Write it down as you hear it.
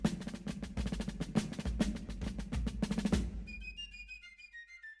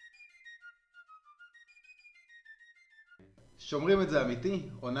שומרים את זה אמיתי,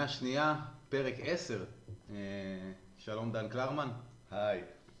 עונה שנייה, פרק 10. שלום דן קלרמן. היי.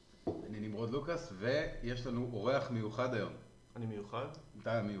 אני נמרוד לוקאס, ויש לנו אורח מיוחד היום. אני מיוחד?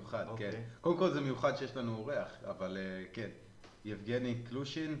 אתה מיוחד, אוקיי. כן. קודם כל זה מיוחד שיש לנו אורח, אבל כן. יבגני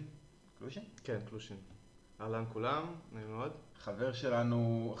קלושין. קלושין? כן, קלושין. אהלן כולם, נעים מאוד. חבר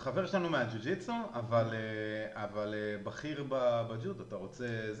שלנו מהג'ו-ג'יטסו, אבל בכיר בג'ודו. אתה רוצה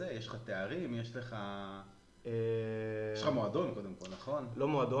זה, יש לך תארים, יש לך מועדון קודם כל, נכון? לא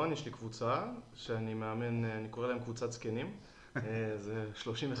מועדון, יש לי קבוצה שאני מאמן, אני קורא להם קבוצת זקנים. זה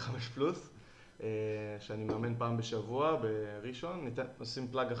 35 פלוס, שאני מאמן פעם בשבוע בראשון. נשים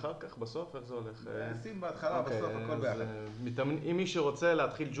פלאג אחר כך, בסוף, איך זה הולך? נשים בהתחלה, בסוף, הכל ביחד. אם מי שרוצה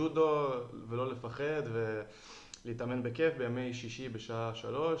להתחיל ג'ודו ולא לפחד ולהתאמן בכיף בימי שישי בשעה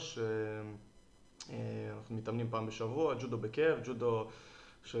 3, אנחנו מתאמנים פעם בשבוע, ג'ודו בכיף, ג'ודו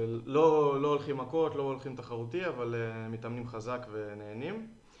שלא הולכים מכות, לא הולכים תחרותי, אבל מתאמנים חזק ונהנים.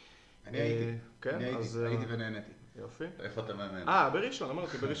 אני הייתי, כן, הייתי ונהניתי. יופי. איפה אתה מאמן? בראשון,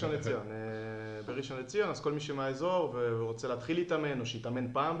 אמרתי, בראשון לציון. בראשון לציון, אז כל מי שמהאזור ורוצה להתחיל להתאמן, או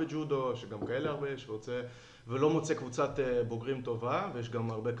שיתאמן פעם בג'ודו, שגם כאלה הרבה יש, ולא מוצא קבוצת בוגרים טובה, ויש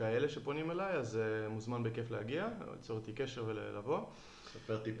גם הרבה כאלה שפונים אליי, אז מוזמן בכיף להגיע, ליצור איתי קשר ולבוא.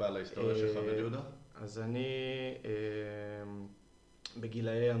 ספר טיפה על ההיסטוריה שלך בג'ודו. אז אני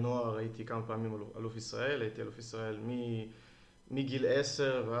בגילאי הנוער הייתי כמה פעמים אלוף ישראל, הייתי אלוף ישראל מגיל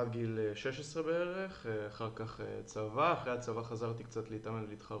 10 ועד גיל 16 בערך, אחר כך צבא, אחרי הצבא חזרתי קצת להתאמן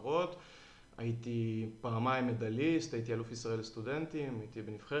ולהתחרות, הייתי פעמיים מדליסט, הייתי אלוף ישראל לסטודנטים, הייתי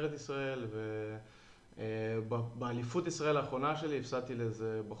בנבחרת ישראל, ובאליפות ישראל האחרונה שלי הפסדתי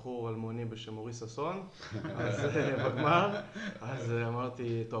לאיזה בחור אלמוני בשם אורי ששון, אז בגמר, אז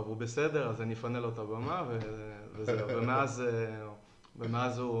אמרתי, טוב, הוא בסדר, אז אני אפנה לו את הבמה, וזהו,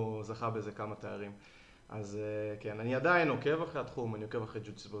 ומאז הוא זכה בזה כמה תארים. אז כן, אני עדיין עוקב אחרי התחום, אני עוקב אחרי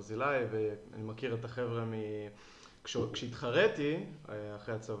ג'ו-ג'יטסו ברזילאי, ואני מכיר את החבר'ה כשהתחרתי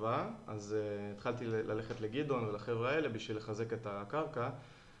אחרי הצבא, אז התחלתי ללכת לגדעון ולחבר'ה האלה בשביל לחזק את הקרקע,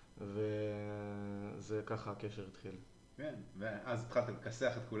 וזה ככה הקשר התחיל. כן, ואז התחלתם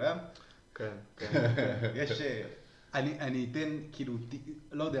לכסח את כולם? כן, כן. יש, אני אתן כאילו,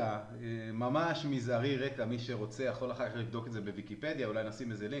 לא יודע, ממש מזערי רקע, מי שרוצה יכול אחר כך לבדוק את זה בוויקיפדיה, אולי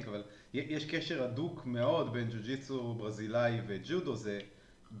נשים איזה לינק, אבל יש קשר הדוק מאוד בין ג'ו-ג'יטסו ברזילאי וג'ודו, זה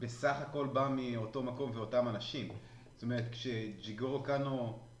בסך הכל בא מאותו מקום ואותם אנשים. זאת אומרת, כשג'יגורו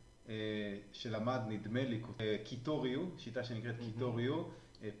קאנו שלמד, נדמה לי, קיטוריו, שיטה שנקראת קיטוריו,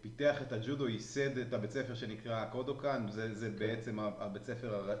 פיתח את הג'ודו, ייסד את הבית ספר שנקרא קודוקן, זה בעצם הבית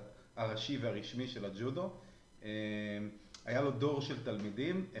ספר הראשי והרשמי של הג'ודו. היה לו דור של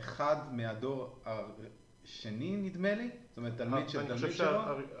תלמידים, אחד מהדור השני נדמה לי, זאת אומרת תלמיד של תלמיד שלו.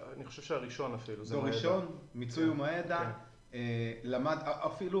 אני חושב שהראשון אפילו, דור ראשון, מיצויו מאדה, למד,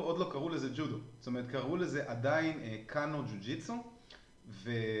 אפילו עוד לא קראו לזה ג'ודו, זאת אומרת קראו לזה עדיין קאנו ג'ו-ג'יטסו,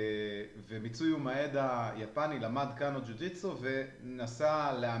 ומיצויו מאדה יפני למד קאנו ג'ו-ג'יטסו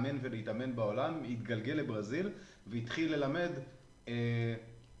ונסע לאמן ולהתאמן בעולם, התגלגל לברזיל והתחיל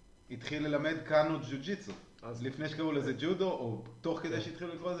ללמד קאנו ג'ו-ג'יטסו. אז לפני שקראו לזה ג'ודו, או תוך כדי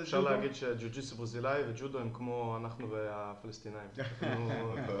שהתחילו לקרוא לזה ג'ודו? אפשר להגיד שג'ו-ג'יטסו ברזילאי וג'ודו הם כמו אנחנו והפלסטינאים.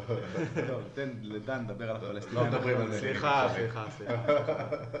 טוב, תן לדן לדבר על הפלסטינאים. לא מדברים על זה. סליחה.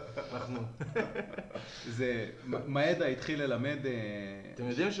 אנחנו... מאדה התחיל ללמד... אתם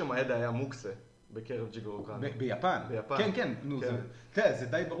יודעים שמאדה היה מוקסה בקרב ג'יגורו קאנו? ביפן? ביפן. כן. תראה, זה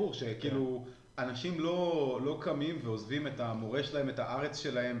די ברור שכאילו... אנשים לא קמים ועוזבים את המורה שלהם, את הארץ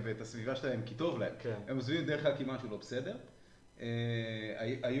שלהם ואת הסביבה שלהם כי טוב להם. כן. הם עוזבים דרך כלל כי משהו לא בסדר.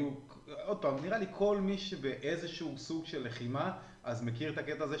 עוד פעם, נראה לי כל מי שבאיזשהו סוג של לחימה, אז מכיר את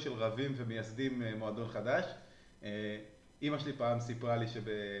הקטע הזה של רבים ומייסדים מועדון חדש. אמא שלי פעם סיפרה לי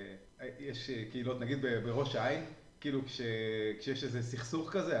שיש קהילות, נגיד בראש העין, כאילו כשיש איזה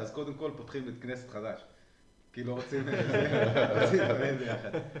סכסוך כזה, אז קודם כל פותחים בית כנסת חדש. כי לא רוצים להתאמן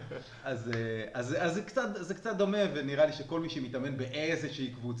ביחד. אז זה קצת דומה, ונראה לי שכל מי שמתאמן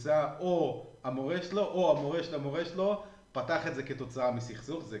באיזושהי קבוצה, או המורה שלו, או המורה של המורה שלו, פתח את זה כתוצאה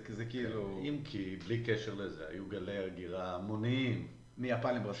מסכסוך, זה כאילו... אם כי בלי קשר לזה, היו גלי הגירה המוניים.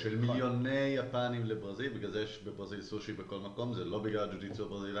 מיפן לברזיל. של מיליוני יפנים לברזיל, בגלל זה יש בברזיל סושי בכל מקום, זה לא בגלל ג'ו-ג'יטסו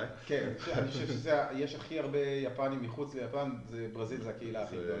ברזילאי. כן, אני חושב שיש הכי הרבה יפנים מחוץ ליפן, ברזיל זה הקהילה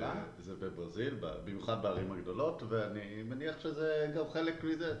הכי גדולה. זה בברזיל, במיוחד בערים הגדולות, ואני מניח שזה גם חלק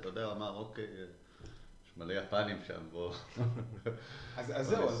מזה, אתה יודע, אמר, אוקיי, יש מלא יפנים שם, בוא. אז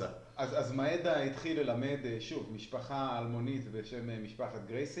זהו, אז מאדה התחיל ללמד, שוב, משפחה אלמונית בשם משפחת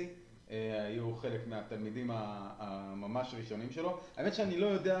גרייסי, היו חלק מהתלמידים הממש ראשונים שלו. האמת שאני לא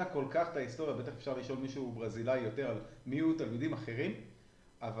יודע כל כך את ההיסטוריה, בטח אפשר לשאול מישהו ברזילאי יותר על מי היו תלמידים אחרים,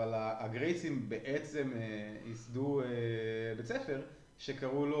 אבל הגרייסים בעצם ייסדו בית ספר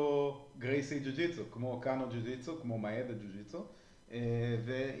שקראו לו גרייסי ג'ו-ג'יצו, כמו קאנו ג'ו-ג'יצו, כמו מאיידה ג'ו-ג'יצו,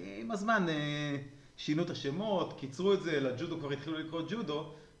 ועם הזמן שינו את השמות, קיצרו את זה, לג'ודו כבר התחילו לקרוא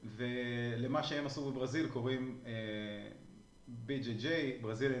ג'ודו, ולמה שהם עשו בברזיל קוראים BJJ,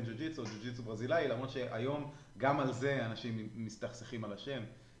 ברזיליאן ג'ו-ג'יצו, ג'ו-ג'יצו ברזילאי, למרות שהיום גם על זה אנשים מסתכסכים על השם.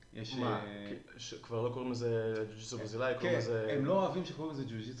 מה? כבר לא קוראים לזה ג'ו-ג'יצו ברזילאי, קוראים לזה... הם לא אוהבים שקוראים לזה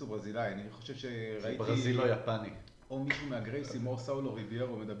ג'ו-ג'יצו ברזילאי, אני חושב שראיתי... ברזילו-יפני. או מישהו מהגרייסים, או סאולו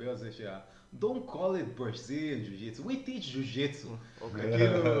ריביירו, מדבר על זה Don't call it Brazilian Jiu-Jitsu, we teach Jiu-Jitsu.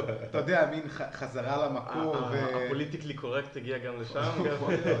 כאילו, אתה יודע, מין חזרה למקור הפוליטיקלי קורקט הגיע גם לשם?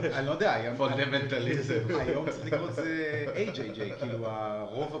 אני לא יודע, פונדמנטליזם. היום צריך לקרוא את זה AJJ, כאילו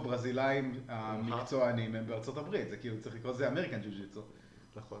הרוב הברזילאים המקצוענים הם בארצות הברית, זה כאילו צריך לקרוא את זה American Jiu-Jitsu.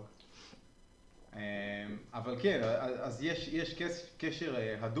 נכון. אבל כן, אז יש קשר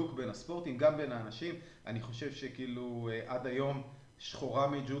הדוק בין הספורטים, גם בין האנשים. אני חושב שכאילו עד היום שחורה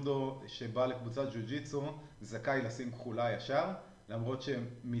מג'ודו שבא לקבוצת ג'ו-ג'יצו זכאי לשים כחולה ישר, למרות שהם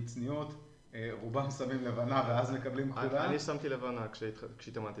מצניעות, רובם שמים לבנה ואז מקבלים כחולה. אני שמתי לבנה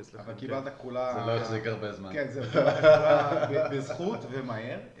כשהתאמנתי אצלכם. אבל קיבלת כחולה... זה לא החזיק הרבה זמן. כן, זהו, קיבלת כחולה בזכות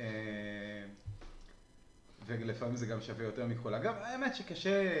ומהר. ולפעמים זה גם שווה יותר מכחולה. גם האמת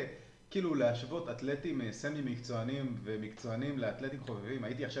שקשה כאילו להשוות אתלטים סמי מקצוענים ומקצוענים לאתלטים חובבים.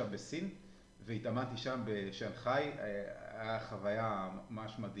 הייתי עכשיו בסין והתאמנתי שם בשנגחאי, היה חוויה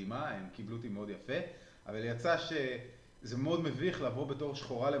ממש מדהימה, הם קיבלו אותי מאוד יפה, אבל יצא שזה מאוד מביך לבוא בתור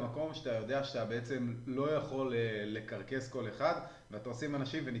שחורה למקום שאתה יודע שאתה בעצם לא יכול לקרקס כל אחד, ואתה עושה עם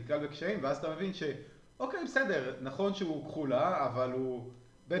אנשים ונתקל בקשיים, ואז אתה מבין שאוקיי, בסדר, נכון שהוא כחולה, אבל הוא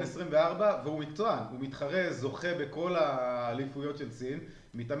בן 24 והוא מקצוען, הוא מתחרה, זוכה בכל האליפויות של סין,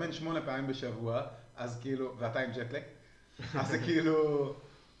 מתאמן 8 פעמים בשבוע, אז כאילו, ואתה עם ג'טלק, אז זה כאילו...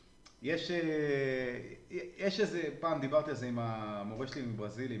 יש איזה, פעם דיברתי על זה עם המורה שלי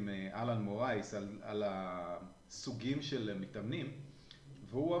מברזיל, עם אלן מורייס, על הסוגים של מתאמנים,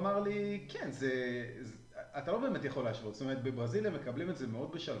 והוא אמר לי, כן, אתה לא באמת יכול להשוות, זאת אומרת, בברזיל הם מקבלים את זה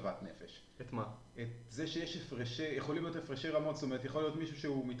מאוד בשלוות נפש. את מה? את זה שיש יכולים להיות הפרשי רמות, זאת אומרת, יכול להיות מישהו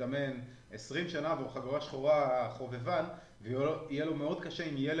שהוא מתאמן 20 שנה והוא חגורה שחורה חובבן, ויהיה לו מאוד קשה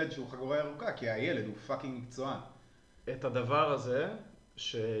עם ילד שהוא חגורה ירוקה, כי הילד הוא פאקינג מקצוען. את הדבר הזה,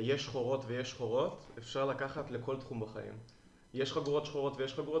 שיש שחורות ויש שחורות, אפשר לקחת לכל תחום בחיים. יש חגורות שחורות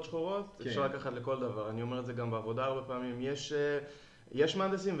ויש חגורות שחורות, כן. אפשר לקחת לכל דבר. אני אומר את זה גם בעבודה הרבה פעמים. יש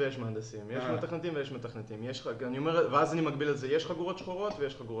מהנדסים ויש מהנדסים, יש מתכנתים ויש מתכנתים. אני אומר, ואז אני מגביל את זה, יש חגורות שחורות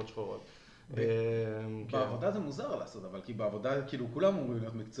ויש חגורות שחורות. בעבודה זה מוזר לעשות, אבל כי בעבודה כאילו כולם אמורים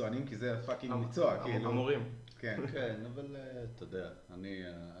להיות מקצוענים, כי זה פאקינג מקצוע. אמורים. כן, כן, אבל אתה יודע,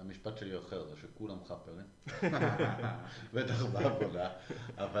 המשפט שלי אחר זה שכולם חפרים, בטח בעבודה,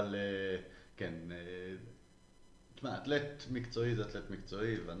 אבל כן, תשמע, אתלט מקצועי זה אתלט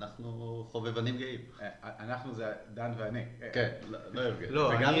מקצועי, ואנחנו חובבנים גאים. אנחנו זה דן ואני. כן, לא יבגני.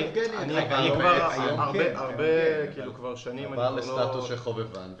 לא, וגם יבגני, אני כבר הרבה, כאילו כבר שנים, עבר לסטטוס של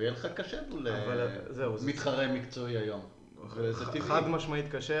חובבן, ויהיה לך קשה מול מתחרה מקצועי היום. חד משמעית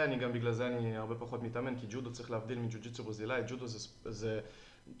קשה, אני גם בגלל זה אני הרבה פחות מתאמן, כי ג'ודו צריך להבדיל מג'ו-ג'יצו ברזילאי. ג'ודו זה...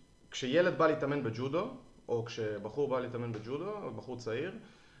 כשילד בא להתאמן בג'ודו, או כשבחור בא להתאמן בג'ודו, או בחור צעיר,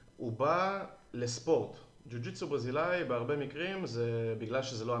 הוא בא לספורט. ג'ו-ג'יצו ברזילאי בהרבה מקרים זה בגלל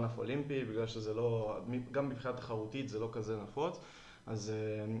שזה לא ענף אולימפי, בגלל שזה לא... גם מבחינה תחרותית זה לא כזה נפוץ. אז...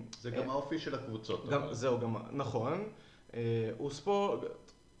 זה גם האופי של הקבוצות. זהו, גם נכון. הוא ספורט...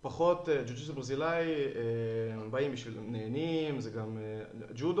 פחות ג'ו-ג'יצו ברזילאי באים בשביל נהנים, זה גם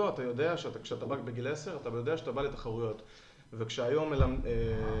ג'ודו, אתה יודע כשאתה בא בגיל 10, אתה יודע שאתה בא לתחרויות. וכשהיום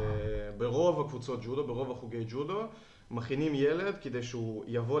ברוב הקבוצות ג'ודו, ברוב החוגי ג'ודו, מכינים ילד כדי שהוא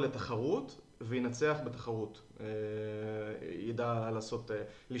יבוא לתחרות וינצח בתחרות. ידע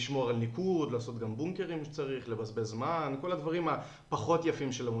לשמור על ניקוד, לעשות גם בונקרים שצריך, לבזבז זמן, כל הדברים הפחות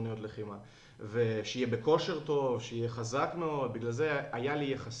יפים של אמנויות לחימה. ושיהיה בכושר טוב, שיהיה חזק מאוד, בגלל זה היה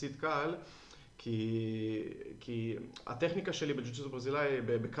לי יחסית קל, כי הטכניקה שלי בג'ו-ג'יצו ברזילאי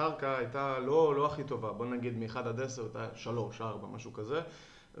בקרקע הייתה לא הכי טובה, בוא נגיד מ-1 עד 10 הייתה 3, 4, משהו כזה,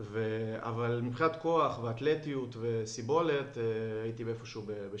 אבל מבחינת כוח ואתלטיות וסיבולת הייתי באיפשהו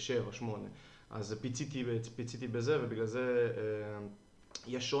ב-7, 8, אז פיציתי בזה, ובגלל זה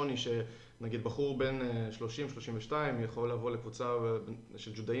יש שוני נגיד בחור בין 30-32 יכול לבוא לקבוצה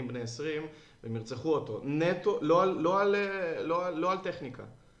של ג'ודאים בני 20 והם ירצחו אותו. נטו, לא על טכניקה,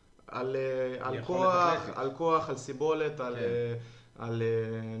 על כוח, על סיבולת,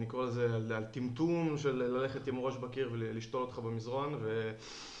 אני קורא לזה, על טמטום של ללכת עם ראש בקיר ולשתול אותך במזרון,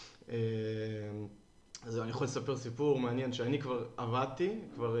 אז אני יכול לספר סיפור מעניין שאני כבר עבדתי,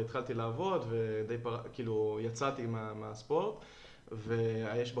 כבר התחלתי לעבוד ודי כאילו יצאתי מהספורט,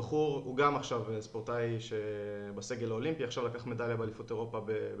 ויש בחור, הוא גם עכשיו ספורטאי שבסגל האולימפי, עכשיו לקח מדליה באליפות אירופה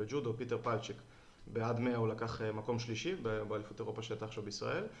בג'ודו, פיטר פלצ'יק. בעד 100 הוא לקח מקום שלישי באליפות אירופה שהייתה עכשיו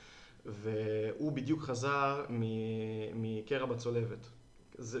בישראל, והוא בדיוק חזר מקרע בצולבת,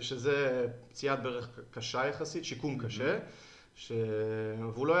 שזה פציעת ברך קשה יחסית, שיקום קשה,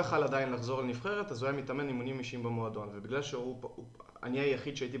 והוא לא יכל עדיין לחזור לנבחרת, אז הוא היה מתאמן אימונים אישיים במועדון, ובגלל אני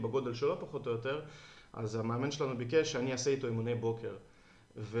היחיד שהייתי בגודל שלו פחות או יותר, אז המאמן שלנו ביקש שאני אעשה איתו אימוני בוקר.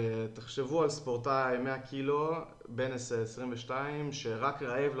 ותחשבו על ספורטאי 100 קילו, בן 22, שרק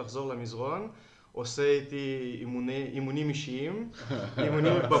רעב לחזור למזרון, עושה איתי אימונים אישיים,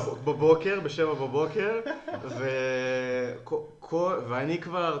 אימונים בבוקר, ב7 בבוקר, ואני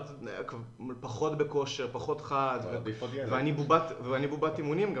כבר פחות בכושר, פחות חד, ואני בובת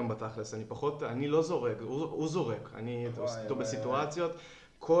אימונים גם בתכלס, אני לא זורק, הוא זורק, אני איתו בסיטואציות,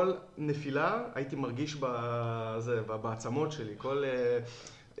 כל נפילה הייתי מרגיש בעצמות שלי,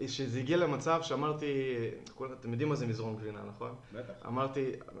 שזה הגיע למצב שאמרתי, אתם יודעים מה זה מזרון גבינה, נכון? בטח.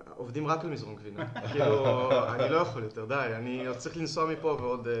 אמרתי, עובדים רק על מזרון גבינה. כאילו, אני לא יכול יותר, די, אני צריך לנסוע מפה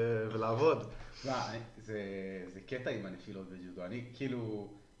ועוד ולעבוד. זה קטע עם הנפילות בג'ודו. אני כאילו,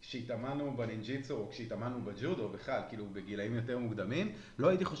 כשהתאמנו בנינג'יצו או כשהתאמנו בג'ודו בכלל, כאילו בגילאים יותר מוקדמים, לא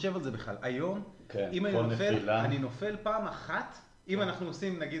הייתי חושב על זה בכלל. היום, אם אני נופל פעם אחת, אם אנחנו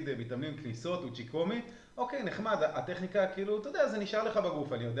עושים, נגיד, מתאמנים כניסות או צ'יקומי, אוקיי, נחמד, הטכניקה, כאילו, אתה יודע, זה נשאר לך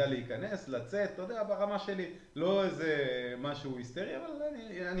בגוף, אני יודע להיכנס, לצאת, אתה יודע, ברמה שלי, לא איזה משהו היסטרי, אבל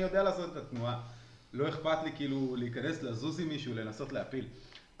אני יודע לעשות את התנועה. לא אכפת לי, כאילו, להיכנס, לזוז עם מישהו, לנסות להפיל.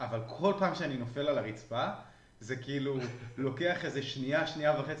 אבל כל פעם שאני נופל על הרצפה, זה כאילו, לוקח איזה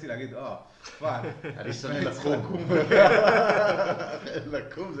שנייה וחצי להגיד, פאק, אני שונא לקום.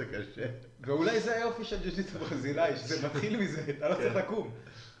 לקום זה קשה. ואולי זה היופי של ג'ו-ג'יטסו ברזילאי, שזה מתחיל מזה, אתה לא צריך לקום.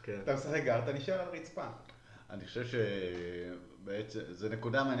 אתה משחק גר, אתה נשאר על רצפה. אני חושב שבעצם, זה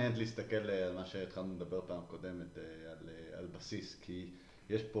נקודה מעניינת להסתכל על מה שהתחלנו לדבר פעם קודמת, על בסיס, כי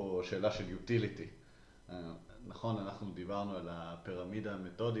יש פה שאלה של utility. נכון, אנחנו דיברנו על הפירמידה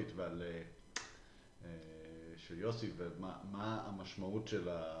המתודית ועל של יוסי, ומה המשמעות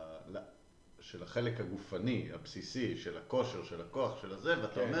של החלק הגופני, הבסיסי, של הכושר, של הכוח, של הזה,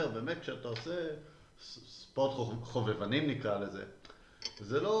 ואתה אומר, באמת כשאתה עושה ספורט חובבנים נקרא לזה,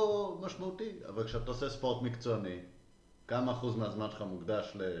 זה לא משמעותי, אבל כשאתה עושה ספורט מקצועני, כמה אחוז מהזמן שלך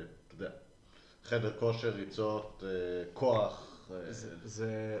מוקדש אתה יודע, חדר כושר, ריצות, כוח.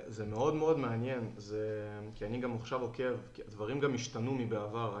 זה מאוד מאוד מעניין, כי אני גם עכשיו עוקב, דברים גם השתנו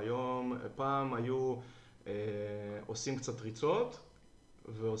מבעבר. היום, פעם היו עושים קצת ריצות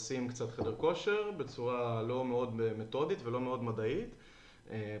ועושים קצת חדר כושר בצורה לא מאוד מתודית ולא מאוד מדעית.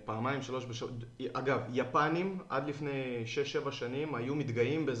 פעמיים, 3 בשבוע. אגב, יפנים עד לפני 6-7 שנים היו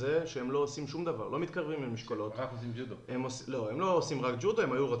מתגאים בזה שהם לא עושים שום דבר, לא מתקרבים למשקולות. רק עושים ג'ודו. לא, הם לא עושים רק ג'ודו,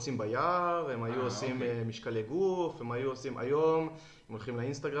 הם היו רצים ביער, הם היו עושים משקלי גוף, הם היו עושים היום, הם הולכים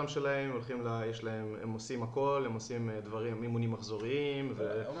לאינסטגרם שלהם, הם עושים הכל, הם עושים דברים, אימונים מחזוריים.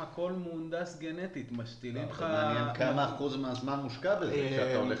 היום הכל מהונדס גנטית, משתילים לך... מעניין כמה אחוז מהזמן מושקע בזה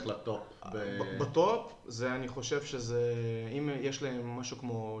כשאתה הולך לטופ. בטופ, אני חושב שזה, אם יש להם משהו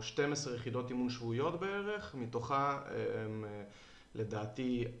כמו 12 יחידות אימון שבועיות בערך, מתוכה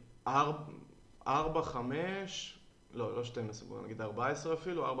לדעתי 4, 5, לא 12, בוא נגיד 14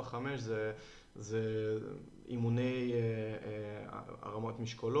 אפילו, 4-5 זה אימוני הרמות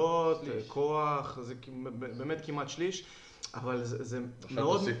משקולות, כוח, זה באמת כמעט שליש, אבל זה עכשיו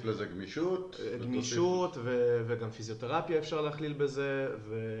מאוד... תוסיף לזה גמישות. גמישות וגם פיזיותרפיה אפשר להכליל בזה,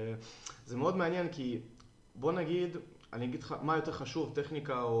 וזה מאוד מעניין כי בוא נגיד, אני אגיד לך מה יותר חשוב,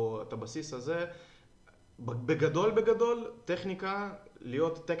 טכניקה או את הבסיס הזה, בגדול, טכניקה,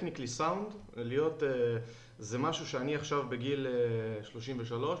 להיות technically sound, להיות, זה משהו שאני עכשיו בגיל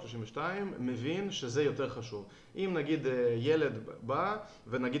 33, 32, מבין שזה יותר חשוב. אם נגיד ילד בא,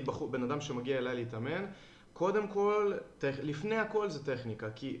 ונגיד בן אדם שמגיע אליי להתאמן, קודם כל, לפני הכל זה טכניקה,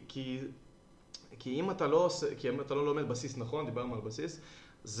 כי אם אתה לא לומד בסיס נכון, דיברנו על בסיס,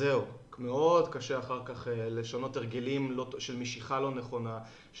 זהו, מאוד קשה אחר כך לשנות הרגלים של משיכה לא נכונה,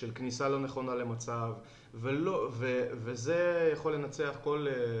 של כניסה לא נכונה למצב, וזה יכול לנצח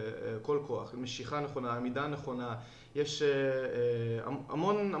כל כוח, משיכה נכונה, עמידה נכונה, יש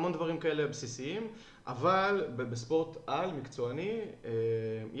המון דברים כאלה בסיסיים, אבל בספורט על מקצועני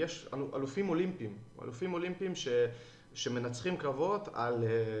יש אלופים אולימפיים שמנצחים קרבות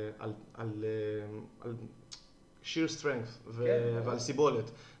על sheer strength ועל כן.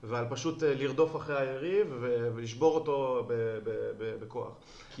 סיבולת, ועל פשוט לרדוף אחרי היריב ולשבור אותו בכוח.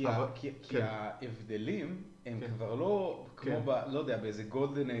 כי ההבדלים הם כבר לא כמו לא יודע, באיזה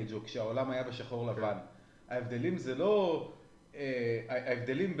גולדן אייג' או כשהעולם היה בשחור לבן. ההבדלים זה לא,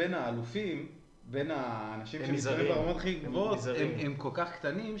 ההבדלים בין האלופים, בין האנשים שמתקרבים ברמות הכי גבוהות, הם כל כך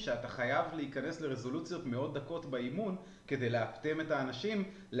קטנים שאתה חייב להיכנס לרזולוציות מאוד דקות באימון כדי להפתם את האנשים,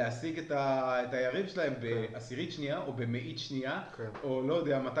 להשיג את היריב שלהם בעשירית שנייה או במאית שנייה, או לא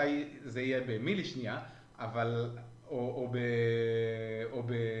יודע מתי זה יהיה במילי שנייה, אבל או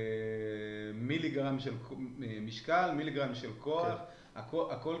במיליגרם של משקל, מיליגרם של כוח,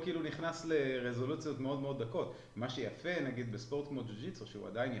 הכל כאילו נכנס לרזולוציות מאוד מאוד דקות. מה שיפה נגיד בספורט כמו ג'ו-ג'יטסו, שהוא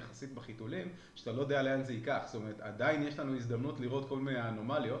עדיין יחסית בחיתולים, שאתה לא יודע לאן זה ייקח, זאת אומרת עדיין יש לנו הזדמנות לראות כל מיני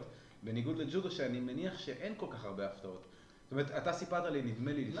אנומליות, בניגוד לג'ודו שאני מניח שאין כל כך הרבה הפתעות. זאת אומרת, אתה סיפרת לי,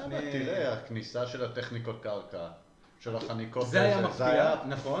 נדמה לי לפני... למה? תראה, הכניסה של הטכניקות קרקע, של החניקות... זה היה מפתיע,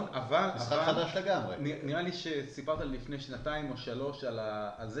 נכון, אבל... משחק חדש לגמרי. נראה לי שסיפרת לי לפני 2 או 3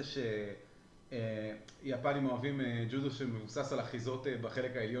 על זה שיפנים אוהבים ג'ודו שמבוסס על אחיזות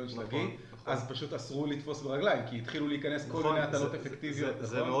בחלק העליון של הגיל, אז פשוט אסרו לתפוס ברגליים, כי התחילו להיכנס כל מיני הטלות אפקטיביות.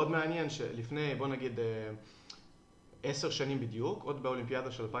 זה מאוד מעניין שלפני, בוא נגיד, 10 שנים בדיוק, עוד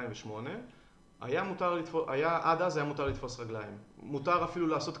באולימפיאדה של 2008, עד אז היה מותר לתפוס רגליים. מותר אפילו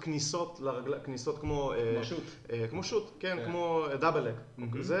לעשות כניסות כמו... שוט. כמו שוט, כן, כמו דאבל לג.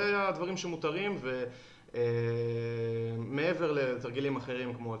 זה הדברים שמותרים, ומעבר לתרגילים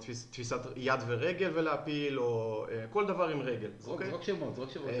אחרים כמו תפיסת יד ורגל ולהפיל, או כל דבר עם רגל. זרוק שמות.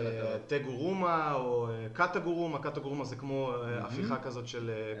 טגורומה או קטגורומה. קטגורומה זה כמו הפיכה כזאת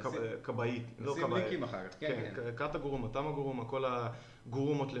של קבעית. נשים לינקים אחר כך, כן. קטגורומה, תמגורומה, כל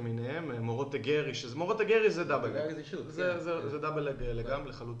הגורומות למיניהם, מורות תגרי, מורות תגרי זה דאבל לג. זה דאבל לג לגמרי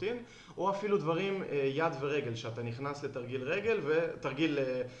לחלוטין, או אפילו דברים יד ורגל, שאתה נכנס לתרגיל רגל ותרגיל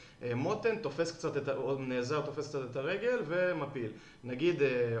מוטן, תופס קצת או נעזר, תופס קצת את הרגל ומפיל. נגיד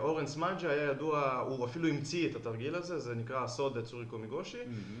אורן סמאג'ה היה ידוע, הוא אפילו המציא את התרגיל הזה, זה נקרא סוד צוריקו מיגושי,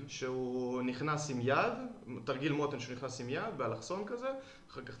 שהוא נכנס עם יד, תרגיל מוטן שהוא נכנס עם יד, באלכסון כזה,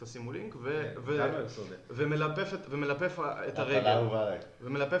 אחר כך תשימו לינק, ומלפף את הרגל.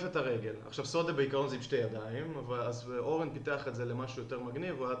 ומלפף את הרגל. עכשיו סודה בעיקרון זה עם 2 ידיים, אז אורן פיתח את זה למשהו יותר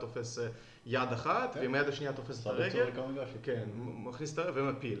מגניב, הוא היה תופס יד אחת, ועם היד השנייה תופס את הרגל. כן, מכניס את הרגל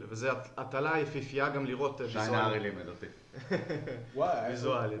ומפיל. וזו הטלה יפיפייה גם לראות ויזואלית. שי נהרי לימד אותי. וואי,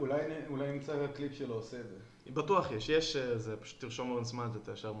 אולי נמצא קליפ שלו עושה את זה. בטוח יש, זה פשוט תרשום אורן סמאג'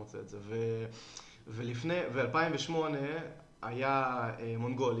 אתה ישר מוצא את זה. ולפני, ב-2008 היה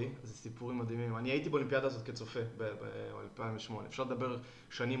מונגולי, זה סיפורים מדהימים. אני הייתי באולימפיאדה הזאת כצופה ב-2008. אפשר לדבר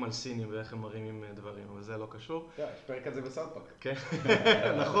שנים על סינים ואיך הם מרימים דברים, אבל זה לא קשור. יש פרק על זה בסאוטפארק. כן,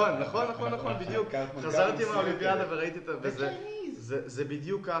 נכון, בדיוק. חזרתי מהאולימפיאדה וראיתי את זה. זה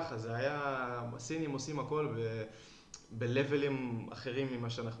בדיוק ככה, זה היה, הסינים עושים הכל בלבלים אחרים ממה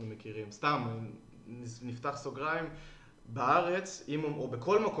שאנחנו מכירים. סתם, נפתח סוגריים. בארץ, או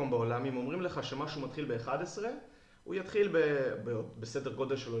בכל מקום בעולם, אם אומרים לך שמשהו מתחיל ב-11, הוא יתחיל בסדר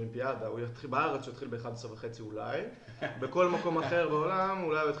גודל של אולימפיאדה, בארץ הוא יתחיל ב-11:30 אולי, בכל מקום אחר בעולם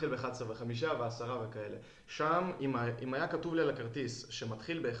אולי הוא יתחיל ב-11:05 ו10 וכאלה. שם, אם היה כתוב לי על הכרטיס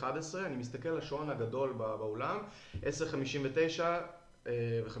שמתחיל ב-11, אני מסתכל על השעון הגדול באולם, 10:59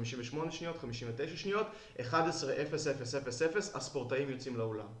 ו-58 שניות, 59 שניות, 11:00, הספורטאים יוצאים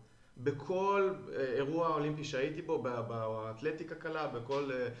לאולם. בכל אירוע אולימפי שהייתי בו, באתלטיקה קלה,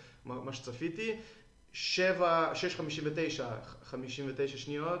 בכל מה שצפיתי, 6:59, 59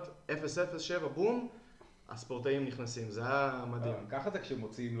 שניות, 0:07, בום, הספורטאים נכנסים, זה היה מדהים. ככה זה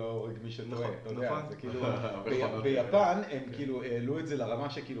כשמוציאים להורג מי שטועה, אתה יודע, זה כאילו, ביפן הם כאילו העלו את זה לרמה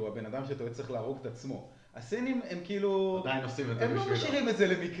שכאילו הבן אדם שטועה צריך להרוג את עצמו. הסינים הם כאילו, עדיין עושים את זה הם לא משאירים את זה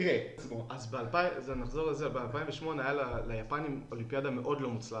למקרה. אז נחזור לזה, ב-2008 היה ליפנים אולימפיאדה מאוד לא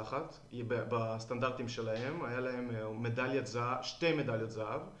מוצלחת, בסטנדרטים שלהם, היה להם מדליית זהב, 2 מדליות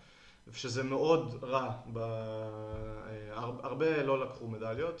זהב, שזה מאוד רע, הרבה לא לקחו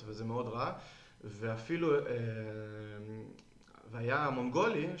מדליות וזה מאוד רע, ואפילו, והיה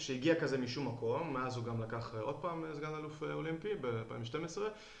מונגולי שהגיע כזה משום מקום, מאז הוא גם לקח עוד פעם סגן אלוף אולימפי ב-2012,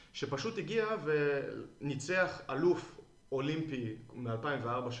 שפשוט הגיע וניצח אלוף אולימפי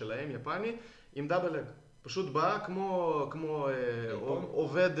מ-2004 שלהם, יפני, עם דאבל לג. פשוט בא כמו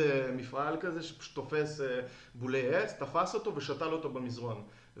עובד מפעל כזה שפשוט תופס בולי עץ, תפס אותו ושתל אותו במזרון.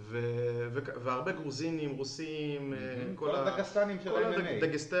 והרבה גרוזינים, רוסים, כל הדגסטנים של ה-MMA. כל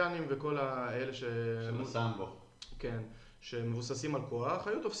הדגסטנים וכל האלה של הסמבו. כן. שמבוססים על כוח,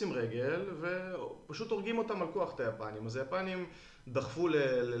 היו תופסים רגל ופשוט הורגים אותם על כוח את היפנים. אז היפנים דחפו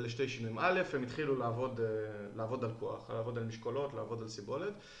לשתי שינויים. א', הם התחילו לעבוד על כוח, לעבוד על משקולות, לעבוד על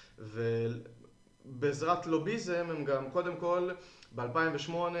סיבולת, ובעזרת לוביזם הם גם, קודם כל,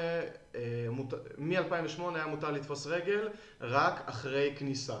 ב-2008, מ-2008 היה מותר לתפוס רגל רק אחרי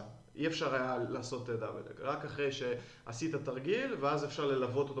כניסה. אי אפשר היה לעשות דאבל, רק אחרי שעשית תרגיל, ואז אפשר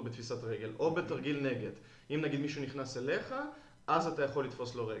ללוות אותו בתפיסת רגל, או בתרגיל נגד. אם נגיד מישהו נכנס אליך, אז אתה יכול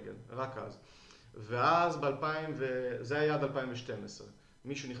לתפוס לו רגל, רק אז. ואז זה היה עד 2012.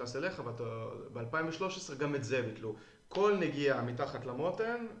 מישהו נכנס אליך, ב-2013 גם את זה ביטלו. כל נגיעה מתחת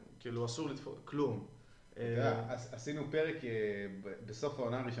למותן, כאילו אסור לתפוס, כלום. עשינו פרק בסוף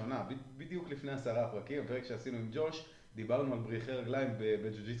העונה הראשונה, בדיוק לפני 10 פרקים, הפרק שעשינו עם ג'וש, דיברנו על בריחי רגליים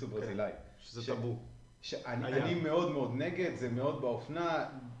בג'ו-ג'יטסו ברזילאי. שזה טאבו. אני מאוד מאוד נגד, זה מאוד באופנה.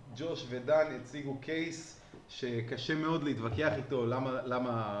 ג'וש ודן הציגו קייס שקשה מאוד להתווכח איתו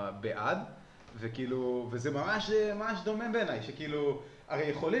למה בעד, וכאילו, וזה ממש דומה בעיניי, שכאילו, הרי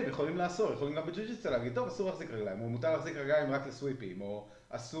יכולים לאסור, יכולים גם בג'ו-ג'יטסו להגיד, טוב, אסור להחזיק רגליים, או מותר להחזיק רגליים רק לסוויפים, או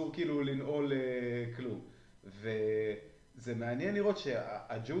אסור כאילו לנעול כלום. וזה מעניין לראות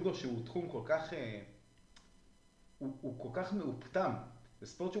שהג'ודו שהוא תחום כל כך, הוא כל כך מאופתם. זה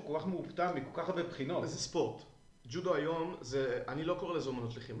ספורט שהוא כל כך מאופתם מכל כך הרבה בחינות. זה ספורט. ג'ודו היום, אני לא קורא לזה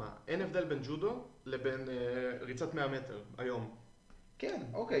אומנות לחימה. אין הבדל בין ג'ודו לבין ריצת 100 מטר היום. כן,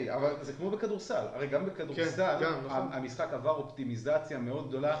 אוקיי, אבל זה כמו בכדורסל. הרי גם בכדורסל, המשחק עבר אופטימיזציה מאוד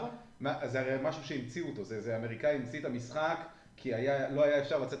גדולה. זה הרי משהו שהמציאו אותו. זה האמריקאי המציא את המשחק, כי לא היה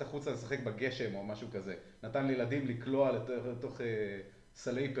אפשר לצאת החוצה לשחק בגשם או משהו כזה. נתן לילדים לקלוע לתוך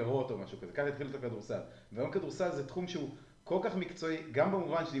סלי פירות או משהו כזה. ככה התחילו את הכדורסל. והיום כדורסל זה תחום שהוא כל כך מקצועי, גם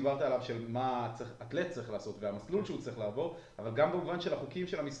במובן שדיברת עליו של מה אתלט צריך לעשות והמסלול שהוא צריך לעבור, אבל גם במובן של החוקים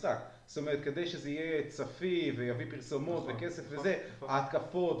של המשחק. זאת אומרת, כדי שזה יהיה צפי ויביא פרסומות וכסף וזה,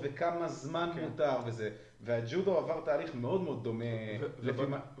 ההתקפות וכמה זמן מותר וזה. והג'ודו עבר תהליך מאוד מאוד דומה.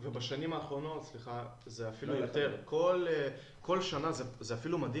 ובשנים האחרונות, סליחה, זה אפילו יותר. כל שנה זה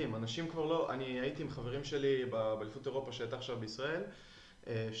אפילו מדהים. אנשים כבר לא, אני הייתי עם חברים שלי באליפות אירופה שהייתה עכשיו בישראל,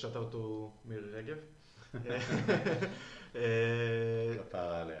 שתה אותו מירי רגב.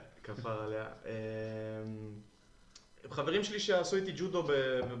 כפר עליה. חברים שלי שעשו איתי ג'ודו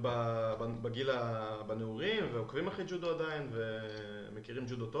בגיל בנעורים ועוקבים אחרי ג'ודו עדיין ומכירים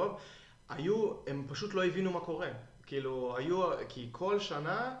ג'ודו טוב, הם פשוט לא הבינו מה קורה. כאילו, כי כל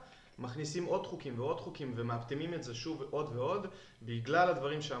שנה מכניסים עוד חוקים ועוד חוקים ומאפטמים את זה שוב עוד ועוד בגלל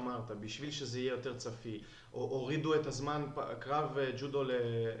הדברים שאמרת, בשביל שזה יהיה יותר צפי. הורידו את הזמן, קרב ג'ודו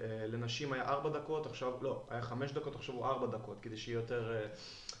לנשים היה 4 דקות, עכשיו לא, היה 5 דקות, עכשיו הוא 4 דקות, כדי שיהיה יותר...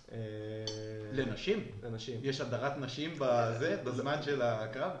 לנשים? לנשים. יש הדרת נשים בזמן של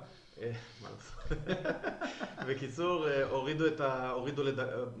הקרב? מה לעשות? בקיצור, הורידו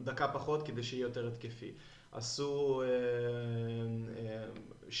לדקה פחות כדי שיהיה יותר התקפי. עשו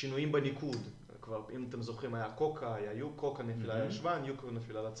שינויים בניקוד. כבר, אם אתם זוכרים, היה קוקה, היה קוקה נפילה ישבן, יוקו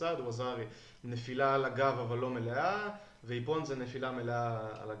נפילה לצד, ווזארי נפילה על הגב אבל לא מלאה, ואיפון זה נפילה מלאה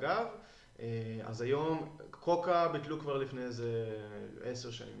על הגב. אז היום, קוקה ביטלו כבר לפני איזה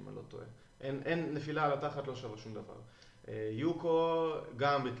 10 שנים, אם אני לא טועה. אין נפילה על התחת, לא שווה שום דבר.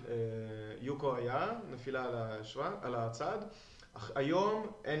 יוקו היה נפילה על הצד.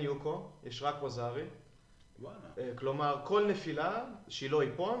 היום אין יוקו, יש רק ווזארי. כלומר, כל נפילה שהיא לא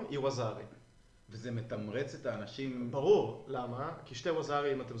איפון, היא ווזארי. וזה מתמרץ את האנשים... ברור. למה? כי 2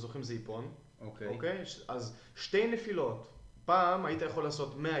 ווזארי, אם אתם זוכרים, זה איפון. אוקיי? אז 2 נפילות. פעם היית יכול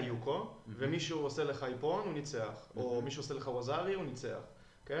לעשות 100 יוקו, ומישהו עושה לך איפון, הוא ניצח. או מישהו עושה לך ווזארי, הוא ניצח.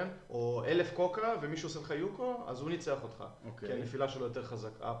 כן? או 1000 קוקה, ומישהו עושה לך יוקו, אז הוא ניצח אותך. כי הנפילה שלו יותר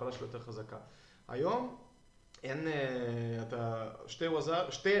חזקה, ההפלה שלו יותר חזקה. היום, אין, אתה, 2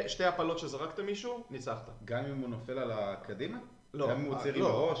 הפלות שזרקת מישהו, ניצחת. גם אם הוא נופל על הקדימה? לא, גם אם הוא עוצר עם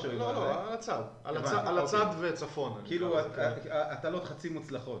הראש? לא, על הצד. על הצד וצפון. כאילו, הטלות חצי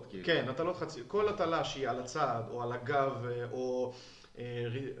מוצלחות. כן, הטלות חצי. כל הטלה שהיא על הצד, או על הגב, או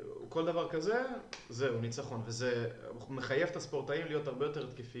כל דבר כזה, זהו, ניצחון. וזה מחייב את הספורטאים להיות הרבה יותר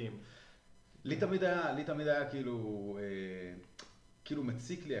התקפיים. לי תמיד היה כאילו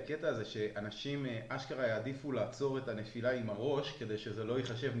מציק לי הקטע הזה שאנשים אשכרה יעדיפו לעצור את הנפילה עם הראש כדי שזה לא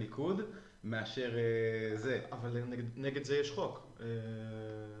ייחשב ניקוד מאשר זה. אבל נגד זה יש חוק.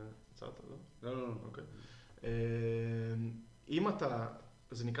 עצרת, לא? לא. אוקיי. אם אתה,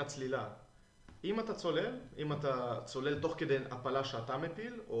 זה נקרא צלילה. אם אתה צולל תוך כדי הפלה שאתה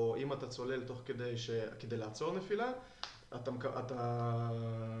מפיל, או אם אתה צולל תוך כדי לעצור נפילה,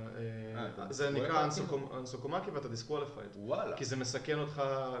 זה נקרא אנסוקומקי ואתה דיסקואליפייד. וואלה. כי זה מסכן אותך,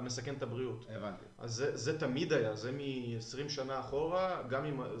 מסכן את הבריאות. הבנתי. אז זה תמיד היה, זה מ-20 שנה אחורה, גם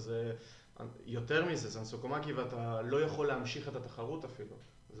אם זה יותר מזה, זה אנסוקומקי ואתה לא יכול להמשיך את התחרות אפילו.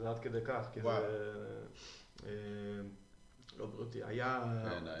 זה עד כדי כך, כי זה לא בריאותי. היה...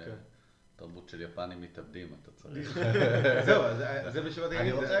 תרבות של יפנים מתאבדים, אתה צריך. זהו, זה בשביל...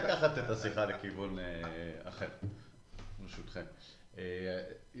 אני רוצה לקחת את השיחה לכיוון אחר, ברשותכם.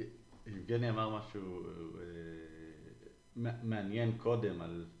 יבגני אמר משהו מעניין קודם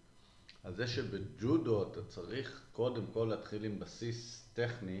על זה שבג'ודו אתה צריך קודם כל להתחיל עם בסיס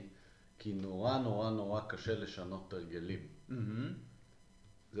טכני, כי נורא נורא נורא קשה לשנות הרגלים.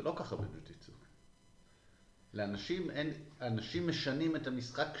 זה לא ככה בג'ו-ג'יטסו. אנשים משנים את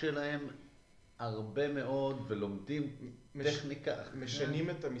המשחק שלהם הרבה מאוד ולומדים טכניקה. משנים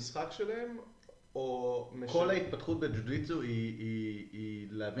את המשחק שלהם או... כל ההתפתחות בג'ו-ג'יטסו היא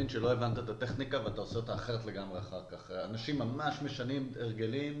להבין שלא הבנת את הטכניקה ואתה עושה אותה אחרת לגמרי אחר כך. אנשים ממש משנים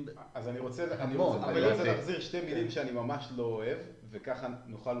הרגלים. אז אני רוצה להחזיר שתי מילים שאני ממש לא אוהב, וככה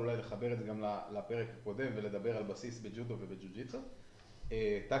נוכל אולי לחבר את זה גם לפרק הקודם ולדבר על בסיס בג'ודו ובג'ו-ג'יטסו.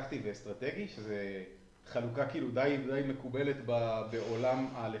 טקטי ואסטרטגי, שזה חלוקה כאילו די מקובלת בעולם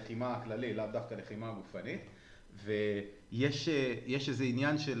הלחימה הכללי, לאו דווקא לחימה הגופנית. ויש איזה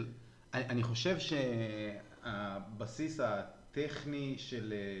עניין של, אני חושב שהבסיס הטכני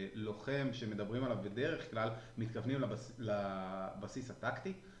של לוחם שמדברים עליו בדרך כלל, מתכוונים לבסיס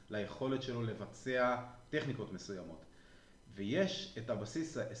הטקטי, ליכולת שלו לבצע טכניקות מסוימות. ויש את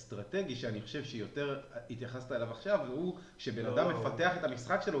הבסיס האסטרטגי שאני חושב שיותר התייחסת אליו עכשיו, והוא שבן אדם מפתח את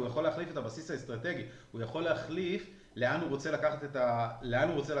המשחק שלו, הוא יכול להחליף את הבסיס האסטרטגי, הוא יכול להחליף לאן הוא רוצה לקחת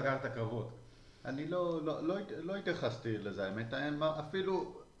את הקרבות. אני לא התייחסתי לזה, האמת,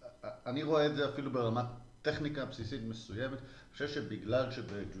 אפילו, אני רואה את זה אפילו ברמת טכניקה בסיסית מסוימת. אני חושב שבגלל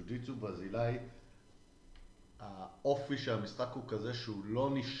שבג'ו-ג'יטסו ברזילאי, האופי של המשחק הוא כזה שהוא לא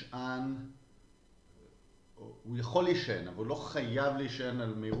נשען, הוא יכול להישען, אבל הוא לא חייב להישען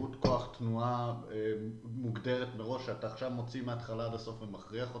על מהירות כוח תנועה מוגדרת מראש, שאתה עכשיו מוציא מההתחלה עד הסוף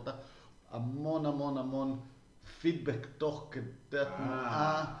ומכריח אותה. המון המון המון פידבק תוך כדי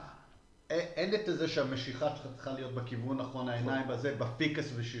התנועה. אין את זה שהמשיכה שלך צריכה להיות בכיוון נכון, העיניים בזה,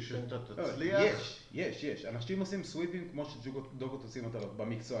 בפיקס ושאתה תצליח. יש. אנשים עושים סוויפים כמו שג'ודו עושים אותה.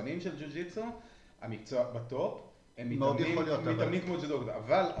 במקצוענים של ג'ו-ג'יטסו, המקצוע בטופ, הם מתאמנים כמו ג'ודו,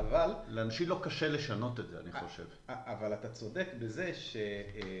 אבל... לאנשים לא קשה לשנות את זה, אני חושב. אבל אתה צודק בזה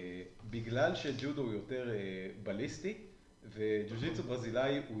שבגלל שג'ודו הוא יותר בליסטי, וג'ו-ג'יטסו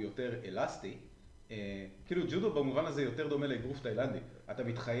ברזילאי הוא יותר אלסטי, כאילו ג'ודו במובן הזה יותר דומה לאגרוף תאילנדי. אתה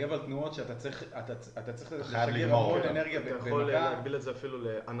מתחייב על תנועות שאתה צריך לשגר המון אנרגיה במכה. אתה יכול להגביל את זה אפילו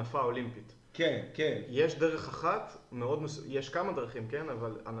לענפה אולימפית. כן. יש דרך אחת, יש כמה דרכים, כן?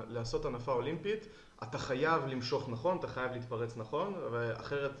 אבל לעשות ענפה אולימפית, אתה חייב למשוך נכון, אתה חייב להתפרץ נכון,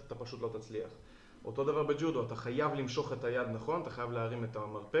 ואחרת אתה פשוט לא תצליח. אותו דבר בג'ודו, אתה חייב למשוך את היד נכון, אתה חייב להרים את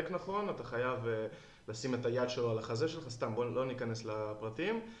המרפק נכון, אתה חייב לשים את היד שלו על החזה שלך, סתם, בוא לא ניכנס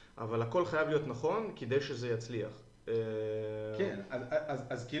לפרטים, אבל הכל חייב להיות נכון כדי שזה יצליח. כן,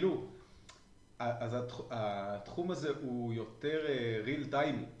 אז כאילו, אז התחום הזה הוא יותר real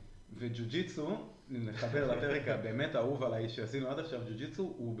time, וג'ו-ג'יטסו, נחבר לפרק הבאמת האהוב עליי שעשינו עד עכשיו,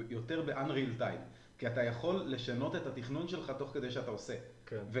 ג'ו-ג'יטסו הוא יותר ב-unreal time, כי אתה יכול לשנות את התכנון שלך תוך כדי שאתה עושה,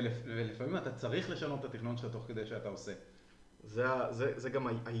 ולפעמים אתה צריך לשנות את התכנון שלך תוך כדי שאתה עושה. זה גם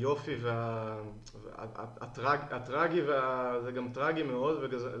היופי והטרגי, זה גם טרגי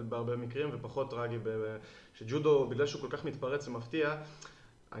מאוד בהרבה מקרים ופחות טרגי, שג'ודו, בגלל שהוא כל כך מתפרץ ומפתיע,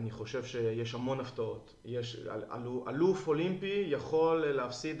 אני חושב שיש המון הפתעות. אלוף אולימפי יכול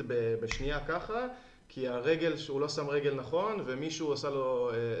להפסיד בשנייה ככה, כי הרגל, שהוא לא שם רגל נכון, ומישהו עשה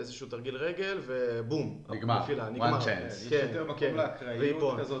לו איזשהו תרגיל רגל, ובום. נגמר. one chance. יש יותר מקום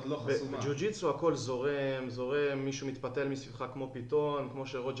לאקראיות כזאת לא חסומה. בג'ו-ג'יטסו הכל זורם, מישהו מתפתל מסביבך כמו פיתון, כמו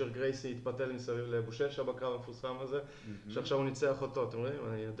שרוג'ר גרייסי התפתל מסביב לבוששה בקרב המפורסם הזה, שעכשיו הוא ניצח אותו, אתם רואים?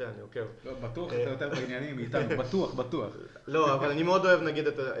 אני יודע, אני עוקב. לא, בטוח אתה יותר בעניינים איתנו, בטוח. לא, אבל אני מאוד אוהב, נגיד,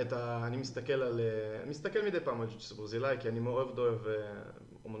 אני מסתכל מדי פעם על ג'ו-ג'יטסו ברזילאי, כי אני מאוד אוהב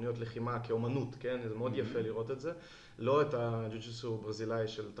אומנויות לחימה כאומנות, כן? זה מאוד יפה לראות את זה. לא את הג'ו-ג'יטסו ברזילאי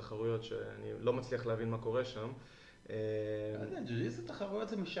של תחרויות שאני לא מצליח להבין מה קורה שם. ג'ו-ג'יטסו תחרויות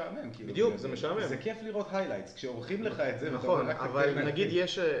זה משעמם. בדיוק, זה משעמם. זה כיף לראות היילייטס, כשעורכים לך את זה. נכון, אבל נגיד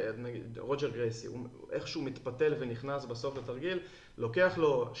יש, רוג'ר גרייסי, איכשהו מתפתל ונכנס בסוף לתרגיל, לוקח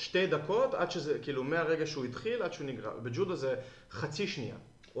לו 2 דקות עד שזה, כאילו מהרגע שהוא התחיל עד שהוא נגרע. בג'ודו זה חצי שנייה.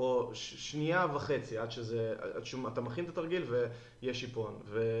 או שנייה וחצי עד שאתה מכין את התרגיל ויש שיפון.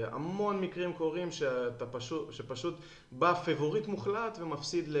 והמון מקרים קורים שפשוט בא פבוריט מוחלט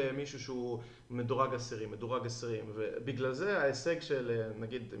ומפסיד למישהו שהוא מדורג 20. ובגלל זה ההישג של,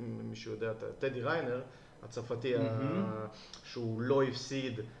 נגיד, מישהו יודע, טדי ריינר, הצרפתי, שהוא לא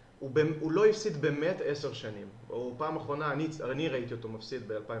הפסיד, הוא לא הפסיד באמת 10 שנים. או פעם אחרונה, אני ראיתי אותו מפסיד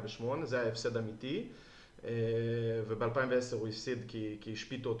ב-2008, זה היה הפסד אמיתי. וב-2010 הוא הפסיד כי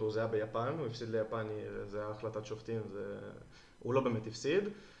השפיטו אותו, זה היה ביפן, הוא הפסיד ליפני, זה היה החלטת שופטים, הוא לא באמת הפסיד.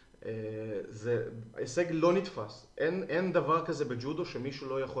 זה הישג לא נתפס. אין דבר כזה בג'ודו שמישהו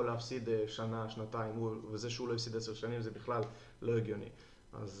לא יכול להפסיד שנה, שנתיים, וזה שהוא לא הפסיד 10 שנים זה בכלל לא הגיוני.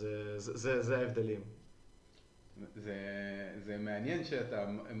 אז זה ההבדלים. זה מעניין שאתה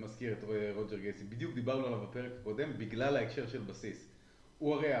מזכיר את רוג'ר גייסי, בדיוק דיברנו עליו בפרק הקודם בגלל ההקשר של בסיס.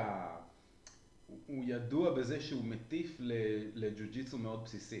 הוא הרי הוא ידוע בזה שהוא מטיף לג'ו-ג'יטסו מאוד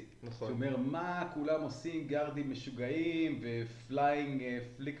בסיסי. נכון. הוא אומר, מה כולם עושים גארדים משוגעים ופליינג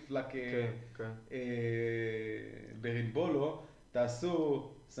פליק פלק ברימבולו, תעשו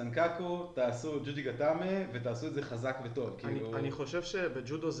סנקקו, תעשו ג'וג'י גטאמה ותעשו את זה חזק וטוב. אני חושב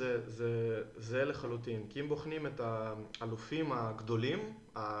שבג'ודו זה לחלוטין, כי אם בוחנים את האלופים הגדולים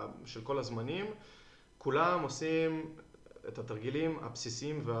של כל הזמנים, כולם עושים את התרגילים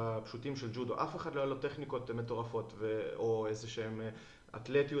הבסיסיים והפשוטים של ג'ודו. אף אחד לא היה לו טכניקות מטורפות או איזשהם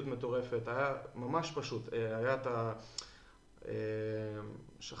אתלטיות מטורפת. היה ממש פשוט. היה את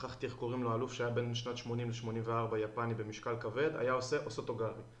שכחתי איך קוראים לו, האלוף שהיה בין שנת 80 ל-84, יפני במשקל כבד, היה עושה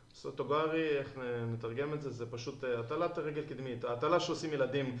אוסוטוגרי. אוסוטוגרי, איך נתרגם את זה? זה פשוט הטלת רגל קדמית. הטלה שעושים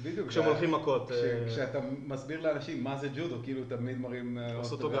ילדים כשהם הולכים מכות. כשאתה מסביר לאנשים מה זה ג'ודו, כאילו תמיד מראים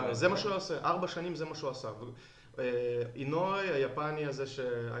אוסוטוגרי. זה מה שהוא עושה. 4 שנים זה מה שהוא עשה. אינוי, היפני הזה,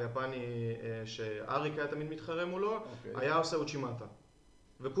 שאריק היה תמיד מתחרה מולו, היה עושה אוצ'ימטה.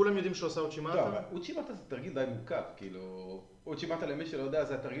 וכולם יודעים שהוא עושה אוצ'ימטה. טוב, אוצ'ימטה זה תרגיל די מורכב, כאילו, אוצ'ימטה למי שלא יודע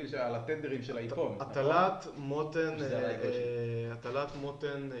זה התרגיל על הטנדרים של האיפון. הטלת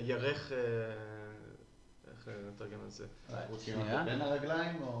מותן ירך, איך נתרגם את זה? בין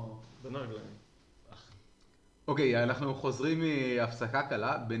הרגליים או? בין הרגליים. אוקיי, אנחנו חוזרים מהפסקה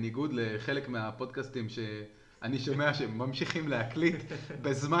קלה, בניגוד לחלק מהפודקאסטים שאני שומע שממשיכים להקליט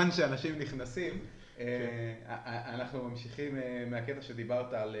בזמן שאנשים נכנסים. אנחנו ממשיכים מהקטע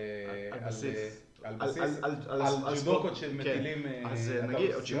שדיברת על בסיס, על ג'ודוקות שמטילים. אז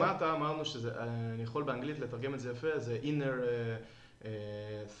נגיד, אוצ'ימטה אמרנו אני יכול באנגלית לתרגם את זה יפה, זה inner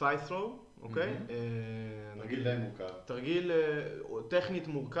thigh throw, אוקיי? תרגיל די מורכב. תרגיל טכנית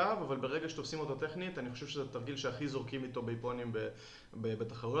מורכב, אבל ברגע שתופסים אותו טכנית, אני חושב שזה תרגיל שהכי זורקים איתו באיפונים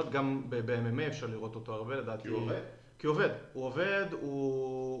בתחרויות, גם ב-MMA אפשר לראות אותו הרבה, לדעתי. כי הוא עובד? כי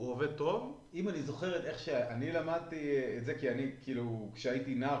הוא עובד טוב. אם אני זוכרת איך שאני למדתי את זה, כי אני כאילו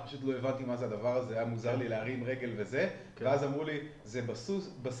כשהייתי נער פשוט לא הבנתי מה זה הדבר הזה, היה מוזר לי להרים רגל וזה, ואז אמרו לי זה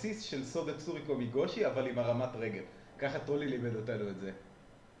בסיס של סודה צוריקו מיגושי אבל עם הרמת רגל. ככה טולי לימד אותנו את זה.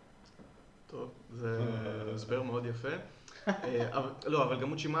 טוב, זה הסבר מאוד יפה. לא, אבל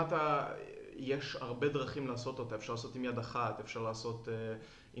גם אוצ'ימטה יש הרבה דרכים לעשות אותה, אפשר לעשות עם יד אחת, אפשר לעשות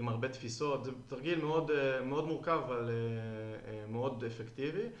עם הרבה תפיסות, זה תרגיל מאוד מורכב אבל מאוד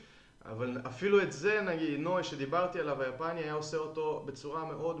אפקטיבי. אבל אפילו את זה, נגיד, נוי שדיברתי עליו, היפני היה עושה אותו בצורה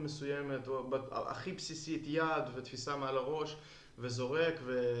מאוד מסוימת, הכי בסיסית, יד ותפיסה מעל הראש וזורק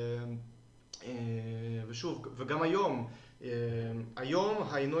ושוב, וגם היום,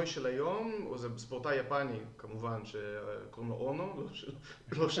 האינוי של היום, הוא זה ספורטאי יפני, כמובן, שקוראים לו אונו,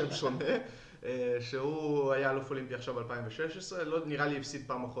 לא שם שונה, שהוא היה אלוף אולימפי עכשיו ב-2016, לא נראה לי הפסיד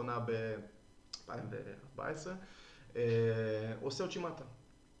פעם אחרונה ב-2014, הוא עושה אוצ'ימטה.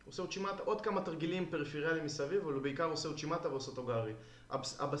 הוא עושה אוצ'ימטה, עוד כמה תרגילים פריפריאליים מסביב, אבל הוא בעיקר עושה אוצ'ימטה ואוסוטוגרי.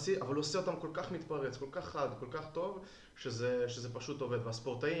 אבל הוא עושה אותם כל כך מתפרץ, כל כך חד, כל כך טוב, שזה פשוט עובד.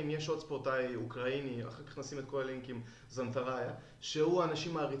 והספורטאים, יש עוד ספורטאי אוקראיני, אחר כך נשים את כל הלינקים, זנטראיה, שהוא,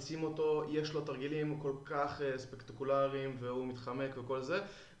 אנשים מעריצים אותו, יש לו תרגילים כל כך ספקטקולריים, והוא מתחמק וכל זה,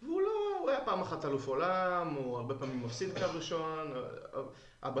 והוא לא, הוא היה פעם אחת אלוף עולם, הוא הרבה פעמים מפסיד קו ראשון,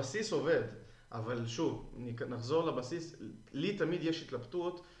 הבסיס עובד. אבל שוב, נחזור לבסיס, לי תמיד יש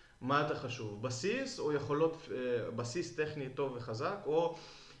התלבטות מה יותר חשוב, בסיס או יכולות, בסיס טכני טוב וחזק,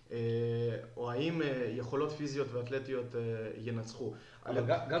 או האם יכולות פיזיות ואתלטיות ינצחו. אבל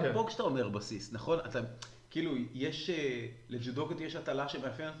גם פה כשאתה אומר בסיס, נכון? כאילו, לג'ודוקות יש הטלה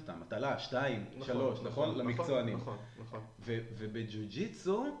שמאפיינת אותם, הטלה 2, 3, נכון? למקצוענים. נכון.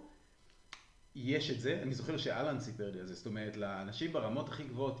 ובג'ו-ג'יטסו יש את זה, אני זוכר שאלן סיפר לי על זה, זאת אומרת, לאנשים ברמות הכי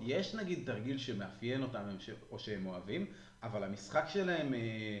גבוהות יש נגיד תרגיל שמאפיין אותם או שהם אוהבים, אבל המשחק שלהם,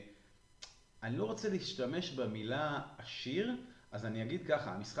 אני לא רוצה להשתמש במילה עשיר, אז אני אגיד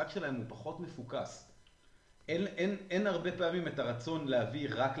ככה, המשחק שלהם הוא פחות מפוקס. אין הרבה פעמים את הרצון להביא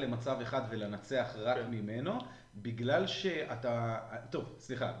רק למצב אחד ולנצח רק ממנו, בגלל שאתה, טוב,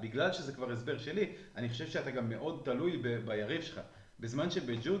 סליחה, בגלל שזה כבר הסבר שלי, אני חושב שאתה גם מאוד תלוי ביריב שלך. בזמן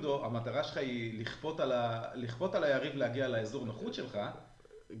שבג'ודו המטרה שלך היא לכפות על היריב להגיע לאזור נוחות שלך.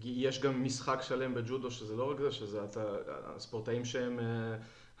 יש גם משחק שלם בג'ודו שזה לא רק זה, שזה הספורטאים שהם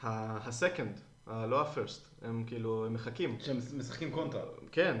הסקנד, לא הפרסט, הם כאילו, הם מחכים. שהם משחקים קונטרה.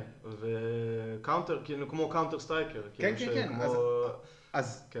 כן, וקאונטר, כאילו כמו קאונטר סטרייקר. כן, כן,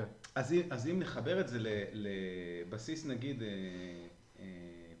 כן. אז אם נחבר את זה לבסיס נגיד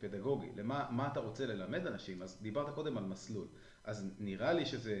פדגוגי, מה אתה רוצה ללמד אנשים, אז דיברת קודם על מסלול. אז נראה לי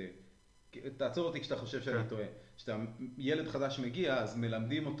שזה, תעצור אותי כשאתה חושב שאני טועה, כשאתה ילד חדש מגיע, אז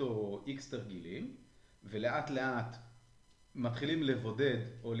מלמדים אותו איקס תרגילים, ולאט לאט מתחילים לבודד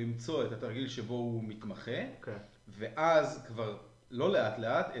או למצוא את התרגיל שבו הוא מתמחה, ואז כבר לא לאט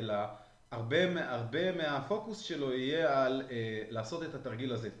לאט, אלא הרבה מהפוקוס שלו יהיה על לעשות את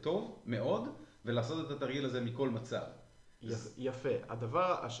התרגיל הזה טוב מאוד, ולעשות את התרגיל הזה מכל מצב. יפה.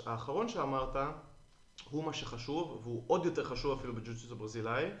 הדבר האחרון שאמרת, הוא מה שחשוב, והוא עוד יותר חשוב אפילו בג'ו-ג'יטסו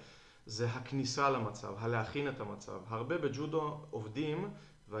ברזילאי, זה הכניסה למצב, הלהכין את המצב. הרבה בג'ודו עובדים,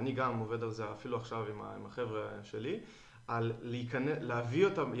 ואני גם עובד על זה אפילו עכשיו עם החבר'ה שלי, על להביא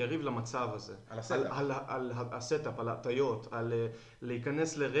את היריב למצב הזה. על הסטאפ. על הסטאפ, על הטיות, על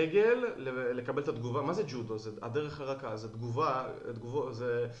להיכנס לרגל, לקבל את התגובה. מה זה ג'ודו? זה הדרך הרכה, זה תגובה,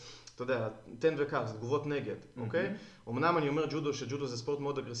 זה, אתה יודע, תן וקח, זה תגובות נגד, אוקיי? אמנם אני אומר ג'ודו, שג'ודו זה ספורט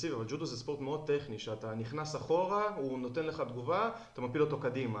מאוד אגרסיבי, אבל ג'ודו זה ספורט מאוד טכני, שאתה נכנס אחורה, הוא נותן לך תגובה, אתה מפיל אותו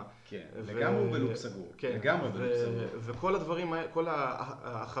קדימה. כן, לגמרי בלוק סגור. כן, וכל הדברים, כל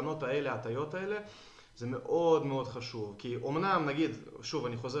ההכנות האלה, ההטיות האלה, זה מאוד מאוד חשוב, כי אומנם, נגיד, שוב,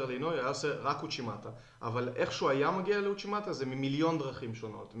 אני חוזר לאינוי, היה עושה רק אוצ'ימטה, אבל איכשהו היה מגיע לאוצ'ימטה זה ממיליון דרכים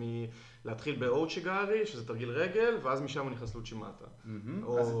שונות, להתחיל באוצ'יגארי, שזה תרגיל רגל, ואז משם הוא נכנס לאוצ'ימטה.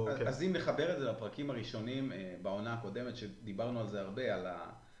 אז אם נחבר את זה לפרקים הראשונים בעונה הקודמת, שדיברנו על זה הרבה, על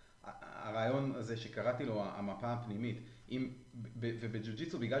הרעיון הזה שקראתי לו המפה הפנימית,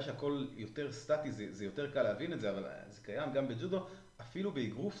 ובג'ו-ג'יטסו, בגלל שהכל יותר סטטי, זה יותר קל להבין את זה, אבל זה קיים גם בג'ודו, אפילו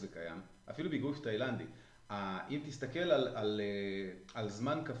באגרוף זה קיים, אפילו באגרוף תאילנדי. אם תסתכל על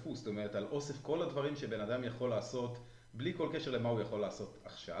זמן כפוס, זאת אומרת, על אוסף כל הדברים שבן אדם יכול לעשות, בלי כל קשר למה הוא יכול לעשות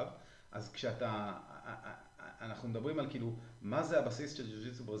עכשיו, אז אנחנו מדברים על כאילו, מה זה הבסיס של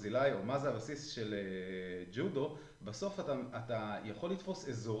ג'ו-ג'יטסו ברזילאי, או מה זה הבסיס של ג'ודו, בסוף אתה יכול לתפוס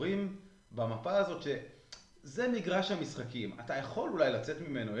אזורים במפה הזאת זה מגרש המשחקים. אתה יכול אולי לצאת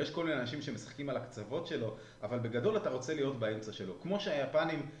ממנו, יש כל מיני אנשים שמשחקים על הקצוות שלו, אבל בגדול אתה רוצה להיות באמצע שלו. כמו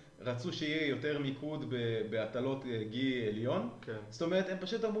שהיפנים רצו שיהיה יותר מיקוד בהטלות גי עליון, כן. זאת אומרת, הם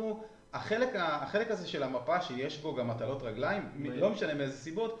פשוט אמרו, החלק הזה של המפה שיש בו גם הטלות רגליים, לא משנה מאיזה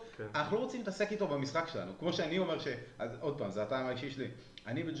סיבות, כן. אנחנו לא רוצים להתעסק איתו במשחק שלנו. כמו שאני אומר עוד פעם, זה הטעם האישי שלי,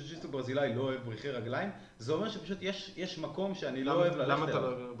 אני בג'ו-ג'יטסו ברזילאי לא אוהב בריחי רגליים, זה אומר שפשוט יש מקום שאני לא אוהב ללכת. למה אתה לא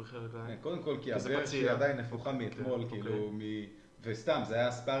אוהב בריחי רגליים? קודם כל כי הברך שלי עדיין נפוחה מאתמול, כאילו, וסתם, זה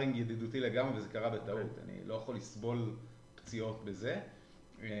היה ספארינג ידידותי לגמרי וזה קרה בטעות, אני לא יכול לסבול פציעות בזה,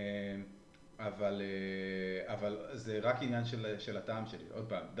 אבל זה רק עניין של הטעם שלי. עוד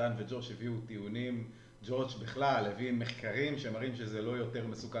פעם, דן וג'וש הביאו טיעונים, ג'וש בכלל הביא מחקרים שמראים שזה לא יותר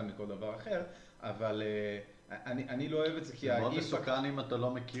מסוכן מכל דבר אחר, אבל אני לא אוהב את זה כי זה מאוד מסוכן אם אתה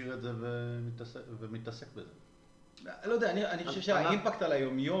לא מכיר את זה ומתעסק בזה. לא יודע, אני חושב שהאימפקט על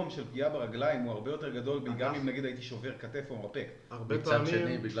היומיום של פגיעה ברגליים הוא הרבה יותר גדול, גם אם נגיד הייתי שובר כתף או מרפק. מצד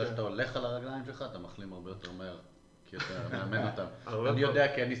שני, בגלל שאתה הולך על הרגליים שלך, אתה מחלים הרבה יותר מהר, כי אתה מאמן אותם. אני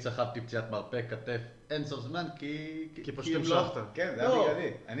יודע כי אני סחבתי פציעת מרפק, כתף, אין סוף זמן, כי פשוט המשכת. כן, זה היה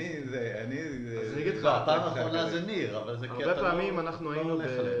בגללי. אז אני אגיד לך, הפעם האחרונה זה ניר, אבל זה כי אתה לא... הרבה פעמים אנחנו היינו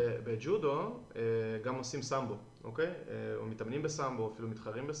בג'ודו, גם עושים סמבו, אוקיי? או מתאמנים בסמבו, אפילו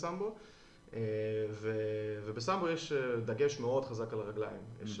מתחרים בסמבו. ובסמבו יש דגש מאוד חזק על הרגליים,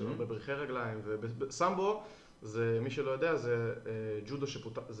 יש הרבה בריחי רגליים, ובסמבו, מי שלא יודע, זה ג'ודו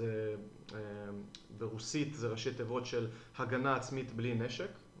זה ברוסית, זה ראשי תיבות של הגנה עצמית בלי נשק,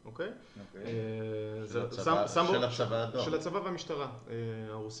 אוקיי? של הצבא האדום. של הצבא והמשטרה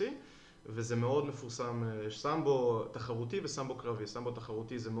הרוסי, וזה מאוד מפורסם, יש סמבו תחרותי וסמבו קרבי. סמבו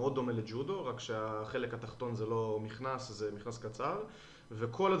תחרותי זה מאוד דומה לג'ודו, רק שהחלק התחתון זה לא מכנס, זה מכנס קצר.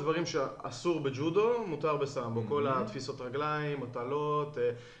 וכל הדברים שאסור בג'ודו מותר בסמבו, כל התפיסות רגליים, מטלות,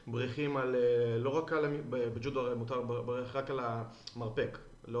 בריחים על, לא רק על, בג'ודו מותר בריח רק על המרפק,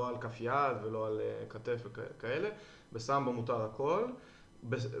 לא על כף יד ולא על כתף וכאלה, בסמבו מותר הכל,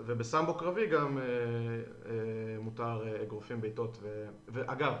 ובסמבו קרבי גם מותר אגרופים בעיטות,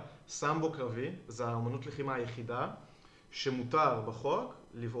 ואגב, סמבו קרבי זה האמנות לחימה היחידה שמותר בחוק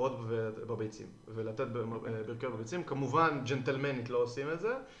לבעוט בביצים ולתת ברכיות בביצים. כמובן ג'נטלמנית לא עושים את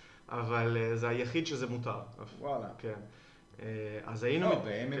זה, אבל זה היחיד שזה מותר. וואלה. כן. אז היינו... לא,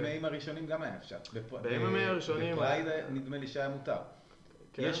 ב-MMA'ים הראשונים גם היה אפשר. ב-MMA הראשונים... בפרייד נדמה לי שהיה מותר.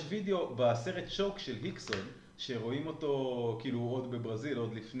 יש וידאו בסרט שוק של היקסון, שרואים אותו כאילו עוד בברזיל,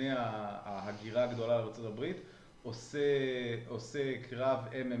 עוד לפני ההגירה הגדולה לארצות הברית, עושה קרב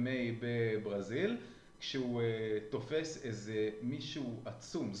MMA בברזיל, כשהוא תופס איזה מישהו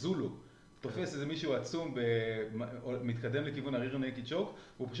עצום, זולו, תופס איזה מישהו עצום, מתקדם לכיוון הריר נקי צ'וק,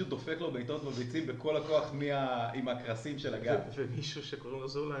 הוא פשוט דופק לו בעיטות בביצים בכל הכוח עם הקרסים של הגב. ומישהו שקוראים לו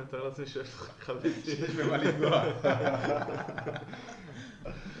זולו, אני מתאר לעצמי שיש לך ביצים. שיש במה לפגוע.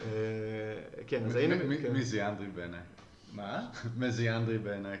 כן, אז היינו... מזיאנדרי בעיניי. מה? מזיאנדרי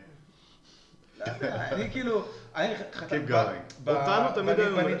בעיניי. אני כאילו,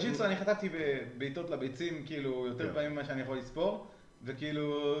 בניג'יטסו אני חטפתי בעיטות לביצים כאילו יותר פעמים ממה שאני יכול לספור,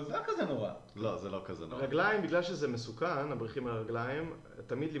 וכאילו זה לא כזה נורא. לא, זה לא כזה נורא. רגליים, בגלל שזה מסוכן, הבריחים מהרגליים,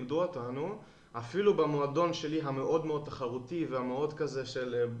 תמיד לימדו אותנו, אפילו במועדון שלי המאוד מאוד תחרותי והמאוד כזה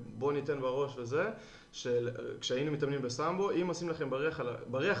של בוא ניתן בראש וזה, כשהיינו מתאמנים בסמבו, אם עושים לכם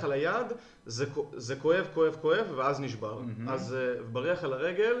בריח על היד, זה כואב, כואב, כואב, ואז נשבר. אז בריח על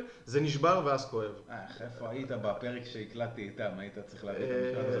הרגל, זה נשבר ואז כואב. איפה היית בפרק שהקלטתי איתם? היית צריך להגיד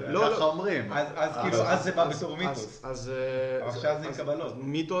את המשפט הזה? לא, ככה אומרים. אז כאילו, אז זה בא בתור מיתוס. אז עכשיו זה עם קבלות.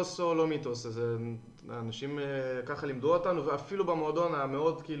 מיתוס או לא מיתוס, אנשים ככה לימדו אותנו, ואפילו במועדון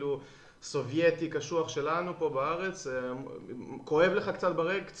המאוד כאילו... סובייטי קשוח שלנו פה בארץ, כואב לך קצת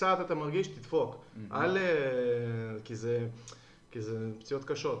ברגל, קצת אתה מרגיש, תדפוק. כי זה פציעות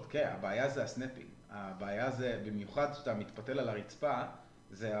קשות. כן, הבעיה זה הסנפינג. הבעיה זה, במיוחד שאתה מתפתל על הרצפה,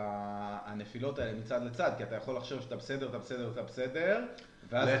 זה הנפילות האלה מצד לצד, כי אתה יכול לחשוב שאתה בסדר, אתה בסדר, אתה בסדר,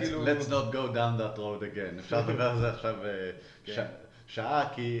 ואז כאילו... Let's not go down that road again. אפשר לדבר על זה עכשיו שעה,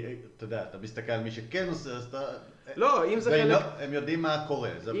 כי אתה יודע, אתה מסתכל על מי שכן עושה, אז אתה... לא, אם זה חלק... הם יודעים מה קורה.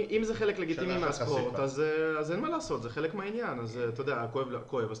 אם זה חלק לגיטימי מהספורט, אז אין מה לעשות, זה חלק מהעניין. אז אתה יודע,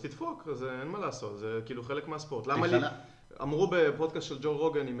 כואב, אז תדפוק, אז אין מה לעשות, זה כאילו חלק מהספורט. למה לי... אמרו בפודקאסט של ג'ו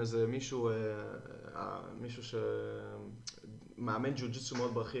רוגן עם איזה מישהו שמאמן ג'ו-ג'יטסו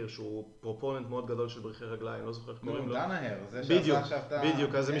מאוד בכיר, שהוא פרופוננט מאוד גדול של בריחי רגליים, לא זוכר איך קוראים לו. דנהר, זה שעשה עכשיו את ה...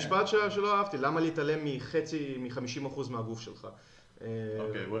 בדיוק, אז זה משפט שלא אהבתי, למה להתעלם מ-50% מהגוף שלך?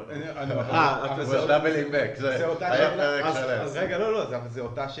 אוקיי, זה דאבלינג בק, זה היה פרק שלם. אז רגע, לא, זה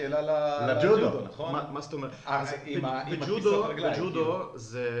אותה שאלה לג'ודו, נכון? מה זאת אומרת? בג'ודו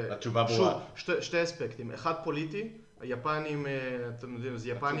זה, התשובה ברורה. שתי אספקטים, אחד פוליטי, היפנים, אתם יודעים,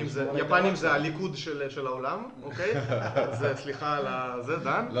 יפנים זה הליכוד של העולם, אוקיי? זה, סליחה על זה,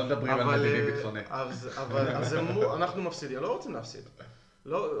 דן. לא מדברים על מדיני ביטחוני. אבל אנחנו מפסידים, לא רוצים להפסיד.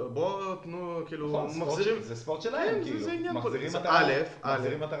 לא, בואו תנו, כאילו, מחזירים... זה ספורט שלהם, כאילו. זה עניין מחזירים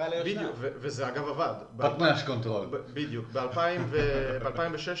מטרה לישנה. וזה אגב עבד. פטנש קונטרול. בדיוק.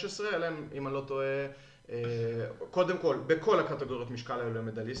 ב-2016, אליהם, אם אני לא טועה, קודם כל, בכל הקטגוריות משקל היו להם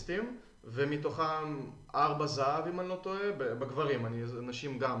מדליסטים, ומתוכם 4 זהב, אם אני לא טועה, בגברים,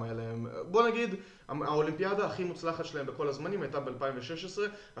 נשים גם היה להם. בוא נגיד, האולימפיאדה הכי מוצלחת שלהם בכל הזמנים הייתה ב-2016,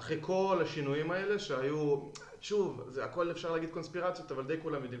 אחרי כל השינויים האלה שהיו, שוב, זה הכל אפשר להגיד קונספירציות, אבל די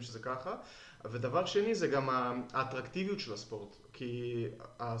כולם יודעים שזה ככה. ודבר שני זה גם האטרקטיביות של הספורט, כי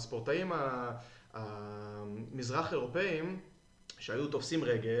הספורטאים המזרח אירופאים, שהיו תופסים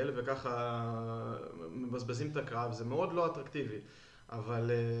רגל וככה מבזבזים את הקרב, זה מאוד לא אטרקטיבי.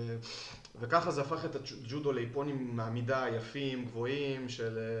 אבל, וככה זה הפך את הג'ודו לאיפונים מעמידה יפים, גבוהים,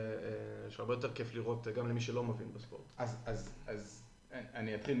 שהרבה יותר כיף לראות גם למי שלא מבין בספורט. אז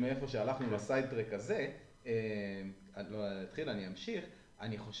אני אתחיל מאיפה שהלכנו לסיידטרק הזה, אני אמשיך.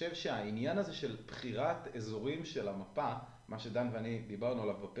 אני חושב שהעניין הזה של בחירת אזורים של המפה, מה שדן ואני דיברנו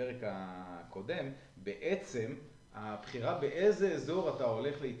עליו בפרק הקודם, בעצם הבחירה באיזה אזור אתה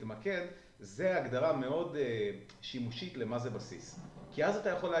הולך להתמקד, זה הגדרה מאוד שימושית למה זה בסיס. כי אז אתה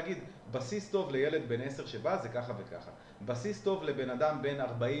יכול להגיד, בסיס טוב לילד בן 10 שבא זה ככה וככה. בסיס טוב לבן אדם בן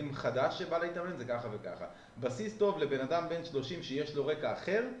 40 חדש שבא להתאמן זה ככה וככה. בסיס טוב לבן אדם בן 30 שיש לו רקע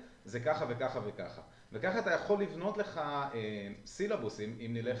אחר זה ככה וככה וככה. וככה אתה יכול לבנות לך סילבוסים,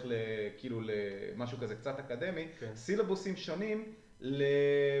 אם נלך כאילו למשהו כזה קצת אקדמי, כן. סילבוסים שונים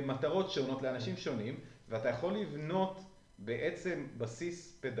למטרות שונות לאנשים שונים, ואתה יכול לבנות בעצם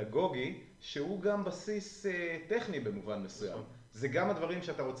בסיס פדגוגי שהוא גם בסיס טכני במובן מסוים. זה גם הדברים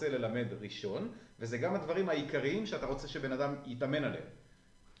שאתה רוצה ללמד ראשון, וזה גם הדברים העיקריים שאתה רוצה שבן אדם יתאמן עליהם.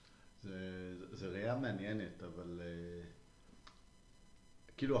 זה ראייה מעניינת, אבל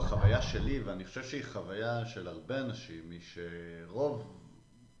כאילו החוויה שלי, ואני חושב שהיא חוויה של הרבה אנשים, היא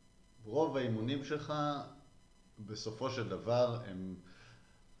שרוב האימונים שלך בסופו של דבר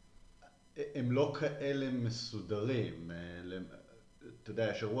הם לא כאלה מסודרים. אתה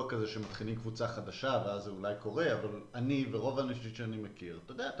יודע, יש אירוע כזה שמתחילים קבוצה חדשה ואז זה אולי קורה, אבל אני ורוב האנשים שאני מכיר,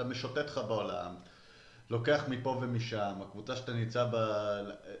 אתה יודע, אתה משוטט לך בעולם, לוקח מפה ומשם, הקבוצה שאתה נמצא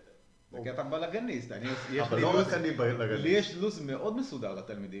כי אתה בלגניסט, אבל לא רק אני בלגניסט. לי יש לוז מאוד מסודר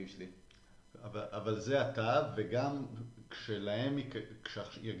לתלמידים שלי. אבל זה אתה, וגם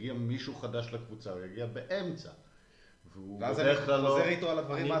כשיגיע מישהו חדש לקבוצה, הוא יגיע באמצע. ואז אני חוזר איתו על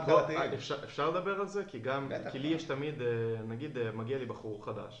הדברים ההתחלתיים. אפשר לדבר על זה? כי לי יש תמיד, נגיד, מגיע לי בחור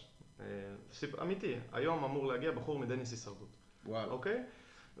חדש. אמיתי, היום אמור להגיע בחור מדניס הישרדות. וואו. אוקיי?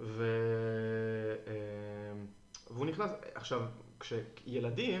 והוא נכנס, עכשיו,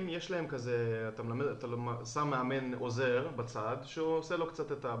 כשילדים יש להם כזה, אתה שם מאמן עוזר בצד, שהוא עושה לו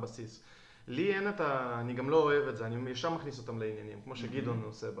קצת את הבסיס. לי אין אני גם לא אוהב את זה, אני ישר מכניס אותם לעניינים, כמו שגידון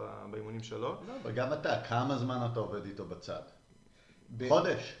עושה באימונים שלו. וגם אתה, כמה זמן אתה עובד איתו בצד?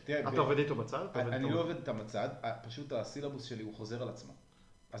 חודש. אתה עובד איתו בצד? אני לא עובד איתם בצד, פשוט הסילבוס שלי הוא חוזר על עצמו.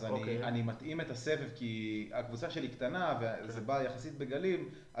 אז אני מתאים את הסבב כי הקבוצה שלי קטנה וזה בא יחסית בגלים,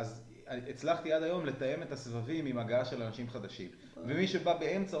 אז הצלחתי עד היום לתאם את הסבבים עם הגעה של אנשים חדשים. ומי שבא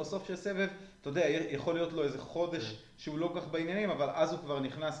באמצע או סוף של סבב, אתה יודע, יכול להיות לו איזה חודש שהוא לא כך בעניינים, אבל אז הוא כבר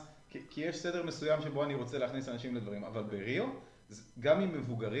נכנס, כי יש סדר מסוים שבו אני רוצה להכניס אנשים לדברים. אבל בריו, גם עם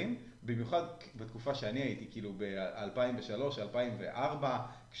מבוגרים, במיוחד בתקופה שאני הייתי, כאילו ב-2003, 2004,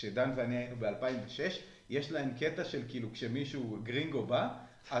 כשדן ואני היינו ב-2006, יש להם קטע של כאילו כשמישהו גרינגו בא,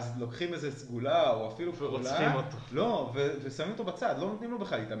 אז לוקחים איזה סגולה או אפילו ורוצחים אותו. לא, ושמים אותו בצד, לא נותנים לו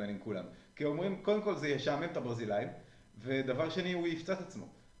בכלל להתאמן עם כולם. כי אומרים, קודם כל זה ישעמם את הברזילאים, ודבר שני הוא יפצע את עצמו.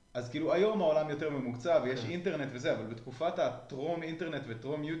 אז כאילו היום העולם יותר ממוקצע ויש אינטרנט וזה, אבל בתקופת הטרום אינטרנט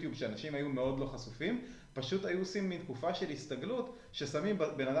וטרום יוטיוב שאנשים היו מאוד לא חשופים, פשוט היו עושים מין תקופה של הסתגלות ששמים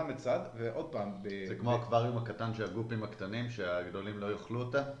בן אדם בצד, ועוד פעם... זה כמו האקווריום הקטן של הגופים הקטנים שהגדולים לא יאכלו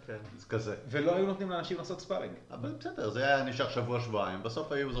אותה, זה כזה. ולא היו נותנים לאנשים לעשות ספארינג. אבל בסדר, זה היה נשאר שבוע-שבועיים,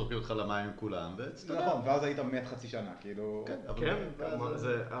 בסוף היו זורקים אותך למים עם כולם, ותסתדר. נכון, ואז היית מת חצי שנה, כאילו... כן,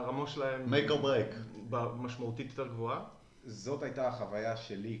 הרמה שלהם... make or break. משמעותית יותר גבוהה. זאת הייתה החוויה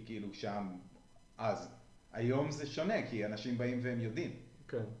שלי כאילו שם אז. היום זה שונה, כי אנשים באים והם יודעים.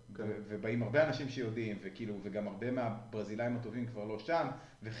 כן, כן. ובאים הרבה אנשים שיודעים, וכאילו, וגם הרבה מהברזילאים הטובים כבר לא שם,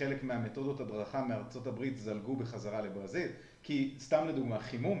 וחלק מהמתודות הדרכה מארצות הברית זלגו בחזרה לברזיל. כי סתם לדוגמה,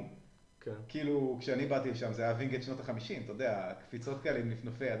 חימום, כן. כאילו, כשאני באתי לשם זה היה וינגייט שנות ה-50, אתה יודע, קפיצות כאלה עם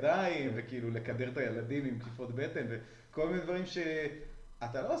נפנופי ידיים, וכאילו לקדר את הילדים עם כיפות בטן, וכל מיני דברים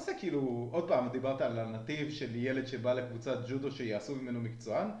אתה לא עושה כאילו, עוד פעם, דיברת על הנתיב של ילד שבא לקבוצת ג'ודו שיעשו ממנו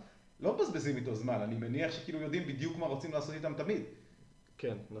מקצוען, לא מבזבזים איתו זמן, אני מניח שכאילו יודעים בדיוק מה רוצים לעשות איתם תמיד.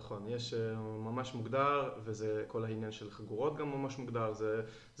 כן, נכון, יש ממש מוגדר, וזה כל העניין של חגורות גם ממש מוגדר,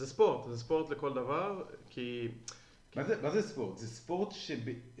 זה ספורט, זה ספורט לכל דבר, כי... מה זה ספורט? זה ספורט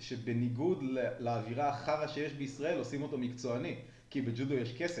שבניגוד לאווירה החרא שיש בישראל עושים אותו מקצועני. כי בג'ודו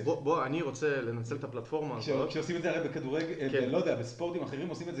יש כסף. בוא, אני רוצה לנצל את הפלטפורמה הזאת. כשעושים את זה הרי בכדורגל, לא יודע, בספורטים אחרים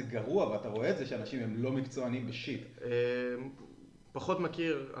עושים את זה גרוע, ואתה רואה את זה שאנשים הם לא מקצוענים בשיט. פחות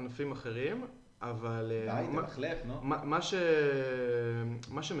מכיר ענפים אחרים, אבל... די, תמחלף, נו.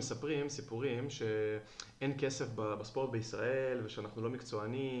 מה שמספרים, סיפורים, שאין כסף בספורט בישראל, ושאנחנו לא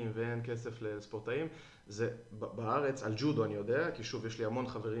מקצוענים, ואין כסף לספורטאים, זה בארץ, על ג'ודו אני יודע, כי שוב, יש לי המון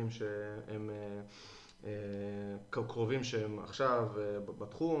חברים שהם... קרובים שהם עכשיו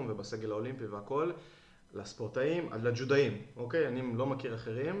בתחום ובסגל האולימפי והכל, לספורטאים, לג'ודאים, אוקיי? אני לא מכיר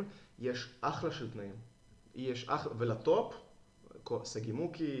אחרים, יש אחלה של תנאים. יש אחלה, ולטופ,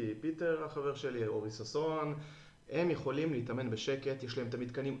 סגימוקי, פיטר החבר שלי, אורי ססון, הם יכולים להתאמן בשקט, יש להם את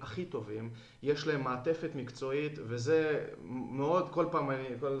המתקנים הכי טובים, יש להם מעטפת מקצועית, וזה מאוד, כל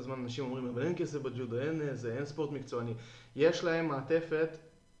הזמן אנשים אומרים, אבל אין כסף בג'ודו, אין ספורט מקצועני. יש להם מעטפת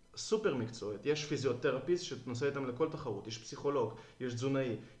סופר מקצועית, יש פיזיותרפיסט שנוסע איתם לכל תחרות, יש פסיכולוג, יש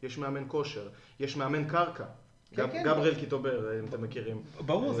תזונאי, יש מאמן כושר, יש מאמן קרקע, גבריאל קיטובר, אם אתם מכירים.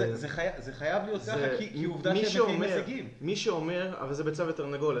 ברור, זה חייב להיות ככה, כי עובדה שהם מביאים הישגים. מי שאומר, אבל זה ביצה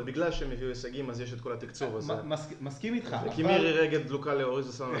ותרנגולת, בגלל שהם הביאו הישגים אז יש את כל התקצוב הזה. מסכים איתך. כי מירי רגד דלוקה לאוריז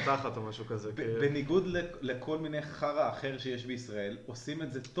עושה לתחת או משהו כזה. בניגוד לכל מיני חרא אחר שיש בישראל, עושים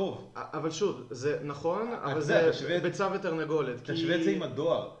את זה טוב. אבל שוב, זה נכון, אבל זה ביצה ותרנגולת. תשווה את זה עם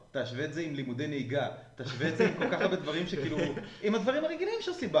הדואר. תשווה את זה עם לימודי נהיגה, תשווה את זה עם כל כך הרבה דברים שכאילו, עם הדברים הרגילים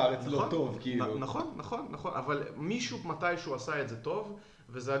שעושים בארץ לא טוב, כאילו. נכון, אבל מישהו מתישהו עשה את זה טוב,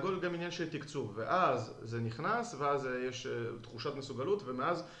 וזה הכל גם עניין של תקצוב, ואז זה נכנס, ואז יש תחושת מסוגלות,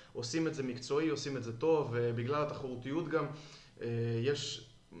 ומאז עושים את זה מקצועי, עושים את זה טוב, ובגלל התחרותיות גם יש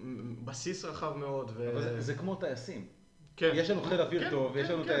בסיס רחב מאוד. אבל זה כמו טייסים. יש לנו חיל אוויר טוב, יש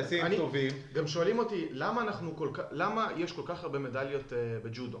לנו טייסים טובים. גם שואלים אותי, למה יש כל כך הרבה מדליות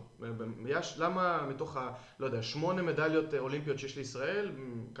בג'ודו? למה מתוך לא יודע, 8 מדליות אולימפיות שיש לישראל,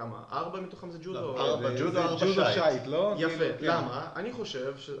 כמה? 4 מתוכם זה ג'ודו? 4 ג'ודו, 4 שייט, לא? יפה, למה? אני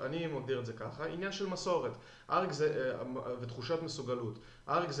חושב, אני מגדיר את זה ככה, עניין של מסורת. ותחושת מסוגלות.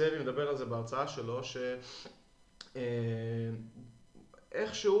 אריק זאבי מדבר על זה בהרצאה שלו,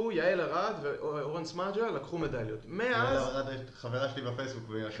 איכשהו יעל ארד ואורן סמאג'ה לקחו מדליות. יעל ארד חברה שלי בפייסבוק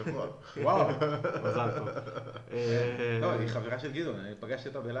מהשבוע. וואו, מזל טוב. לא, היא חברה של גדעון, אני פגשתי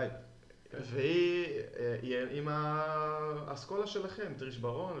אותה בלייב. והיא עם האסכולה שלכם, טריש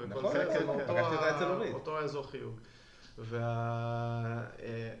ברון וכל נכון, זה, פגשתי אותה אצל אורית. אותו האזור חיוג.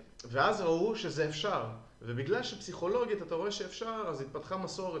 ואז ראו שזה אפשר. ובגלל שפסיכולוגית אתה רואה שאפשר, אז התפתחה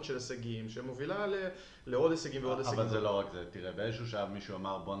מסורת של הישגים שמובילה לעוד הישגים ועוד הישגים. אבל זה לא רק זה, תראה, באיזשהו שעה מישהו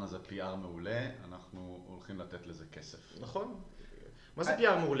אמר בונה זה PR מעולה, אנחנו הולכים לתת לזה כסף. נכון. מה זה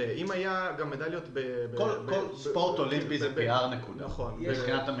PR מעולה? אם היה גם מדליות כל ספורט אולימפי זה PR נקודה. נכון.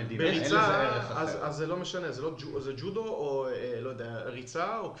 מבחינת המדינה, אין לזה בריצה, ערך אחר. אז זה לא משנה, זה ג'ודו או לא יודע,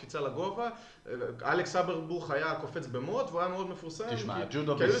 ריצה או קפיצה לגובה. אלכס אברבוך היה קופץ במוט והוא היה מאוד מפורסם. תשמע,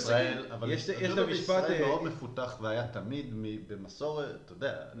 ג'ודו בישראל, אבל יש ג'ודו המשפט בישראל מאוד מפותח והיה תמיד במסורת, אתה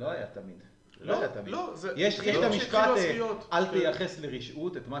יודע. לא היה תמיד. לא, יש את המשפט, אל תייחס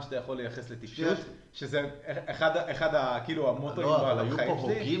לרשעות את מה שאתה יכול לייחס לטיפשות, שזה אחד כאילו המוטואים לא, אבל היו פה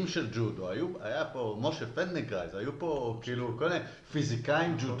הוגים של ג'ודו, היה פה משה פנדנגרייז, היו פה כאילו כל מיני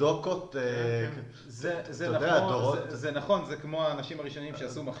פיזיקאים, ג'ודוקות, זה נכון, זה כמו האנשים הראשונים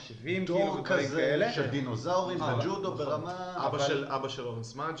שעשו מחשבים, דור כזה של דינוזאורים בג'ודו ברמה... אבא של אורן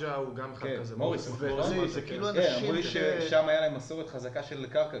סמאג'ה הוא גם אחד כזה. מוריס, זה כאילו אנשים... אמרו לי ששם היה להם מסורת חזקה של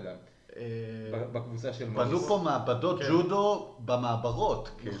קרקע גם. בקבוצה של מוריס. בנו פה מעבדות ג'ודו במעברות.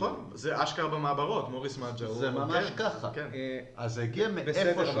 נכון, זה אשכרה במעברות, מוריס מאג'ה. זה ממש ככה. אז זה הגיע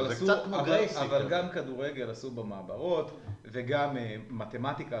מאיפשהו, זה קצת כמו גרייסי. אבל גם כדורגל עשו במעברות, וגם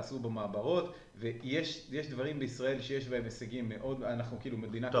מתמטיקה עשו במעברות, ויש דברים בישראל שיש בהם הישגים מאוד, אנחנו כאילו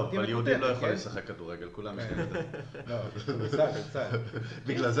מדינה... טוב, אבל יהודים לא יכולים לשחק כדורגל, כולם משחקים את זה. לא, קצת.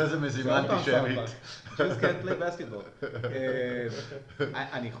 בגלל זה מזימה אנטישמית. Just can't play basketball.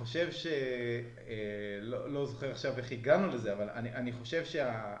 אני חושב לא זוכר עכשיו איך הגענו לזה, אבל אני חושב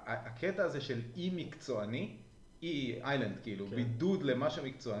שהקטע הזה של אי מקצועני, אי איילנד כאילו, בידוד למשהו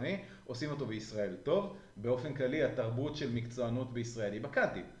מקצועני, עושים אותו בישראל טוב. באופן כללי, התרבות של מקצוענות בישראל היא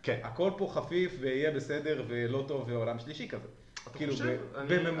בקנטים. הכל פה חפיף ויהיה בסדר ולא טוב ועולם שלישי כזה. אתה חושב?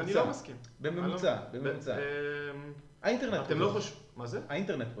 אני לא מסכים. בממוצע. האינטרנט פה טוב. מה זה?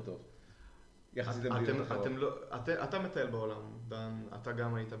 האינטרנט פה טוב. יחסית למדינות אחרות. אתה מטייל בעולם, דן, אתה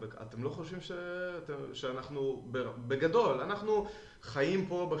גם היית, אתם לא חושבים שאנחנו, בגדול, אנחנו חיים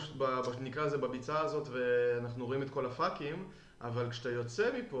פה, נקרא לזה בביצה הזאת, ואנחנו רואים את כל הפאקים, אבל כשאתה יוצא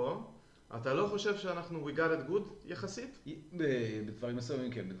מפה, אתה לא חושב שאנחנו we got it good יחסית? בדברים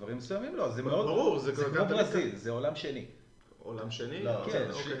מסוימים כן, בדברים מסוימים לא, זה מאוד ברור, זה כמו ברזיל, זה עולם שני. עולם שני? כן,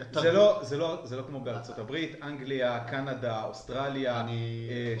 זה לא כמו בארצות הברית, אנגליה, קנדה, אוסטרליה,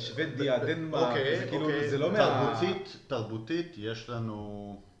 שוודיה, דנמרק, זה כאילו, זה לא תרבותית יש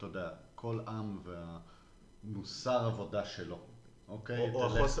לנו, אתה יודע, כל עם והמוסר עבודה שלו, אוקיי?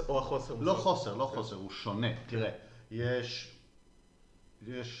 או החוסר. לא חוסר, הוא שונה. תראה,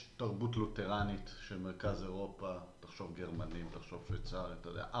 יש תרבות לותרנית של מרכז אירופה, תחשוב גרמנים, תחשוב שוויצרים, אתה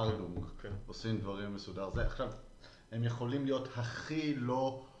יודע, ארדונג, עושים דברים מסודר. זה עכשיו, הם יכולים להיות הכי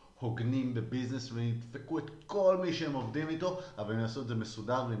לא הוגנים בביזנס וידפקו את כל מי שהם עובדים איתו, אבל הם יעשו את זה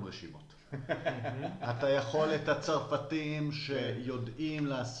מסודר ועם רשימות. אתה יכול את הצרפתים שיודעים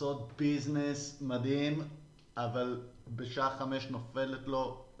לעשות ביזנס מדהים, אבל בשעה 5 נופלת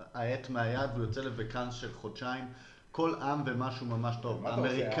לו העט מהיד והוא יוצא לווקאנס של חודשיים. כל עם ומשהו ממש טוב.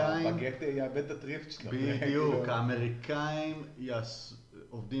 האמריקאים... הבגט יאבד את הטריפט שלו. בדיוק, האמריקאים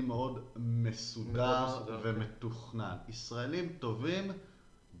עובדים מאוד מסודר ומתוכנן. ישראלים טובים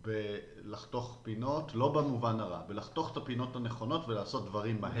בלחתוך פינות, לא במובן הרע, בלחתוך את הפינות הנכונות ולעשות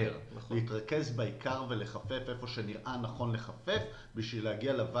דברים מהר. להתרכז בעיקר ולחפף איפה שנראה נכון לחפף, בשביל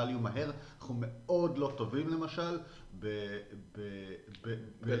להגיע לvalue מהר. אנחנו מאוד לא טובים למשל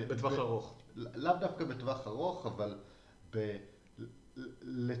בטווח ארוך. לאו דווקא בטווח ארוך, אבל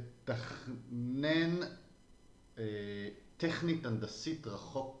לתכנן טכנית הנדסית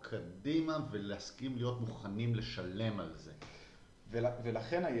רחוק קדימה ולהסכים להיות מוכנים לשלם על זה.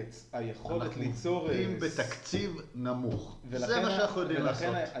 ולכן היכולת ליצור... אנחנו עובדים בתקציב נמוך. זה מה שאנחנו יודעים לעשות.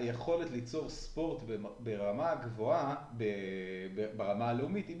 ולכן היכולת ליצור ספורט ברמה גבוהה, ברמה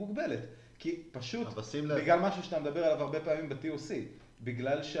הלאומית, היא מוגבלת. כי פשוט, בגלל משהו שאתה מדבר עליו הרבה פעמים ב-TOC,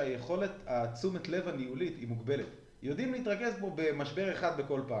 בגלל שהיכולת, התשומת לב הניהולית היא מוגבלת. יודעים להתרכז בו במשבר אחד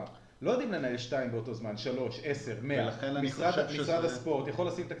בכל פעם. לא יודעים לנהל 2 באותו זמן, 3, 10, 100. משרד הספורט יכול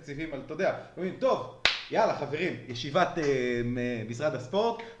לשים תקציבים על, אתה יודע, אומרים, טוב, יאללה חברים, ישיבת משרד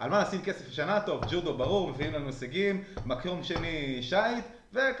הספורט, על מה נשים כסף השנה? טוב, ג'ודו ברור, מביאים לנו הישגים, מקום שני שייט,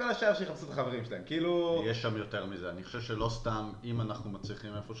 וכל השאר שיחפשו את החברים שלהם, כאילו... יש שם יותר מזה, אני חושב שלא סתם, אם אנחנו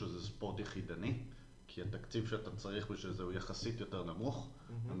מצליחים איפה שזה ספורט יחידני, כי התקציב שאתה צריך בשביל זה הוא יחסית יותר נמוך.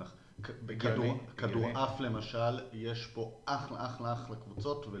 בכדורעף למשל, יש פה אחלה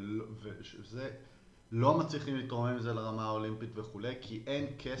קבוצות, וזה לא מצליחים להתרומם מזה לרמה האולימפית וכולי, כי אין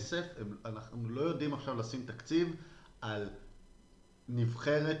כסף, אנחנו לא יודעים עכשיו לשים תקציב על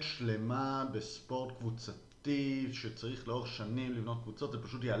נבחרת שלמה בספורט קבוצתי, שצריך לאורך שנים לבנות קבוצות, זה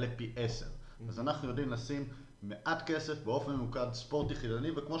פשוט יעלה פי 10. אז אנחנו יודעים לשים מעט כסף באופן ממוקד ספורט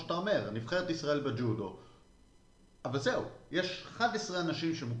יחידני, וכמו שאתה אומר, נבחרת ישראל בג'ודו. אבל זהו, יש 11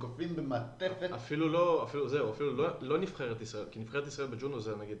 אנשים שמוקפים במעטפת. אפילו לא נבחרת ישראל, כי נבחרת ישראל בג'ודו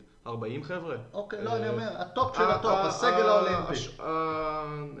זה נגיד 40 חבר'ה. אוקיי, לא, אני אומר, הטופ של הטופ, הסגל האולימפי.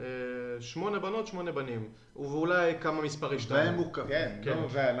 8 בנות, 8 בנים, ואולי כמה מספרי 2. והם מוקפים. כן,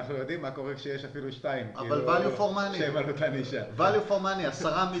 ואנחנו יודעים מה קורה כשיש אפילו 2. אבל value for money. שהם על אותה נישה. value for money,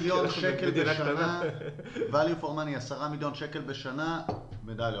 10 מיליון שקל בשנה. value for money, 10 מיליון שקל בשנה,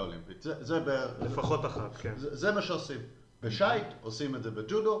 מדליה אולימפית. זה לפחות אחת, כן. זה מה שעושים. בשייט עושים את זה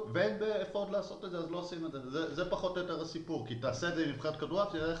בג'ודו, ואין באפוד לעשות את זה, אז לא עושים את זה. זה פחות או יותר הסיפור, כי תעשה את זה עם נבחרת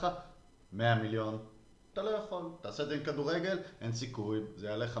כדורעף, יראה לך 100 מיליון. אתה לא יכול. תעשה את זה עם כדורגל, אין סיכוי. זה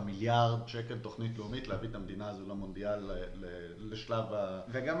יעלה לך מיליארד שקל תוכנית לאומית להביא את המדינה הזו למונדיאל לשלב הטורניר.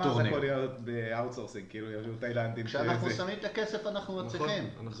 וגם אז הכל להיות באוטסורסינג, כאילו יהיו תאילנדים. כשאנחנו שמים את הכסף אנחנו מצליחים.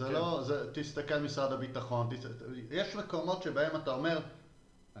 זה לא, תסתכל משרד הביטחון, יש מקומות שבהם אתה אומר,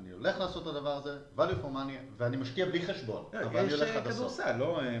 אני הולך לעשות את הדבר הזה, value for money, ואני משקיע בלי חשבון. יש כדורסל,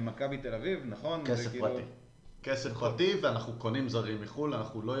 לא מכבי תל אביב, נכון? כסף פרטי. כסף פרטי, ואנחנו קונים זרים מחול,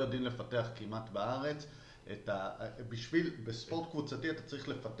 אנחנו לא יודעים לפתח כמעט בארץ. בספורט קבוצתי אתה צריך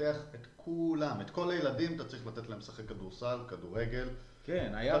לפתח את כולם, את כל הילדים אתה צריך לתת להם לשחק כדורסל, כדורגל.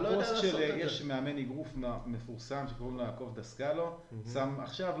 כן, היה פוסט יש מאמן אגרוף מפורסם שקוראים לו יעקב דסקלו, שם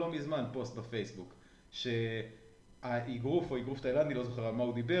עכשיו לא מזמן פוסט בפייסבוק, האגרוף או אגרוף תאילנדי, לא זוכר על מה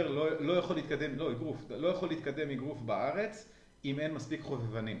הוא דיבר, לא יכול להתקדם אגרוף בארץ אם אין מספיק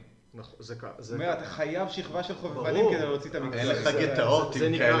חובבנים. זאת אומרת, אתה חייב שכבה של חובבנים כדי להוציא את המקצוע. אין לך גטאות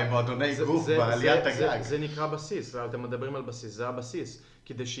עם כאלה מועדוני גוף בעליית הגג. זה נקרא בסיס, אתם מדברים על בסיס, זה הבסיס.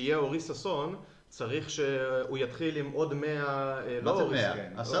 כדי שיהיה אורי ששון, צריך שהוא יתחיל עם עוד 100, לא זה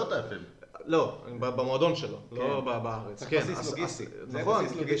 100? 10,000? לא, במועדון שלו, לא בארץ. זה בסיס לוגיסטי. נכון,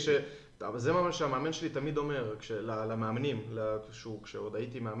 זה מה שהמאמן שלי תמיד אומר, למאמנים, כשעוד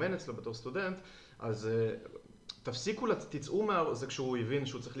הייתי מאמן אצלו בתור סטודנט, אז תפסיקו, תצאו זה כשהוא הבין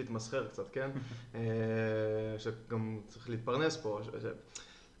שהוא צריך להתמסחר קצת, כן? שגם צריך להתפרנס פה.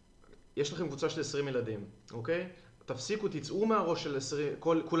 יש לכם קבוצה של 20 ילדים, אוקיי? תפסיקו, תצאו מהראש של 20,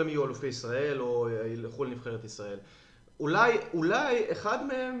 כולם יהיו אלופי ישראל או ילכו לנבחרת ישראל. אולי אחד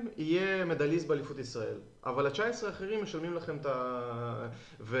מהם יהיה מדליסט באליפות ישראל, אבל ה-19 האחרים משלמים לכם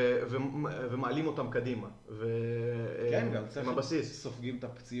ומעלים אותם קדימה. כן, גם צריך סופגים את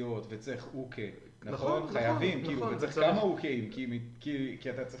הפציעות וצריך אוקה. נכון, חייבים, כאילו, וצריך כמה אוקאים, כי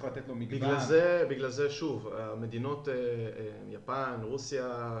אתה צריך לתת לו מגוון. בגלל זה שוב, המדינות יפן,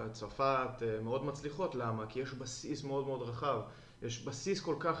 רוסיה, צרפת מאוד מצליחות. למה? כי יש בסיס מאוד מאוד רחב. יש בסיס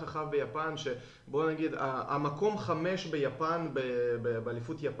כל כך רחב ביפן, שבוא נגיד, המקום 5 ביפן,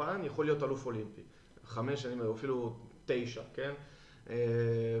 באליפות יפן, יכול להיות אלוף אולימפי. 5, אפילו 9, כן?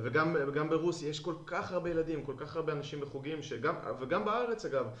 וגם ברוסיה יש כל כך הרבה ילדים, כל כך הרבה אנשים בחוגים, וגם בארץ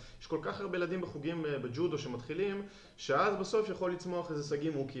אגב, יש כל כך הרבה ילדים בחוגים בג'ודו שמתחילים, שאז בסוף יכול לצמוח איזה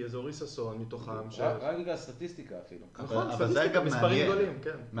סגים מוקי, איזה אורי ששון מתוכם. רק בגלל סטטיסטיקה אפילו. נכון, סטטיסטיקה, מספרים גדולים,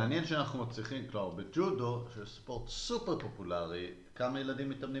 כן. מעניין שאנחנו מצליחים, כלומר, בג'ודו, שזה ספורט סופר פופולרי, כמה ילדים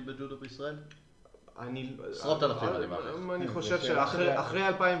מתאמנים בג'ודו בישראל? עשרות אלפים אני מעריך. אני חושב שאחרי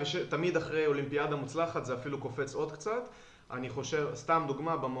 2006, תמיד אחרי אולימפיאדה מוצלחת, זה אפילו קופץ עוד קצת. אני חושב, סתם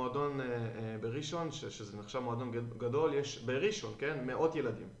דוגמה, במועדון בראשון, שזה נחשב מועדון גדול, יש בראשון, כן? 100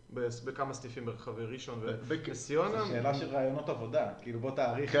 ילדים, בכמה סטיפים ברחבי ראשון וציונה. שאלה של רעיונות עבודה, כאילו בוא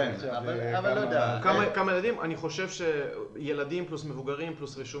תאריך. כן, אבל לא יודע. כמה ילדים? אני חושב שילדים פלוס מבוגרים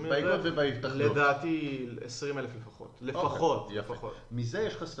פלוס רישומים, ובהתאחדות. לדעתי 20,000 לפחות. לפחות. מזה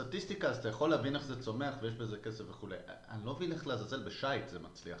יש לך סטטיסטיקה, אז אתה יכול להבין איך זה צומח ויש בזה כסף וכו'. אני לא מבין איך לעזאזל בשייט זה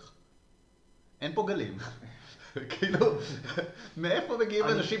מצליח. אין פה גלים. כאילו, מאיפה מגיעים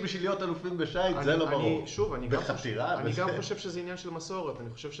אנשים בשביל להיות אלופים בשייט? זה לא ברור. שוב, אני בחתירה. גם חושב שזה עניין של מסורת. אני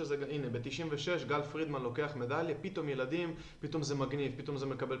חושב שזה, הנה, ב-96 גל פרידמן לוקח מדליה, פתאום ילדים, פתאום זה מגניב, פתאום זה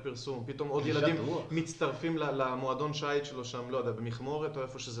מקבל פרסום, פתאום עוד ילדים מצטרפים למועדון שייט שלו שם, לא יודע, במכמורת או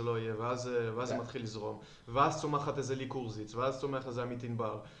איפה שזה לא יהיה, ואז זה מתחיל לזרום. ואז צומחת איזה לי קורזיץ, ואז צומח איזה עמית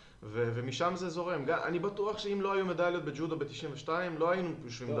ענבר. ומשם זה זורם. אני בטוח שאם לא היו מדליות בג'ודו ב-92, לא היינו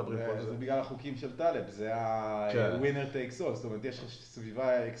יושבים מדברים פה על זה. זה בגלל החוקים של טלב, זה ה-winner takes all, זאת אומרת, יש לך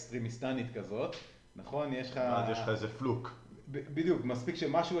סביבה אקסטרימיסטנית כזאת, נכון? יש לך איזה פלוק. בדיוק, מספיק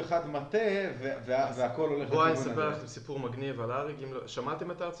שמשהו אחד מטה והכל הולך לכיוון הזה. בואי אספר לכם סיפור מגניב על אריק.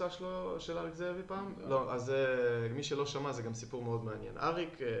 שמעתם את ההרצאה של אריק זאבי פעם? לא, אז מי שלא שמע זה גם סיפור מאוד מעניין.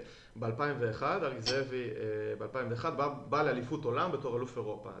 אריק ב-2001, אריק זאבי ב-2001 בא לאליפות עולם בתור אלוף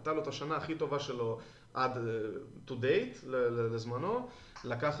אירופה. הייתה לו את השנה הכי טובה שלו עד to date לזמנו.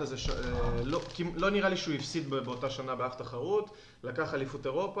 לקח איזה, לא נראה לי שהוא הפסיד באותה שנה באף תחרות. לקח אליפות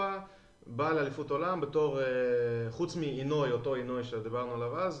אירופה. בא לאליפות עולם בתור, חוץ מאינוי, אותו אינוי שדיברנו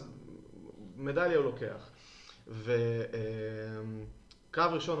עליו אז, מדליה הוא לוקח. וקרב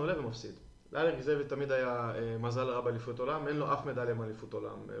ראשון עולה ומפסיד. לאריק זאבי תמיד היה מזל רע באליפות עולם, אין לו אף מדליה מאליפות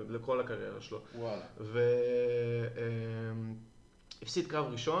עולם, לכל הקריירה שלו. וואלה. והפסיד קרב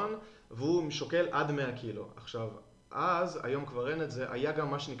ראשון, והוא שוקל עד 100 קילו. עכשיו, אז, היום כבר אין את זה, היה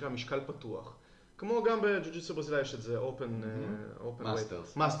גם מה שנקרא משקל פתוח. כמו גם בג'ו-ג'יטסו ברזילאי יש את זה open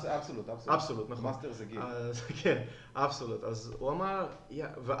מאסטרס. אבסולוט, נכון. מאסטר זה גיל. כן, אבסולוט. אז הוא אמר,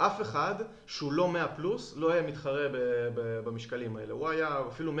 ואף אחד שהוא לא 100 פלוס לא היה מתחרה במשקלים האלה. הוא היה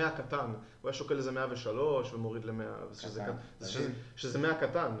אפילו 100 קטן, הוא היה שוקל איזה 103 ומוריד ל-100, שזה 100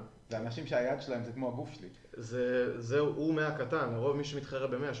 קטן. זה אנשים שהיד שלהם זה כמו הגוף שלי. הוא 100 קטן, הרוב מי שמתחרה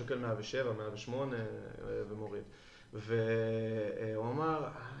ב-100 שוקל 107, 108 ומוריד. והוא אמר,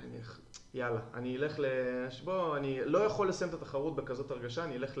 יאללה, אני אלך אני לא יכול לסיים את התחרות בכזאת הרגשה,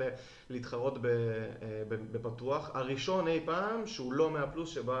 אני אלך להתחרות בפתוח. הראשון אי פעם, שהוא לא 100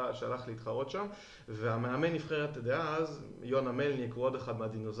 פלוס שהלך להתחרות שם, והמאמן נבחרת דאז, יונה מלניק, הוא עוד אחד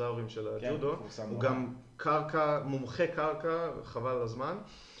מהדינוזאורים של הג'ודו, הוא גם מומחה קרקע, חבל על הזמן.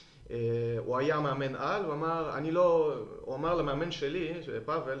 הוא היה מאמן על, הוא אמר למאמן שלי,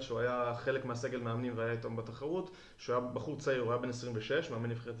 פאבל, שהוא היה חלק מהסגל מאמנים והיה איתו בתחרות, שהוא היה בחור צעיר, הוא היה בן 26, מאמן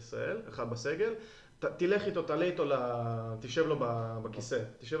נבחרת ישראל, אחד בסגל, תלך איתו, תעלה איתו, תשב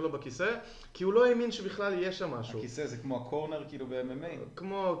לו בכיסא, כי הוא לא האמין שבכלל יהיה שם משהו. הכיסא זה כמו הקורנר כאילו ב-MMA?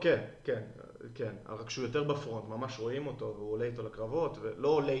 כן, רק שהוא יותר בפרונט, ממש רואים אותו, והוא עולה איתו לקרבות, ולא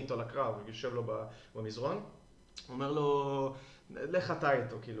עולה איתו לקרב, הוא יושב לו במזרון, הוא אומר לו, לך אתה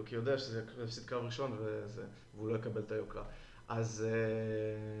איתו, כאילו, כי הוא יודע שזה הפסיד קרב ראשון והוא לא יקבל את היוקרה. אז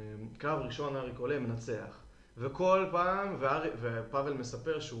קרב ראשון אריק עולה, מנצח. וכל פעם, ופאבל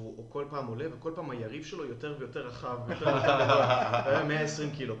מספר שהוא כל פעם עולה, וכל פעם היריב שלו יותר ויותר רחב, יותר גדול.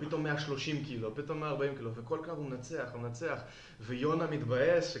 120 קילו, פתאום 130 קילו, פתאום 140 קילו, וכל קרב הוא מנצח. ויונה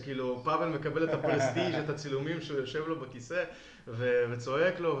מתבאס שכאילו פאבל מקבל את הפרסטיג', את הצילומים שהוא יושב לו בכיסא,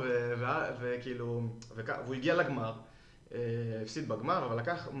 וצועק לו, וכאילו, והוא הגיע לגמר. הפסיד בגמר, אבל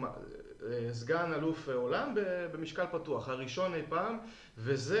לקח סגן אלוף עולם במשקל פתוח, הראשון אי פעם,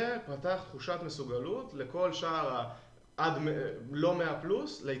 וזה פתח תחושת מסוגלות לכל שאר עד לא 100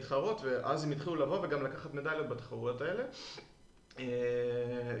 פלוס להתחרות, ואז הם התחילו לבוא וגם לקחת מדליות בתחרויות האלה,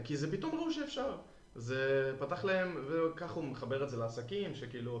 כי זה פתאום ראו שאפשר. זה פתח להם, וכך הוא מחבר את זה לעסקים,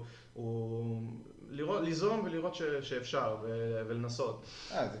 שכאילו הוא ליזום ולראות שאפשר ולנסות.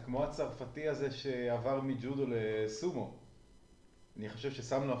 זה כמו הצרפתי הזה שעבר מג'ודו לסומו. אני חושב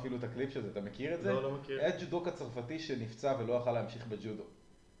ששמנו אפילו את הקליפ של זה, אתה מכיר את זה? לא מכיר. היה ג'ודוקה צרפתי שנפצע ולא יכל להמשיך בג'ודו.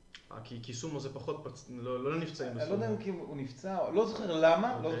 כי סומו זה פחות, לא נפצעים בסומו. אני לא יודע אם הוא נפצע, לא זוכר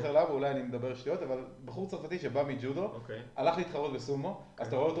למה, אולי אני מדבר שטויות, אבל בחור צרפתי שבא מג'ודו, הלך להתחרות בסומו, אז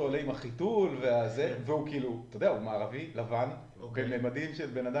אתה רואה אותו עולה עם החיתול והוא כאילו, אתה יודע, הוא מערבי, לבן, בממדים של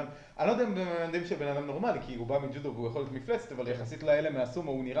בן אדם, אני לא יודע אם בממדים של בן אדם נורמלי, כי הוא בא מג'ודו והוא יכול להיות מפלצת, אבל יחסית לאלה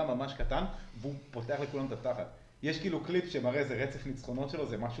מהסומו הוא נראה ממש קטן, והוא פותח לכולם את התחת. יש כאילו קליפ שמראה איזה רצף ניצחונות שלו,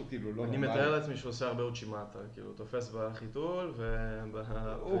 זה משהו כאילו לא נורמלי. אני מתאר לעצמי שהוא עושה הרבה אוצ'ימטה, כאילו תופס בחיתול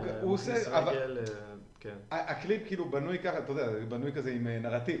הוא עושה, רגל, כן. הקליפ כאילו בנוי ככה, אתה יודע, בנוי כזה עם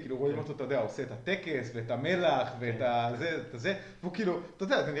נרטיב, כאילו רואים אותו, אתה יודע, עושה את הטקס ואת המלח ואת זה, והוא כאילו, אתה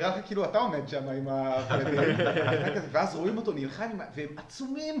יודע, זה נראה לך כאילו אתה עומד שם עם הפרדים, ואז רואים אותו נלחם, והם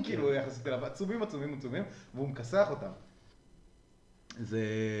עצומים כאילו יחסית אליו, עצומים, והוא מכסח אותם. זה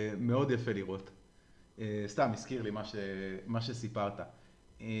מאוד יפה לראות. סתם, הזכיר לי מה שסיפרת.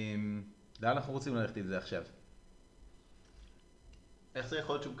 לאן אנחנו רוצים ללכת את זה עכשיו? איך זה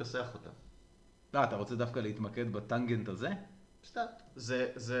יכול להיות שהוא מכסח אותם? לא, אתה רוצה דווקא להתמקד בטנגנט הזה? סטאט.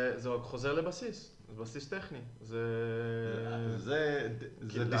 זה חוזר לבסיס, זה בסיס טכני. זה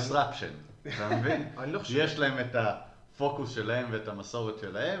disruption, אתה מבין? יש להם את הפוקוס שלהם ואת המסורת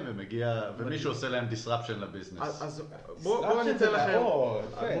שלהם, ומישהו עושה להם disruption לביזנס. אז בואו אני אתן לכם,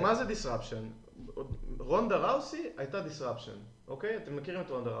 מה זה disruption? רונדה ראוסי הייתה disruption, אוקיי? אתם מכירים את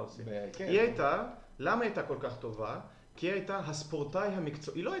רונדה ראוסי. היא הייתה, למה הייתה כל כך טובה? כי היא הייתה הספורטאי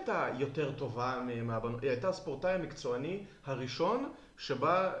המקצועני, היא לא הייתה יותר טובה מהבנות, היא הייתה הספורטאי המקצועני הראשון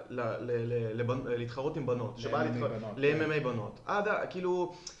שבא להתחרות עם בנות, שבא ל-MMA בנות.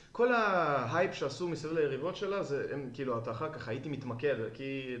 כאילו, כל ההייפ שעשו מסביב ליריבות שלה, זה, כאילו, אתה אחר כך הייתי מתמקד,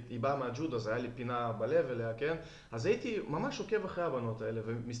 כי היא באה מהג'ודו, אז היה לי פינה בלב אליה, כן? אז הייתי ממש עוקב אחרי הבנות האלה,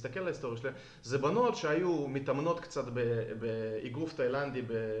 ומסתכל על ההיסטוריה שלהם. זה בנות שהיו מתאמנות קצת באגרוף תאילנדי,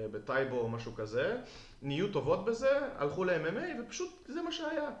 בטייבו או משהו כזה, נהיו טובות בזה, הלכו ל-MMA, ופשוט זה מה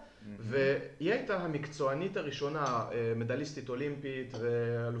שהיה. והיא הייתה המקצוענית הראשונה, מדליסטית אולימפית,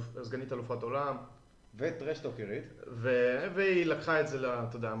 וסגנית אלופת עולם. וטרשטוקרית. והיא לקחה את זה,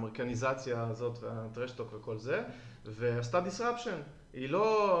 אתה יודע, האמריקניזציה הזאת, והטרשטוק וכל זה, ועשתה disruption. היא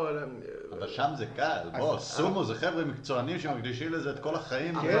לא... אבל שם זה קל, בוא, סומו זה חבר'ה מקצוענים שמקדישים לזה את כל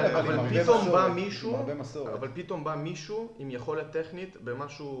החיים. אבל פתאום בא מישהו עם יכולת טכנית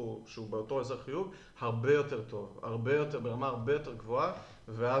במשהו שהוא באותו אזור חיוג, הרבה יותר טוב, הרבה יותר, ברמה הרבה יותר גבוהה,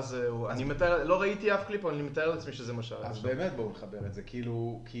 ואז אני מתאר, לא ראיתי אף קליפ, אבל אני מתאר לעצמי שזה מה שהיה. אז באמת בואו נחבר את זה,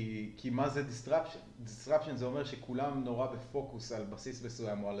 כאילו, כי מה זה disruption? disruption זה אומר שכולם נורא בפוקוס על בסיס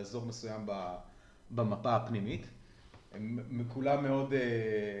מסוים או על אזור מסוים במפה הפנימית. הם כולם מאוד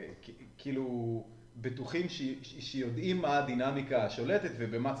כאילו בטוחים שיודעים מה הדינמיקה השולטת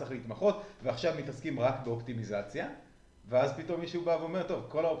ובמה צריך להתמחות, ועכשיו מתעסקים רק באופטימיזציה, ואז פתאום מישהו בא ואומר, טוב,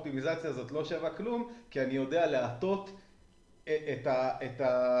 כל האופטימיזציה הזאת לא שווה כלום, כי אני יודע להטות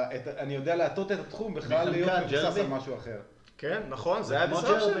אני יודע להטות את התחום בכלל להיות מבוסס על משהו אחר. כן, נכון, זה היה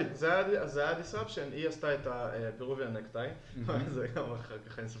disruption, זה היה disruption, היא עשתה את הפירוביאן נקטאי, זה גם אחר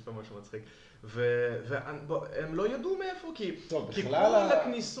כך אני אספר משהו מצחיק, והם לא ידעו מאיפה, כי כל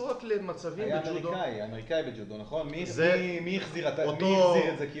הכניסות למצבים בג'ודו... היה אמריקאי בג'ודו, נכון? מי החזיר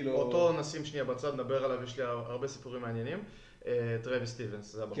את זה כאילו... אותו נשים שנייה בצד, נדבר עליו, יש לי הרבה סיפורים מעניינים, טרוויס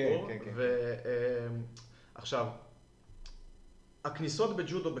סטיבנס, זה הבחור, ועכשיו, הכניסות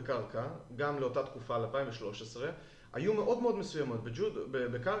בג'ודו בקרקע, גם לאותה תקופה, 2013, היו מאוד מאוד מסוימות.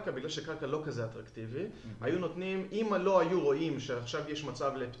 בקרקע, בגלל שקרקע לא כזה אטרקטיבי, היו נותנים, אם לא היו רואים שעכשיו יש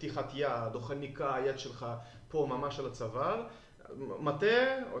מצב לפתיחת יד או חניקה, היד שלך פה ממש על הצוואר, מטה,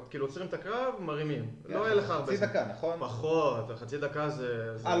 כאילו עוצרים את הקרב, מרימים. לא היה לך הרבה. חצי דקה, נכון? פחות, חצי דקה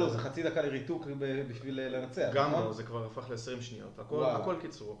זה... לא, זה חצי דקה לריתוק בשביל לנצח. גם לא, זה כבר הפך ל-20 שניות. הכל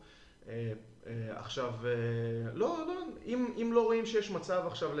קיצרו. עכשיו, לא, אם לא רואים שיש מצב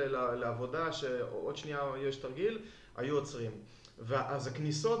עכשיו לעבודה שעוד שנייה יש תרגיל, היו עוצרים. ואז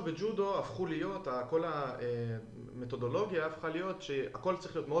הכניסות בג'ודו הפכו להיות, כל המתודולוגיה הפכה להיות שהכל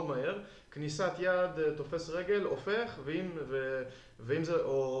צריך להיות מאוד מהר, כניסת יד, תופס רגל, הופך, ואם זה,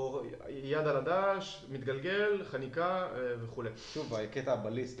 או יד על הדש, מתגלגל, חניקה וכו'. שוב, הקטע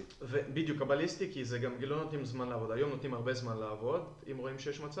הבליסטי. בדיוק, הבליסטי, כי זה גם לא נותנים זמן לעבוד. היום נותנים הרבה זמן לעבוד, אם רואים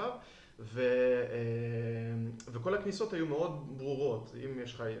שיש מצב. וכל הכניסות היו מאוד ברורות, אם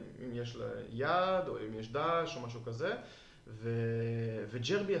יש לה יד או אם יש דש או משהו כזה,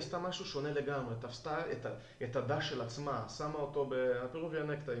 וג'רבי עשתה משהו שונה לגמרי, תפסתה את הדש של עצמה, שמה אותו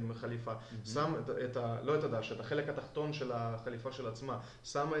בפירוביאן נקטאי עם חליפה, שם לא את הדש, את החלק התחתון של החליפה של עצמה,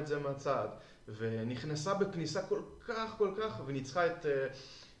 שמה את זה מהצד, ונכנסה בכניסה כל כך, וניצחה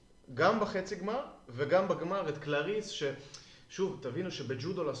גם בחצי גמר וגם בגמר את קלריס, שוב, תבינו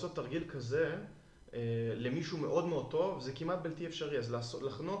שבג'ודו לעשות תרגיל כזה למישהו מאוד מאוד טוב, זה כמעט בלתי אפשרי. אז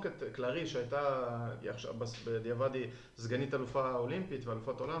לחנוק את קלריס, שהייתה בדיעבד סגנית אלופה אולימפית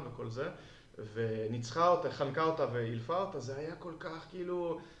ואלופת עולם וכל זה, וניצחה אותה, חנקה אותה והילפה אותה, זה היה כל כך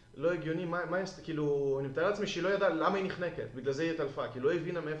כאילו לא הגיוני. כאילו, אני מתאר לעצמי שהיא לא ידעה למה היא נחנקת, בגלל זה היא התעלפה, כי לא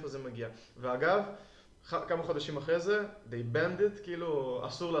הבינה מאיפה זה מגיע. ואגב, כמה חודשים אחרי זה, they banned it, כאילו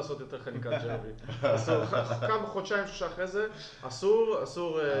אסור לעשות יותר חניקת ג'רבי. כמה חודשיים, 3 אחרי זה, אסור.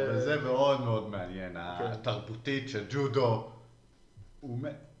 אבל זה מאוד מאוד מעניין, התרבותית של ג'ודו הוא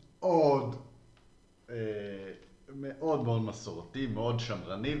מאוד מאוד מסורתי, מאוד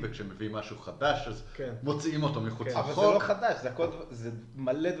שמרני, וכשמביאים משהו חדש אז מוציאים אותו מחוץ לחוק. אבל זה לא חדש, זה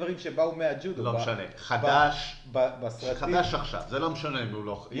מלא דברים שבאו מהג'ודו. לא משנה, חדש עכשיו, זה לא משנה אם הוא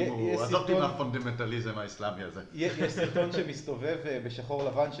לא, עזובתי מהפונדמנטליזם האסלאמי הזה. יש סרטון שמסתובב בשחור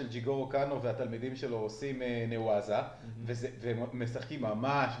לבן של ג'יגורו קאנו והתלמידים שלו עושים נוואזה, ומשחקים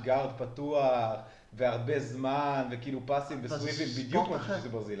ממש גארד פתוח, והרבה זמן, וכאילו פסים וסוויבים, בדיוק כמו שזה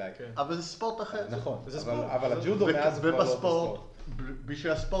ברזילאי. אבל זה ספורט אחר. נכון, אבל הג'ודו מאז כבר לא ספורט.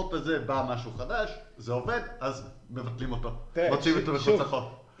 בשביל הספורט הזה בא משהו חדש, זה עובד, אז מבטלים אותו. מוצאים אותו מחוץ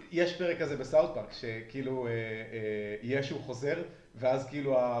לחוק. יש פרק כזה בסאוט פארק, שכאילו ישו חוזר, ואז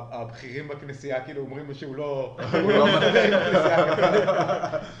כאילו הבכירים בכנסייה כאילו אומרים לו שהוא לא מסתדר עם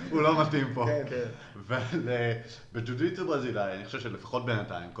הכנסייה. הוא לא מתאים פה. בג'ודו ברזילאי, אני חושב שלפחות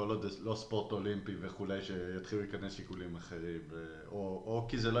בינתיים, כל עוד לא ספורט אולימפי וכולי, שיתחילו להיכנס שיקולים אחרים, או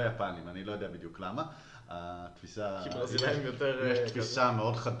כי זה לא יפנים, אני לא יודע בדיוק למה. התפיסה, יש תפיסה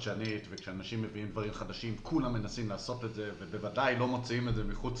מאוד חדשנית, וכשאנשים מביאים דברים חדשים, כולם מנסים לעשות את זה, ובוודאי לא מוציאים את זה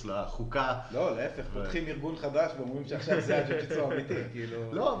מחוץ לחוקה. לא, להפך, פותחים ארגון חדש ואומרים שעכשיו זה הג'ו-ג'יטסו האמיתי,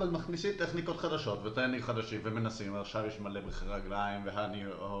 כאילו... לא, אבל מכניסים טכניקות חדשות וטכניקים חדשים, ומנסים, עכשיו יש מלא ברכי רגליים, והני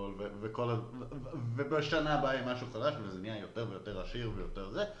הול, ובשנה הבאה עם משהו חדש, וזה נהיה יותר ויותר עשיר ויותר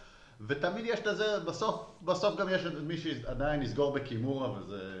זה. ותמיד יש את זה, בסוף גם יש מי שעדיין יסגור בקימורה,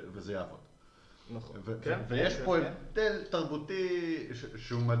 וזה יעבוד. נכון. ויש פה הבדל תרבותי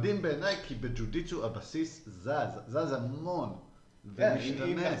שהוא מדהים בעיניי, כי בג'ו-ג'יטסו הבסיס זז המון.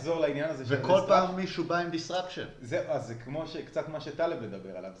 אם נחזור לעניין הזה של וכל פעם מישהו בא עם דיסרפשן. אז זה כמו קצת מה שטלב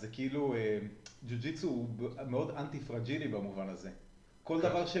מדבר עליו, זה כאילו ג'ו-ג'יטסו הוא מאוד אנטי פרג'ילי במובן הזה. כל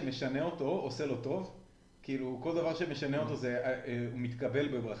דבר שמשנה אותו עושה לו טוב, כאילו כל דבר שמשנה אותו הוא מתקבל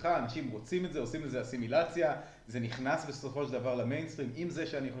בברכה, אנשים רוצים את זה, עושים לזה אסימילציה, זה נכנס בסופו של דבר למיינסטרים, עם זה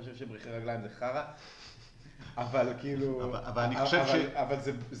שאני חושב שברכי רגליים זה חרא, אבל כאילו, אבל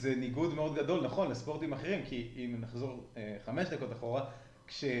זה ניגוד מאוד גדול, נכון, לספורטים אחרים, כי אם נחזור 5 דקות אחורה,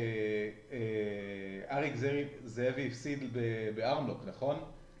 כשאריק זאבי הפסיד בארמלוק, נכון?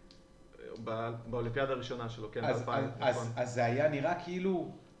 באולימפיאדה הראשונה שלו, כן, אז זה היה נראה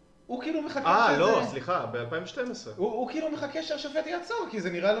כאילו... הוא כאילו מחכה שזה... לא, סליחה, ב-2012. הוא כאילו מחכה שהשופט יעצור, כי זה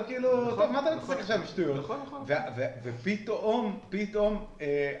נראה לו כאילו, טוב, מה אתה מתעסק עכשיו עם שטויות? נכון. ופתאום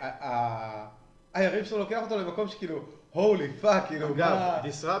היריב שלו לוקח אותו למקום שכאילו, הולי פאק, כאילו, מה... אגב,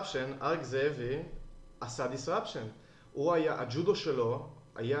 דיסרפשן, אריק זאבי עשה דיסרפשן. הג'ודו שלו,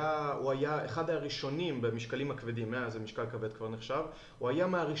 הוא היה אחד הראשונים במשקלים הכבדים, זה משקל כבד כבר נחשב, הוא היה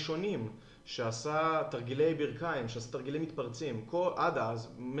מהראשונים שעשה תרגילי ברכיים, שעשה תרגילי מתפרצים. עד אז,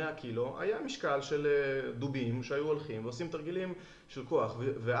 100 קילו, היה משקל של דובים שהיו הולכים ועושים תרגילים של כוח.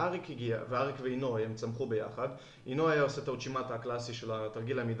 ואריק הגיע, ואריק ואינוי, הם צמחו ביחד. אינוי היה עושה את האוצ'ימטה הקלאסי של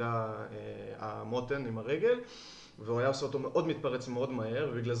התרגיל עמידה המותן עם הרגל, והוא היה עושה אותו מאוד מתפרץ ומאוד מהר,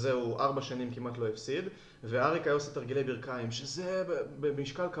 ובגלל זה הוא 4 שנים כמעט לא הפסיד. ואריק היה עושה תרגילי ברכיים, שזה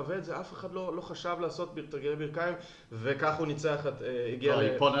במשקל כבד, זה אף אחד לא חשב לעשות תרגילי ברכיים, וכך הוא ניצח, הגיע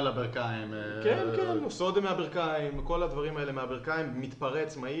ליפון על הברכיים. כן, הוא סודה מהברכיים, כל הדברים האלה מהברכיים,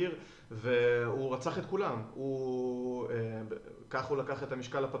 מתפרץ מהיר, והוא רצח את כולם. כך הוא לקח את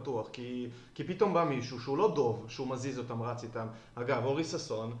המשקל הפתוח, כי פתאום בא מישהו שהוא לא דוב, שהוא מזיז אותם, רץ איתם. אגב, אורי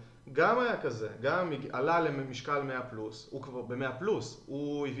ססון גם היה כזה, גם עלה למשקל 100 פלוס, הוא כבר ב-100 פלוס,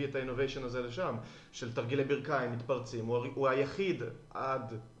 הוא הביא את האינוביישן הזה לשם, של תרגילי ברכיים, מתפרצים, הוא היחיד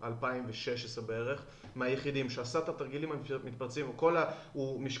עד 2016 בערך, מהיחידים שעשה את התרגילים המתפרצים,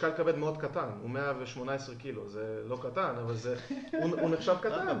 הוא משקל כבד מאוד קטן, הוא 118 קילו, זה לא קטן, אבל הוא נחשב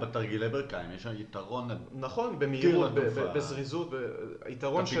קטן. בתרגילי ברכיים יש יתרון... נכון, במהירות, בזריזות,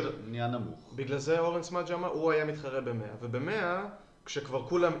 יתרון של... נהיה נמוך. בגלל זה אורנס מאג'מה, הוא היה מתחרה ב-100, וב-100, כשכבר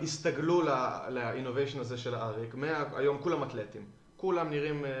כולם הסתגלו לאינוביישן הזה של האריק, היום כולם אתלטים. כולם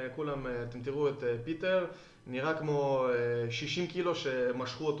נראים, אתם תראו את פיטר, נראה כמו 60 קילו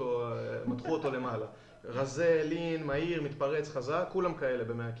שמשכו אותו, מתחו אותו למעלה. רזה, לין, מהיר, מתפרץ, חזק, כולם כאלה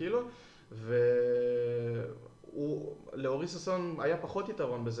ב-100 קילו. ולאורי ססון היה פחות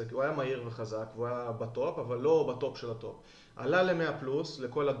יתרון בזה, כי הוא היה מהיר וחזק, והוא היה בטופ, אבל לא בטופ של הטופ. עלה ל-100 פלוס,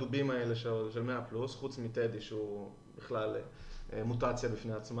 לכל הדובים האלה של 100 פלוס, חוץ מטדי שהוא בכלל... מוטציה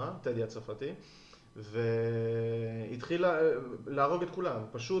בפני עצמה, טדי הצרפתי, והתחיל להרוג את כולם.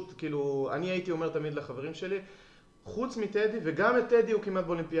 פשוט, כאילו, אני הייתי אומר תמיד לחברים שלי, חוץ מטדי, וגם את טדי הוא כמעט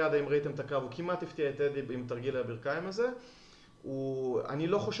באולימפיאדה, אם ראיתם את הקרב, הוא כמעט הפתיע את טדי עם תרגיל הברכיים הזה. אני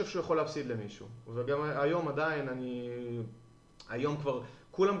לא חושב שהוא יכול להפסיד למישהו. וגם היום עדיין, היום כבר,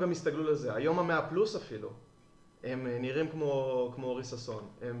 כולם גם הסתגלו לזה. היום ה-100 פלוס אפילו. הם נראים כמו אורי ססון.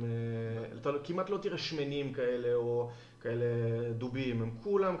 הם כמעט לא תראה שמנים כאלה או כאלה דובים, הם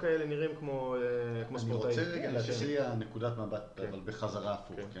כולם כאלה נראים כמו ספורטאים. אני רוצה רגע להציע נקודת מבט, אבל בחזרה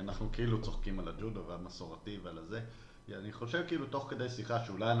הפוך, כי אנחנו כאילו צוחקים על הג'ודו והמסורתי ועל הזה. אני חושב כאילו תוך כדי שיחה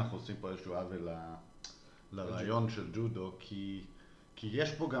שאולי אנחנו עושים פה איזשהו עוול לרעיון של ג'ודו, כי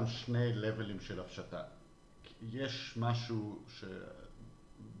יש פה גם שני לבלים של הפשטה. יש משהו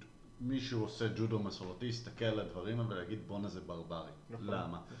מישהו עושה ג'ודו מסורתי, יסתכל על הדברים ולהגיד בונה זה ברברי. נכון.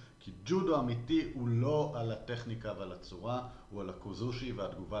 למה? כי ג'ודו אמיתי הוא לא על הטכניקה ועל הצורה, הוא על הקוזושי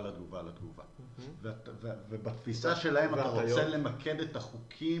והתגובה לתגובה לתגובה. ובתפיסה שלהם אתה רוצה למקד את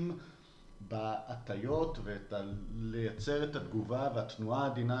החוקים בהטיות ולייצר את התגובה והתנועה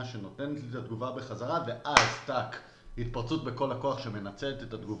העדינה שנותנת לי את התגובה בחזרה, ואז טק, התפרצות בכל הכוח שמנצלת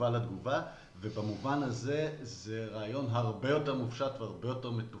את התגובה לתגובה, ובמובן הזה זה רעיון הרבה יותר מופשט והרבה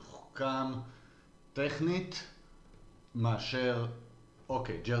יותר מתוחכם טכנית מאשר,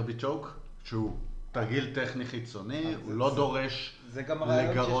 אוקיי, ג'רבי צ'וק, שהוא תרגיל טכני חיצוני, הוא לא דורש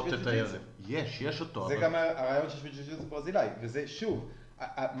לגרות את היריב. יש אותו. זה גם הרעיון שיש בג'ו-ג'יטסו ברזילאי, וזה שוב,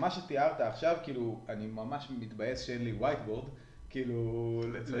 מה שתיארת עכשיו, כאילו, אני ממש מתבאס שאין לי whiteboard, כאילו,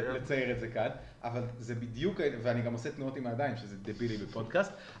 לצייר את זה כאן, אבל זה בדיוק, ואני גם עושה תנועות עם הידיים, שזה דבילי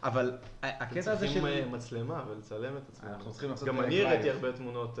בפודקאסט, אבל הקטע הזה של... צריכים מצלמה ולצלם את עצמנו. אנחנו צריכים לעשות פרק לייב. גם אני הראיתי הרבה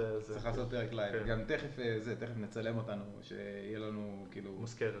תמונות. צריך לעשות פרק לייב. גם תכף נצלם אותנו, שיהיה לנו, כאילו...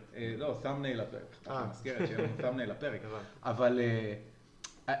 מזכרת. לא, thumbnail לפרק. מזכרת, שיהיה לנו thumbnail לפרק. אבל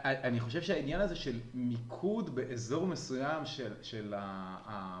אני חושב שהעניין הזה של מיקוד באזור מסוים של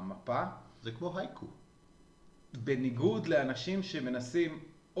המפה... זה כמו הייקו. בניגוד לאנשים שמנסים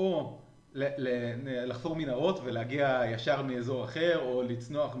או לחפור מנהרות ולהגיע ישר מאזור אחר או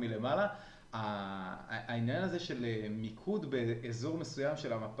לצנוח מלמעלה, העניין הזה של מיקוד באזור מסוים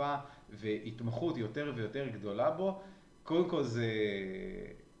של המפה והתמחות יותר ויותר גדולה בו, קודם כל זה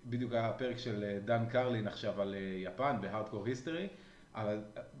בדיוק הפרק של דן קרלין עכשיו על יפן בהארדקור היסטורי, אבל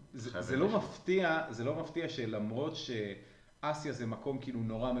זה לא מפתיע שלמרות שאסיה זה מקום כאילו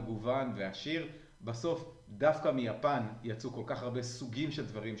נורא מגוון ועשיר, בסוף דווקא מיפן יצאו כל כך הרבה סוגים של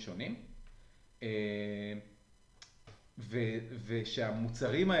דברים שונים,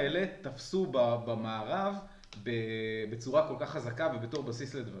 ושהמוצרים האלה תפסו במערב בצורה כל כך חזקה ובתור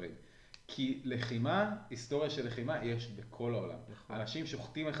בסיס לדברים. כי לחימה, היסטוריה של לחימה יש בכל העולם. אנשים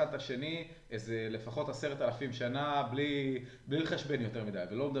שוחטים אחד את השני איזה לפחות 10,000 שנה בלי לחשבן יותר מדי,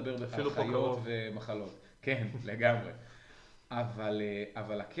 ולא מדבר בכלל חיות ומחלות. כן, לגמרי.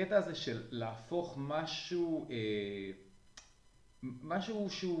 אבל הקטע הזה של להפוך משהו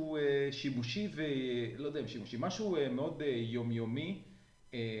שהוא שימושי ולא יודע אם שימושי, משהו מאוד יומיומי,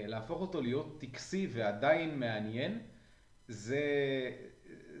 להפוך אותו להיות טקסי ועדיין מעניין,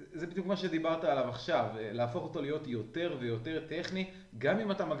 זה בדיוק מה שדיברת עליו עכשיו, להפוך אותו להיות יותר ויותר טכני, גם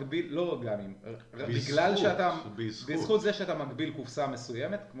אם אתה מגביל, לא גם אם, בגלל שאתה, בזכות זה שאתה מגביל קופסה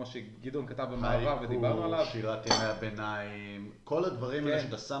מסוימת, כמו שגדעון כתב במערב ודיברנו עליו. שירת ימי הביניים, כל הדברים האלה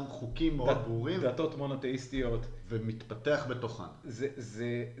שאתה שם חוקים מאוד ברורים. דתות מונותאיסטיות. ומתפתח בתוכן.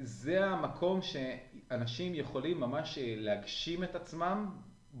 זה המקום שאנשים יכולים ממש להגשים את עצמם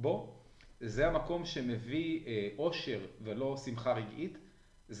בו, זה המקום שמביא אושר ולא שמחה רגעית,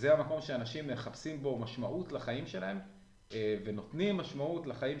 זה המקום שאנשים מחפשים בו משמעות לחיים שלהם, ונותנים משמעות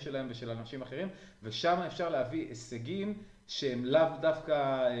לחיים שלהם ושל אנשים אחרים, ושם אפשר להביא הישגים שהם לאו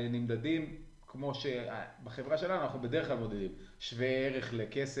דווקא נמדדים, כמו שבחברה שלנו אנחנו בדרך כלל מודדים, שווה ערך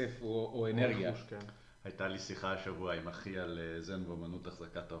לכסף או אנרגיה. הייתה לי שיחה השבוע עם אחי על זן ואומנות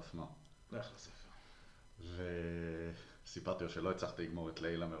החזקת האופנוע. אחלה ספר. סיפרתי לו שלא הצלחתי לגמור את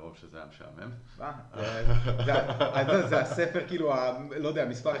לילה מרוב שזה היה משעמם. זה הספר כאילו, לא יודע,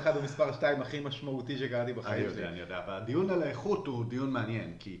 מספר 1 או מספר 2 הכי משמעותי שקראתי בחיים שלי. אני יודע, והדיון על האיכות הוא דיון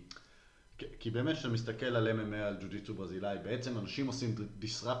מעניין, כי באמת כשאתה מסתכל על MMA, על ג'ו-ג'יטסו ברזילאי, בעצם אנשים עושים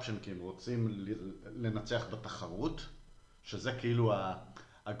disruption כי הם רוצים לנצח בתחרות, שזה כאילו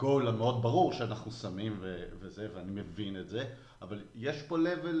הגול המאוד ברור שאנחנו שמים וזה, ואני מבין את זה, אבל יש פה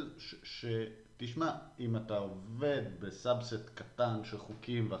level תשמע, אם אתה עובד בסאבסט קטן של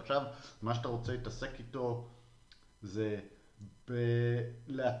חוקים, ועכשיו מה שאתה רוצה להתעסק איתו זה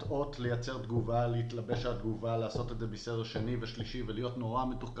להטעות, לייצר תגובה, להתלבש על תגובה, לעשות את זה בסדר שני ושלישי ולהיות נורא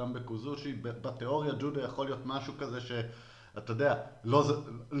מתוחכם בקוזושי, בתיאוריה ג'ודו יכול להיות משהו כזה שאתה יודע,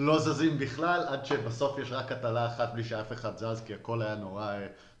 לא זזים בכלל עד שבסוף יש רק הטלה אחת בלי שאף אחד זז, כי הכל היה נורא,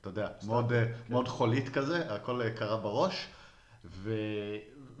 אתה יודע, מאוד חולית כזה, הכל קרה בראש,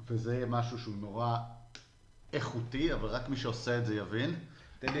 וזה משהו שהוא נורא איכותי, אבל רק מי שעושה את זה יבין.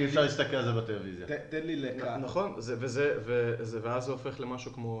 אי אפשר להסתכל על זה בטלוויזיה. תן לי לקה. נכון, ואז זה הופך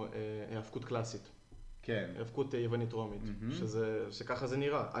למשהו כמו האבקות קלאסית. כן. האבקות יוונית רומית, שככה זה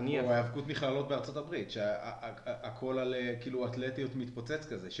נראה. או האבקות מכללות בארצות הברית, שהכל על כאילו אתלטיות מתפוצץ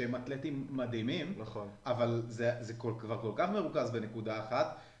כזה, שהם אתלטים מדהימים, נכון. אבל זה כבר כל כך מרוכז בנקודה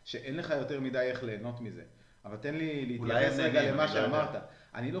אחת, שאין לך יותר מדי איך ליהנות מזה. אבל תן לי להתייחס רגע למה שאמרת.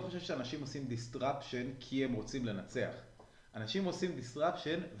 אני לא חושב שאנשים עושים disruption כי הם רוצים לנצח. אנשים עושים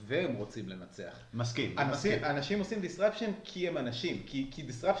disruption והם רוצים לנצח. מסכים. אנשים עושים disruption כי הם אנשים, כי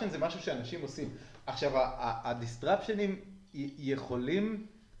disruption זה משהו שאנשים עושים. עכשיו, הדיסטרפשנים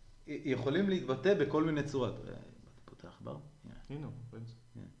יכולים להתבטא בכל מיני צורות. פותח בר? הנה,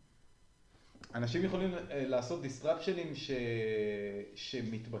 אנשים יכולים לעשות דיסטרפשנים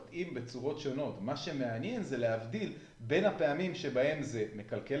שמתבטאים בצורות שונות. מה שמעניין זה להבדיל בין הפעמים שבהם זה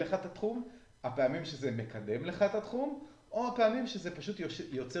מקלקל לך את התחום, הפעמים שזה מקדם לך את התחום, או הפעמים שזה פשוט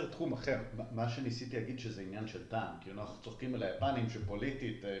יוצר תחום אחר. מה שניסיתי להגיד שזה עניין של טעם, כי אנחנו צוחקים על היפנים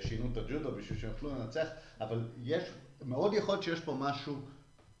שפוליטית שינו את הג'ודו בשביל שיוכלו לנצח, אבל מאוד יכול להיות שיש פה משהו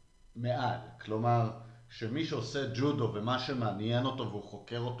מעל. כלומר, שמי שעושה ג'ודו ומה שמעניין אותו והוא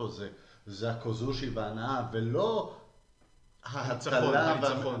חוקר אותו זה הקוזושי וההנאה, ולא ההצלה,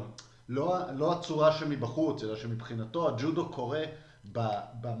 לא הצורה שמבחוץ, אלא שמבחינתו הג'ודו קורה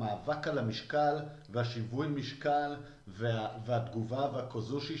במאבק על המשקל והשיווי משקל והתגובה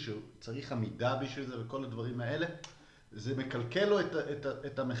והקוזושי שצריך עמידה בשביל זה וכל הדברים האלה. זה מקלקל לו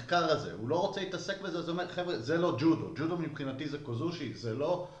את המחקר הזה, הוא לא רוצה להתעסק בזה, זה אומר, חבר'ה, זה לא ג'ודו, ג'ודו מבחינתי זה קוזושי, זה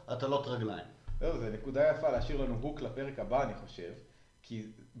לא הטלות רגליים. לא, זה נקודה יפה להשאיר לנו הוק לפרק הבא, אני חושב, כי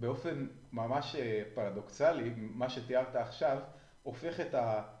באופן ממש פרדוקסלי, מה שתיארת עכשיו, הופך את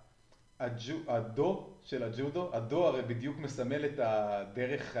הדו של הג'ודו, הדו הרי בדיוק מסמל את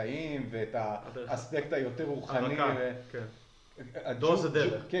הדרך חיים ואת האספקט היותר רוחני. דו זה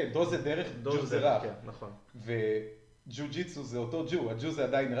דרך. כן, דו זה דרך, ג'ו זה רך. נכון. וג'ו-ג'יצו זה אותו ג'ו, הג'ו זה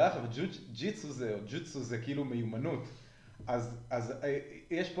עדיין רך, וג'יצו זה כאילו מיומנות. אז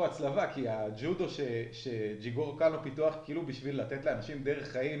יש פה הצלבה, כי הג'ודו שג'יגורו קאנו פיתוח כאילו בשביל לתת לאנשים דרך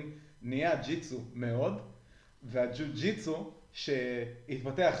חיים נהיה ג'יצו מאוד, והג'ו-ג'יצו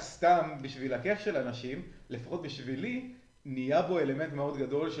שהתפתח סתם בשביל הכיף של אנשים, לפחות בשבילי, נהיה בו אלמנט מאוד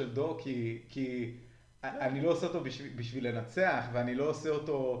גדול של דו, כי אני לא עושה אותו בשביל לנצח, ואני לא עושה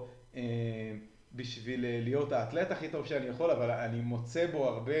אותו בשביל להיות האתלט הכי טוב שאני יכול, אבל אני מוצא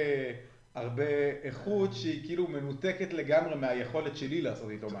בו הרבה איכות שהיא כאילו מנותקת לגמרי מהיכולת שלי לעשות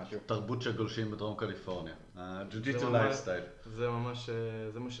איתו משהו. תרבות של גולשים בדרום קליפורניה. ג'ו-ג'יצו לייפסטייל. זה ממש,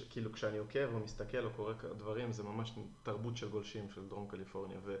 כאילו כשאני עוקב או מסתכל או קורא דברים, זה ממש תרבות של גולשים של דרום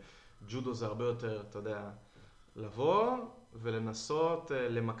קליפורניה. וג'ודו זה הרבה יותר, אתה יודע, לבוא ולנסות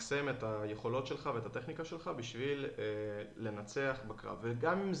למקסם את היכולות שלך ואת הטכניקה שלך בשביל לנצח בקרב.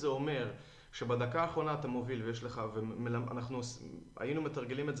 וגם אם זה אומר שבדקה האחרונה אתה מוביל ויש לך, ואנחנו היינו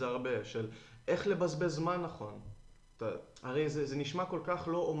מתרגלים את זה הרבה, של איך לבזבז זמן נכון. הרי זה נשמע כל כך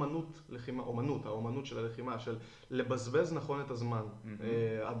לא אומנות לחימה, האומנות של הלחימה, של לבזבז נכון את הזמן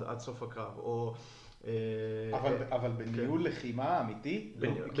עד סוף הקרב, או... אבל בניהול לחימה אמיתי?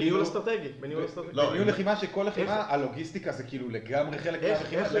 בניהול אסטרטגי. בניהול לחימה שכל לחימה, הלוגיסטיקה זה כאילו לגמרי חלק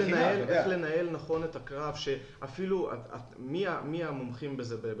מהלחימה. איך לנהל נכון את הקרב, שאפילו, מי המומחים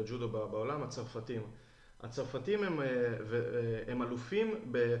בזה בג'ודו בעולם? הצרפתים. הצרפתים הם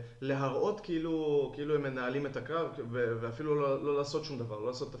אלופים בלהראות כאילו הם מנהלים את הקרב, ואפילו לא לעשות שום דבר, לא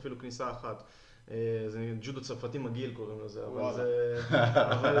לעשות אפילו כניסה אחת. זה ג'ודו צרפתי מגעיל קוראים לזה,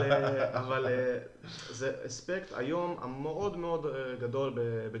 אבל זה אספקט היום המאוד מאוד גדול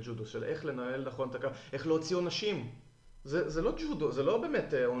בג'ודו, של איך לנהל נכון את הקרב, איך להוציא עונשים. זה לא ג'ודו, זה לא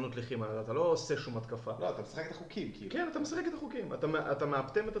באמת אומנות לחימה, אתה לא עושה שום התקפה. לא, אתה משחק את החוקים. כן, אתה משחק את החוקים, אתה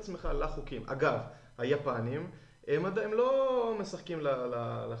מאפתם את עצמך לחוקים. אגב, היפנים, הם לא משחקים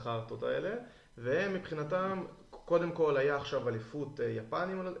לחרטות האלה, והם מבחינתם, קודם כל היה עכשיו אליפות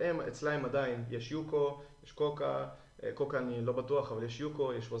יפנים, אצלהם עדיין יש יוקו, יש קוקה, קוקה אני לא בטוח, אבל יש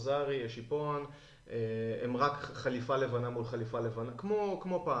יוקו, יש וזארי, יש איפון, הם רק חליפה לבנה מול חליפה לבנה,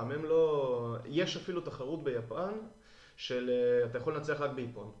 כמו פעם, הם לא... יש אפילו תחרות ביפן של אתה יכול לנצח רק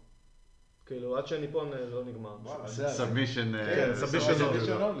באיפון. כאילו, עד שאין איפון זה לא נגמר. סאבמישן. כן,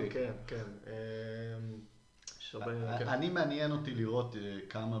 סאבמישן אונלי. כן, כן. אני מעניין אותי לראות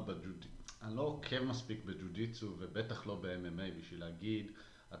כמה בג'ודו. אני לא עוקב מספיק בג'ו-ג'יצו ובטח לא ב-MMA בשביל להגיד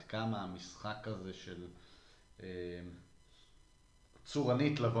עד כמה המשחק הזה של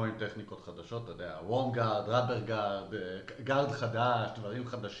צורנית לבוא עם טכניקות חדשות, אתה יודע, וורם גארד, ראבר גארד, גארד חדש, דברים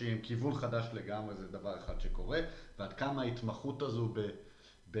חדשים, כיוון חדש לגמרי, זה דבר אחד שקורה, ועד כמה ההתמחות הזו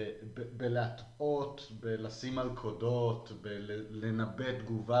בלהטעות, בלשים על קודות, בלנבא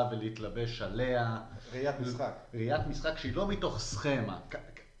תגובה ולהתלבש עליה. ראיית משחק שהיא לא מתוך סכמה.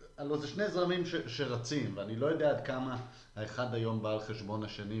 הלוא זה שני זרמים שרצים, ואני לא יודע עד כמה האחד היום בא על חשבון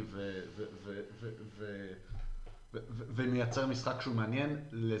השני ומייצר משחק שהוא מעניין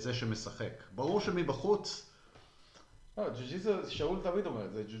לזה שמשחק. ברור שמבחוץ... ג'ו-ג'יצו, שאול תמיד אומר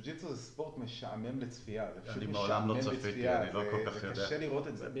את זה, ג'ו-ג'יצו זה ספורט משעמם לצפייה. אני מעולם לא צפיתי, אני לא כל כך יודע. זה קשה לראות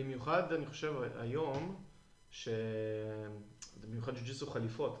את זה. במיוחד, אני חושב, היום, במיוחד ג'ו-ג'יטסו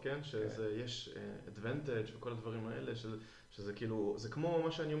חליפות, כן? שיש advantage וכל הדברים האלה, שזה כאילו, זה כמו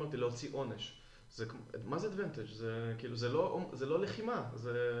מה שאני אמרתי, להוציא עונש. מה זה advantage? זה כאילו, זה לא לחימה,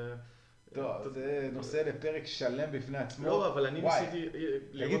 זה... טוב, זה נושא לפרק שלם בפני עצמו. לא, אבל אני ניסיתי...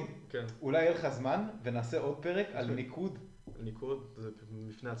 תגיד, אולי יהיה לך זמן ונעשה עוד פרק על ניקוד? ניקוד זה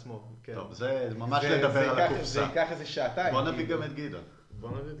בפני עצמו, כן. טוב, זה ממש לדבר על הקופסה. זה ייקח איזה שעתיים. בוא נביא גם את גדעון. בוא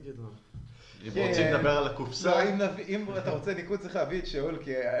נביא את גדעון. אם רוצים לדבר על הקופסה... לא, אם אתה רוצה ניקוד צריך להביא את שאול,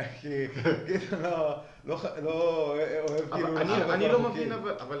 כי גדעון לא אוהב כאילו... אני לא מבין,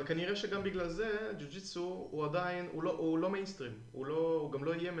 אבל כנראה שגם בגלל זה, ג'ו-ג'יטסו הוא עדיין, הוא לא מיינסטרים. הוא גם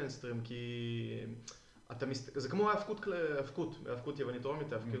לא יהיה מיינסטרים, כי... זה כמו האבקות יוונית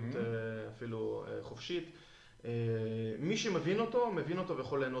רומית, האבקות אפילו חופשית. מי שמבין אותו, מבין אותו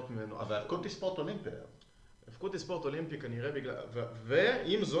ויכול ליהנות ממנו. אבל האבקות היא ספורט אולימפי. האבקות היא ספורט אולימפי כנראה בגלל...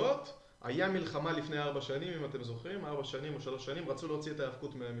 ועם זאת, היה מלחמה לפני 4 שנים, אם אתם זוכרים, 4 שנים או 3 שנים, רצו להוציא את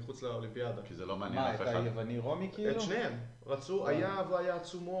האבקות מחוץ לאולימפיאדה. כי זה לא מעניין אף אחד. מה, את היווני רומי כאילו? את שניהם. רצו, היה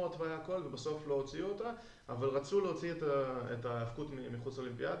עצומות והיה הכל, ובסוף לא הוציאו אותה, אבל רצו להוציא את האבקות מחוץ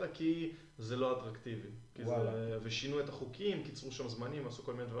לאולימפיאדה, כי זה לא אטרקטיבי. ושינו את החוקים, קיצרו שם זמנים, עשו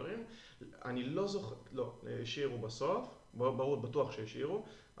כל מיני דברים. אני לא זוכר, לא, השאירו בסוף, ברור, בטוח שהשאירו,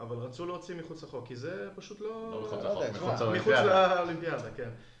 אבל רצו להוציא מחוץ לחוק, כי זה פשוט לא... מחוץ לאולימפיאדה, כן.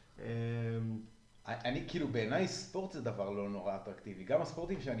 אני כאילו בעיניי ספורט זה דבר לא נורא אטרקטיבי, גם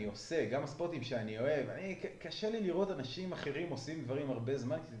הספורטים שאני עושה, גם הספורטים שאני אוהב, קשה לי לראות אנשים אחרים עושים דברים הרבה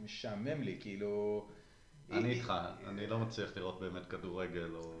זמן, כי זה משעמם לי, כאילו... אני איתך, אני לא מצליח לראות באמת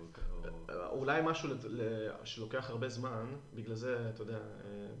כדורגל או... אולי משהו שלוקח הרבה זמן, בגלל זה, אתה יודע,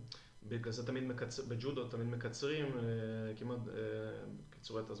 בגלל זה תמיד בג'ודו תמיד מקצרים, כמעט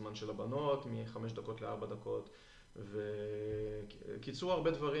קיצרו את הזמן של הבנות, מ5 דקות ל4 דקות. וקיצרו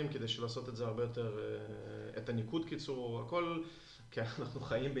הרבה דברים כדי לעשות את זה הרבה יותר, את הניקוד קיצרו, הכל, כי אנחנו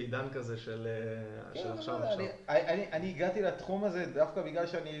חיים בעידן כזה של עכשיו. אני הגעתי לתחום הזה דווקא בגלל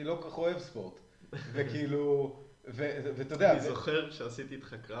שאני לא כל כך אוהב ספורט, וכאילו, ואתה יודע... אני זוכר שעשיתי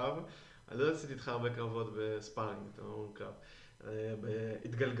איתך קרב, אני לא עשיתי איתך הרבה קרבות בספארינג, אתם אומרים קרב.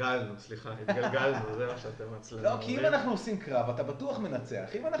 התגלגלנו, זה מה שאתם מצלמים. לא, כי אם אנחנו עושים קרב, אתה בטוח מנצח.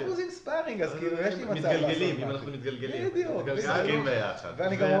 אם אנחנו עושים ספארינג, אז כאילו יש לי מצב לעשות. מתגלגלים, אם אנחנו מתגלגלים. בדיוק. משחקים ביחד.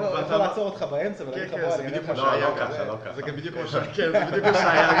 ואני גם יכול לעצור אותך באמצע ולהגיד לך בוא, אני אראה לך לא ככה, לא ככה. זה גם בדיוק כמו שהיה,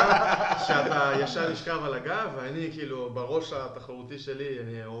 שאתה ישר נשכב על הגב, ואני כאילו בראש התחרותי שלי,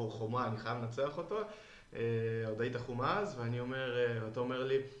 אני חומה, אני חייב לנצח אותו. עוד היית חומה אז, ואתה אומר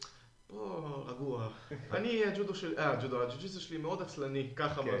לי, רגוע. אני הג'ו-ג'יטסו שלי מאוד עצלני,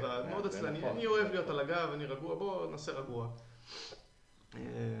 ככה מאוד עצלני. אני אוהב להיות על הגב, אני רגוע, בוא נעשה רגוע.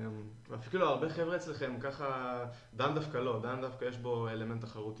 ואפילו הרבה חבר'ה אצלכם, ככה, דן דווקא יש בו אלמנט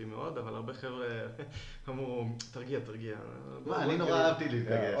תחרותי מאוד, אבל הרבה חבר'ה אמרו, תרגיע. אני נורא אהבתי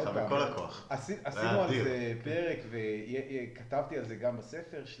להתגייס, בכל הכוח. עשינו על זה פרק וכתבתי על זה גם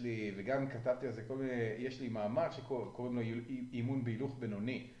בספר שלי, וגם כתבתי על זה כל מיני, יש לי מאמר שקוראים לו אימון בהילוך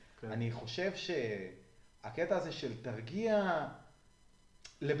בינוני. אני חושב שהקטע הזה של תרגיע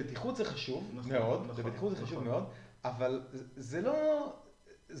לבטיחות זה חשוב מאוד, לבטיחות זה חשוב מאוד, אבל זה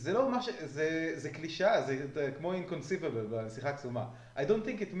לא מה זה קלישה, זה כמו inconceivable בשיחה קסומה. I don't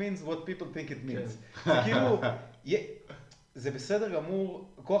think it means what people think it means. זה כאילו, זה בסדר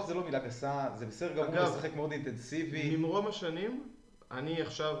גמור, כוח זה לא מילה גסה, זה בסדר גמור לשחק מאוד אינטנסיבי. ממרום השנים, אני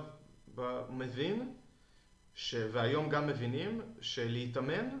עכשיו מבין, והיום גם מבינים,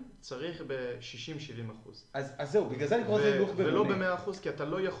 שלהתאמן צריך ב-60-70%. אז זהו, בגלל זה אני קורא לזה הילוך בינוני. ולא ב-100%, כי אתה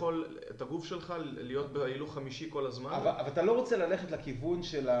לא יכול את הגוף שלך להיות בהילוך 5 כל הזמן. אבל אתה לא רוצה ללכת לכיוון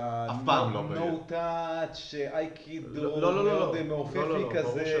של ה-no touch, אייקידו, מאוד מעופפי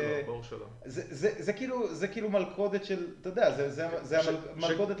כזה. ברור שלא. זה כאילו מלכודת של, אתה יודע, זה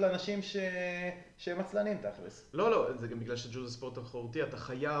המלכודת לאנשים שהם עצלנים תכלס. לא, זה גם בגלל שג'ו זה ספורט תחרותי, אתה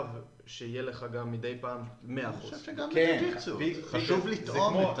חייב שיהיה לך גם מדי פעם 100%. אני חושב שגם בג'ו-ג'יטסו. חשוב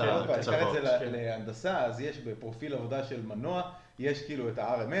לטעום את הקצוות. נקרא את זה להנדסה, אז יש בפרופיל עבודה של מנוע, יש כאילו את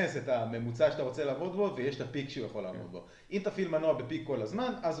ה-RMS, את הממוצע שאתה רוצה לעבוד בו, ויש את הפיק שהוא יכול לעבוד בו. אם תפעיל מנוע בפיק כל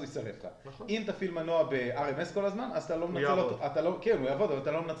הזמן, אז הוא ישרף לך. אם תפעיל מנוע ב-RMS כל הזמן, אז אתה לא מנצל אותו. כן, הוא יעבוד, אבל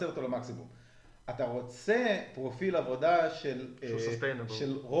אתה לא מנצל אותו למקסימום. אתה רוצה פרופיל עבודה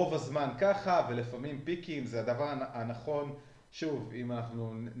של רוב הזמן ככה, ולפעמים פיקים, זה הדבר הנכון. שוב, אם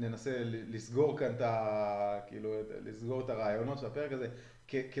אנחנו ננסה לסגור כאן לסגור את הרעיונות של הפרק הזה,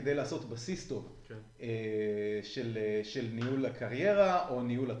 כדי לעשות בסיס טוב של ניהול הקריירה, או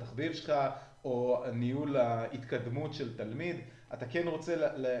ניהול התחביב שלך, או ניהול ההתקדמות של תלמיד, אתה כן רוצה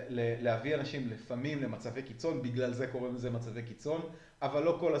להביא אנשים לפעמים למצבי קיצון, בגלל זה קוראים לזה מצבי קיצון. אבל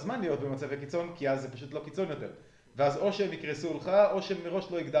לא כל הזמן להיות במצבי קיצון, כי אז זה פשוט לא קיצון יותר. ואז או שהם יקרסו לך, או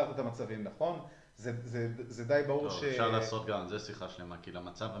שמראש לא הגדרת את המצבים, נכון? זה די ברור ש... אפשר לעשות גם, זה שיחה שלמה, כי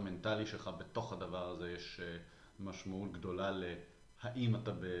למצב המנטלי שלך בתוך הדבר הזה יש משמעות גדולה להאם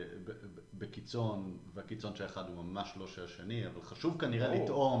אתה בקיצון, והקיצון שהאחד הוא ממש לא שהשני, אבל חשוב כנראה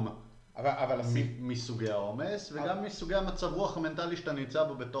לטעום מסוגי העומס, וגם מסוגי המצב רוח המנטלי שאתה נמצא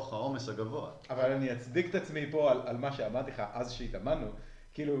בו בתוך העומס הגבוה. אבל אני אצדיק את עצמי פה על מה שאמרתי לך אז שהתאמנו,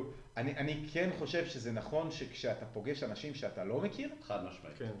 כאילו, אני כן חושב שזה נכון שכשאתה פוגש אנשים שאתה לא מכיר, חד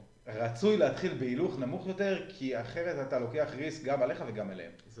משמעית. כן. רצוי להתחיל בהילוך נמוך יותר, כי אחרת אתה לוקח ריסק גם עליך וגם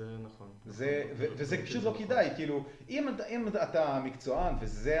אליהם. זה נכון. וזה פשוט לא כדאי, כאילו, אם אתה מקצוען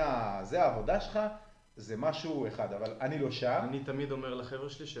וזה העבודה שלך, זה משהו אחד, אבל אני לא שם. אני תמיד אומר לחבר'ה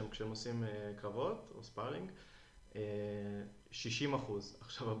שלי כשהם עושים קרבות או ספארינג, 60%.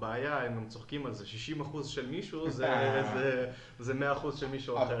 עכשיו הבעיה, הם גם צוחקים על זה, 60% של מישהו זה 100% של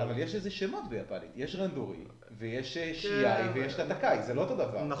מישהו אחר. אבל יש איזה שמות ביפנית, יש רנדורי, ויש שיאי, ויש תתקאי, זה לא אותו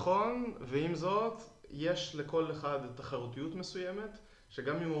דבר. נכון, ועם זאת, יש לכל אחד תחרותיות מסוימת,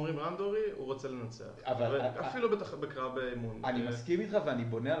 שגם אם אומרים רנדורי, הוא רוצה לנצח. אפילו בקרב באימון. אני מסכים איתך ואני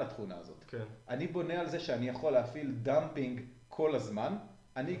בונה על התכונה הזאת. כן. אני בונה על זה שאני יכול להפעיל דמפינג כל הזמן,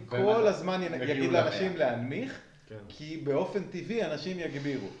 אני כל הזמן אגיד לאנשים להנמיך, כי באופן טבעי אנשים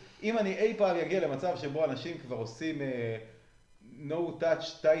יגבירו. אם אני אי פעם יגיע למצב שבו אנשים כבר עושים no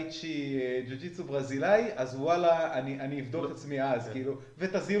touch, טייצ'י, ג'ו-ג'יצו ברזילאי, אז וואלה, אני אבדוק את עצמי אז, כאילו,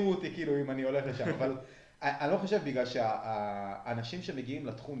 ותזהירו אותי כאילו אם אני הולך לשם. אבל אני לא חושב בגלל שהאנשים שמגיעים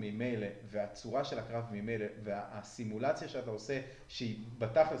לתחום ממילא, והצורה של הקרב ממילא, והסימולציה שאתה עושה, שהיא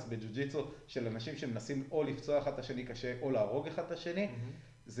בתכלס בג'ו-ג'יצו, של אנשים שמנסים או לפצוע אחד את השני קשה, או להרוג אחד את השני,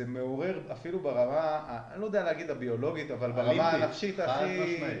 זה מעורר אפילו ברמה, אני לא יודע להגיד הביולוגית, אבל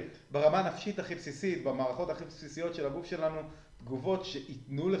ברמה הנפשית הכי בסיסית, במערכות הכי בסיסיות של הגוף שלנו, תגובות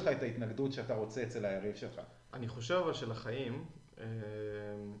שיתנו לך את ההתנגדות שאתה רוצה אצל היריב שלך. אני חושב אבל שלחיים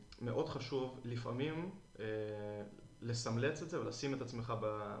מאוד חשוב לפעמים לסמלץ את זה ולשים את עצמך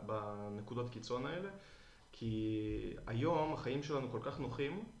בנקודות קיצון האלה, כי היום החיים שלנו כל כך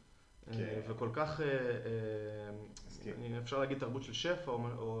נוחים, וכל כך, אפשר להגיד תרבות של שפע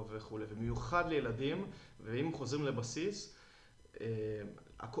וכו', ומיוחד לילדים, ואם חוזרים לבסיס,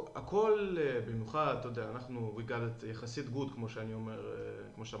 הכל במיוחד, אתה יודע, אנחנו ריגלת יחסית גוד, כמו שאני אומר,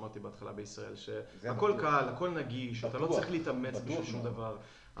 כמו שאמרתי בהתחלה בישראל, שהכל קל, הכל נגיש, אתה לא צריך להתאמץ בשביל שום דבר.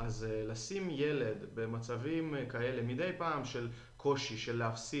 אז לשים ילד במצבים כאלה, מדי פעם של קושי, של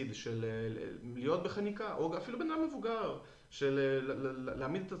להפסיד, של להיות בחניקה, או אפילו בן אדם מבוגר, של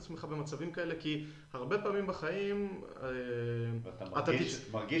להעמיד את עצמך במצבים כאלה, כי הרבה פעמים בחיים אתה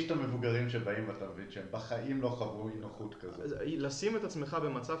מרגיש את המבוגרים שבאים ואתה מבין שהם בחיים לא חוו אי נוחות כזאת. לשים את עצמך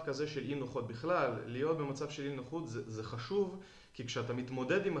במצב כזה של אי נוחות בכלל, להיות במצב של אי נוחות זה חשוב, כי כשאתה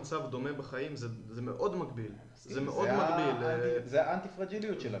מתמודד עם מצב דומה בחיים זה מאוד מגביל. זה מאוד מגביל. זה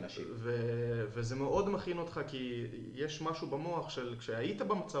האנטי-פרג'יליות של אנשים. וזה מאוד מכין אותך, כי יש משהו במוח של כשהיית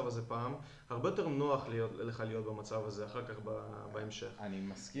במצב הזה פעם, הרבה יותר נוח לך להיות במצב הזה אחר כך בהמשך. אני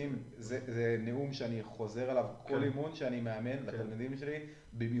מסכים, זה נאום שאני חוזר עליו כל אימון שאני מאמן לתלמידים שלי,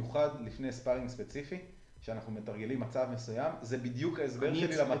 במיוחד לפני ספארינג ספציפי, שאנחנו מתרגלים מצב מסוים, זה בדיוק ההסבר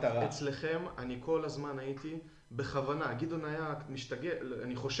שלי למטרה. אצלכם אני כל הזמן הייתי בכוונה, גדעון היה משתגע,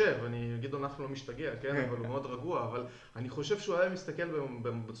 אני חושב, גדעון אף לא משתגע, כן, אבל הוא מאוד רגוע, אבל אני חושב שהוא היה מסתכל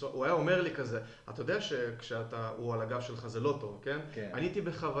בצורה, הוא היה אומר לי כזה, אתה יודע הוא על הגב שלך זה לא טוב, כן? אני הייתי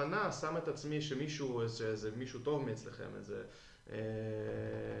בכוונה שם את עצמי שמישהו, איזה מישהו טוב מאצלכם, איזה,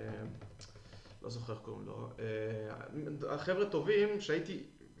 לא זוכר איך קוראים לו, החבר'ה טובים שהייתי,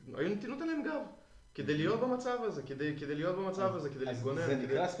 היו נתינות עליהם גב. כדי להיות במצב הזה, כדי להיות במצב הזה, כדי להתגונן. זה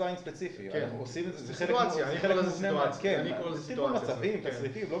נקרא ספארינג ספציפי, אנחנו עושים את זה, זה סיטואציה, אני קורא לזה סיטואציה. אני קורא לזה סיטואציה. מצבים,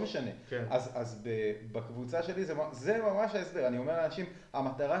 תסריטים, לא משנה. אז בקבוצה שלי זה ממש ההסבר, אני אומר לאנשים,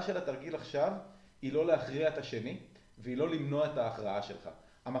 המטרה של התרגיל עכשיו היא לא להכריע את השני, והיא לא למנוע את ההכרעה שלך.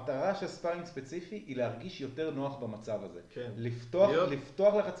 המטרה של ספארינג ספציפי היא להרגיש יותר נוח במצב הזה.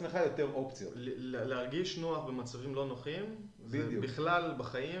 לפתוח לעצמך יותר אופציות. להרגיש נוח במצבים לא נוחים, זה בכלל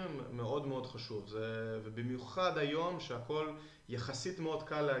בחיים מאוד מאוד חשוב. ובמיוחד היום שהכל יחסית מאוד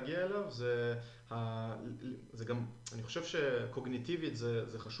קל להגיע אליו, זה גם, אני חושב שקוגניטיבית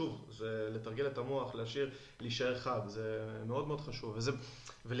זה חשוב, זה לתרגל את המוח, להישאר חד, זה מאוד מאוד חשוב.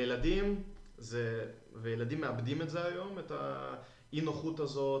 ולילדים, וילדים מאבדים את זה היום, את אי נוחות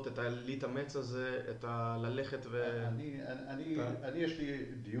הזאת, את להתאמץ הזה, את ללכת אני יש לי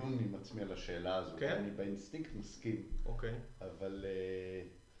דיון עם עצמי על השאלה הזאת, אני באינסטינקט מסכים. אוקיי. אבל,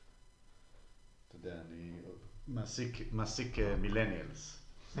 אתה יודע, אני מעסיק מילניאלס.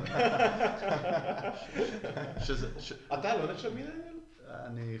 אתה לא נחשב מילניאל?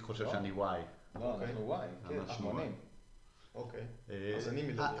 אני חושב שאני וואי. לא, אנחנו וואי, כן, 80. אוקיי, אז אני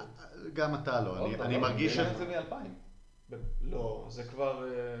מילניום. גם אתה לא, אני מרגיש... אני זה מ-2000. לא, זה כבר...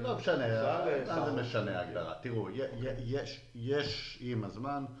 לא משנה, זה משנה ההגדרה. תראו, יש עם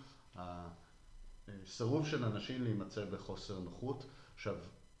הזמן, סירוב של אנשים להימצא בחוסר נוחות. עכשיו,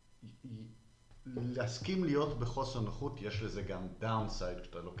 להסכים להיות בחוסר נוחות, יש לזה גם דאונסייד,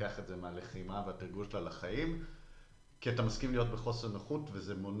 כשאתה לוקח את זה מהלחימה והתרגול שלה לחיים, כי אתה מסכים להיות בחוסר נוחות,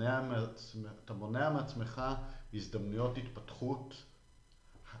 וזה אתה מונע מעצמך הזדמנויות התפתחות.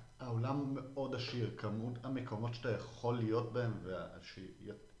 העולם מאוד עשיר, כמות המקומות שאתה יכול להיות בהם,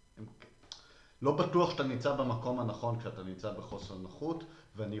 לא בטוח שאתה נמצא במקום הנכון כשאתה נמצא בחוסר נוחות,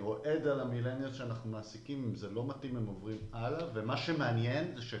 ואני רואה את זה על המילניאלס שאנחנו מעסיקים, אם זה לא מתאים הם עוברים הלאה, ומה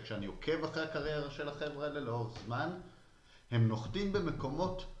שמעניין זה שכשאני עוקב אחרי הקריירה של החבר'ה האלה לאורך זמן, הם נוחתים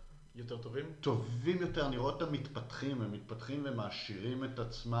במקומות יותר טובים? טובים יותר, אני רואה אותם מתפתחים, הם מתפתחים ומעשירים את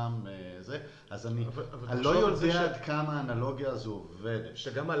עצמם, אז אני לא יודע עד כמה האנלוגיה הזו עובדת.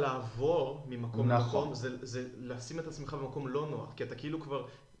 שגם לעבור ממקום למקום, זה לשים את עצמך במקום לא נוח, כי אתה כאילו כבר,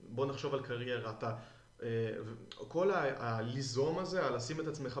 בוא נחשוב על קריירה, אתה, כל הליזום הזה, לשים את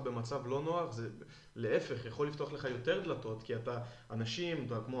עצמך במצב לא נוח, זה להפך, יכול לפתוח לך יותר דלתות, כי אתה, אנשים,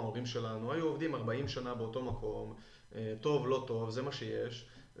 כמו ההורים שלנו, היו עובדים 40 שנה באותו מקום, טוב, לא טוב, זה מה שיש.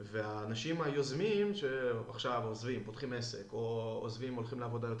 והאנשים היוזמים שעכשיו עוזבים, פותחים עסק, או עוזבים, הולכים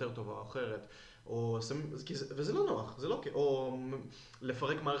לעבודה יותר טובה או אחרת, וזה לא נוח, זה לא, או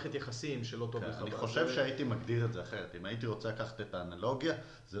לפרק מערכת יחסים שלא טוב לך. אני חושב שהייתי מגדיר את זה אחרת. אם הייתי רוצה לקחת את האנלוגיה,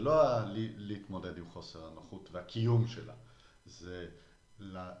 זה לא להתמודד עם חוסר הנוחות והקיום שלה. זה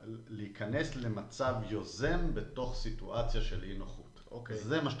להיכנס למצב יוזם בתוך סיטואציה של אי נוחות.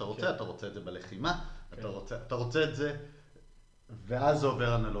 זה מה שאתה רוצה, אתה רוצה את זה בלחימה, אתה רוצה את זה, ואז זה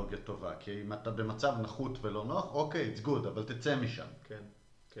עובר אנלוגיה טובה, כי אם אתה במצב נחות ולא נוח, אוקיי, it's good, אבל תצא משם. כן,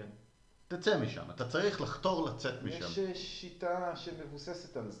 כן. תצא משם, אתה צריך לחתור לצאת משם. יש שיטה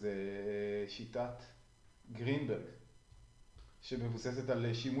שמבוססת על זה, שיטת גרינברג, שמבוססת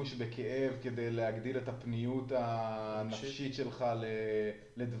על שימוש בכאב כדי להגדיל את הפניות הנפשית שלך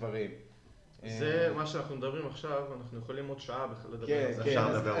לדברים. זה מה שאנחנו מדברים עכשיו, אנחנו יכולים עוד שעה לדבר על זה.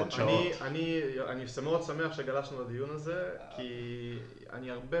 אפשר לדבר עוד שעות. אני מאוד שמח שגלשנו לדיון הזה, כי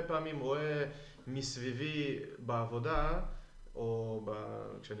אני הרבה פעמים רואה מסביבי בעבודה, או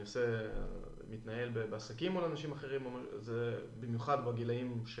כשאני מתנהל בעסקים מול אנשים אחרים, זה במיוחד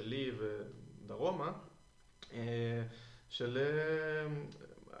בגילאים שלי ודרומה, של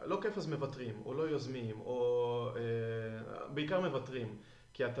לא כיף אז מבטרים, או לא יוזמים, או בעיקר מבטרים.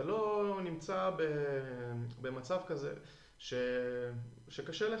 כי אתה לא נמצא במצב כזה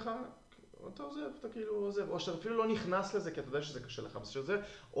שקשה לך, אתה עוזב, אתה כאילו עוזב, או שאתה אפילו לא נכנס לזה כי אתה יודע שזה קשה לך, שזה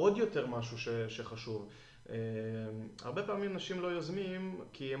עוד יותר משהו שחשוב. הרבה פעמים אנשים לא יוזמים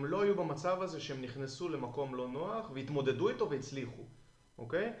כי הם לא היו במצב הזה שהם נכנסו למקום לא נוח והתמודדו איתו והצליחו,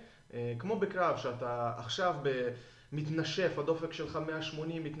 אוקיי? כמו בקרב שאתה עכשיו מתנשף, הדופק שלך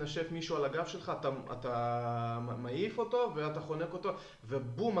 180, מתנשף מישהו על הגב שלך, אתה מעיף אותו ואתה חונק אותו,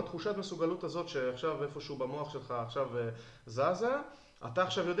 ובום, התחושת מסוגלות הזאת שעכשיו איפשהו במוח שלך עכשיו זזה, אתה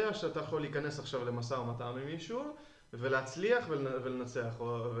עכשיו יודע שאתה יכול להיכנס עכשיו למשא ומתן עם מישהו, ולהצליח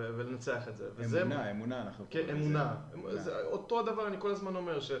ולנצח את זה. אמונה אנחנו כן, אמונה. אותו הדבר אני כל הזמן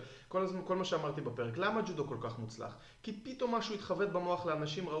אומר, כל מה שאמרתי בפרק, למה ג'ודו כל כך מוצלח? כי פתאום משהו התחוות במוח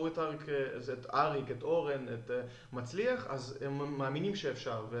לאנשים, ראו את אריק, את אורן, את מצליח, אז הם מאמינים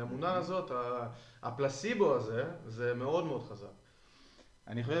שאפשר. והאמונה הזאת, הפלסיבו הזה, זה מאוד מאוד חזק.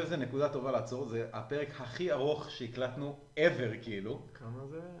 אני חושב שזה נקודה טובה לעצור, זה הפרק הכי ארוך שהקלטנו ever כאילו. כמה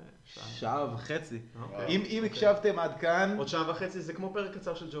זה? שעה וחצי. אם הקשבתם עד כאן... עוד שעה וחצי זה כמו פרק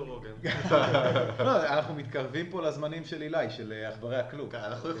קצר של ג'ו רוגן. לא, אנחנו מתקרבים פה לזמנים של אילי, של עכברי הכלוב.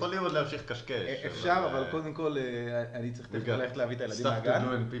 אנחנו יכולים עוד להמשיך קשקש. אפשר, אבל קודם כל אני צריך ללכת להביא את הילדים מהגן. Stuff to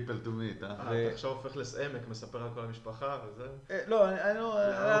do and people to meet. אתה עכשיו הופך לסעמק, מספר על כל המשפחה וזה? לא,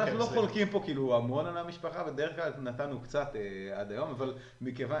 אנחנו לא חולקים פה כאילו המון על המשפחה, בדרך כלל נתנו קצת עד היום, אבל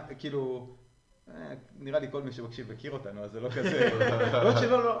מכיוון, כאילו... נראה לי כל מי שמקשיב מכיר אותנו, אז זה לא כזה.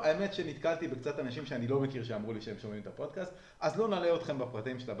 לא, האמת שנתקלתי בקצת אנשים שאני לא מכיר שאמרו לי שהם שומעים את הפודקאסט, אז לא נעלה אתכם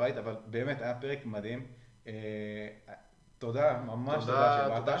בפרטים של הבית, אבל באמת היה פרק מדהים. תודה, ממש תודה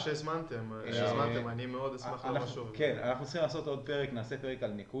שבאת. תודה שהזמנתם, אני מאוד אשמח לבוא שוב. כן, אנחנו צריכים לעשות עוד פרק, נעשה פרק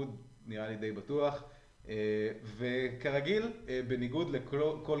על ניקוד, נראה לי די בטוח. וכרגיל, בניגוד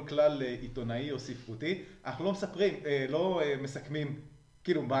לכל כלל עיתונאי או ספרותי, אנחנו לא מספרים, לא מסכמים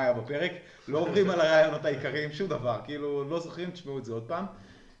כאילו מה היה בפרק, לא עוברים על הרעיונות העיקריים, שום דבר, כאילו לא זוכרים, תשמעו את זה עוד פעם.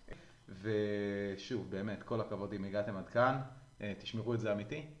 ושוב, באמת, כל הכבוד אם הגעתם עד כאן, תשמרו את זה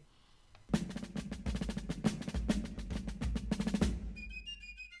אמיתי.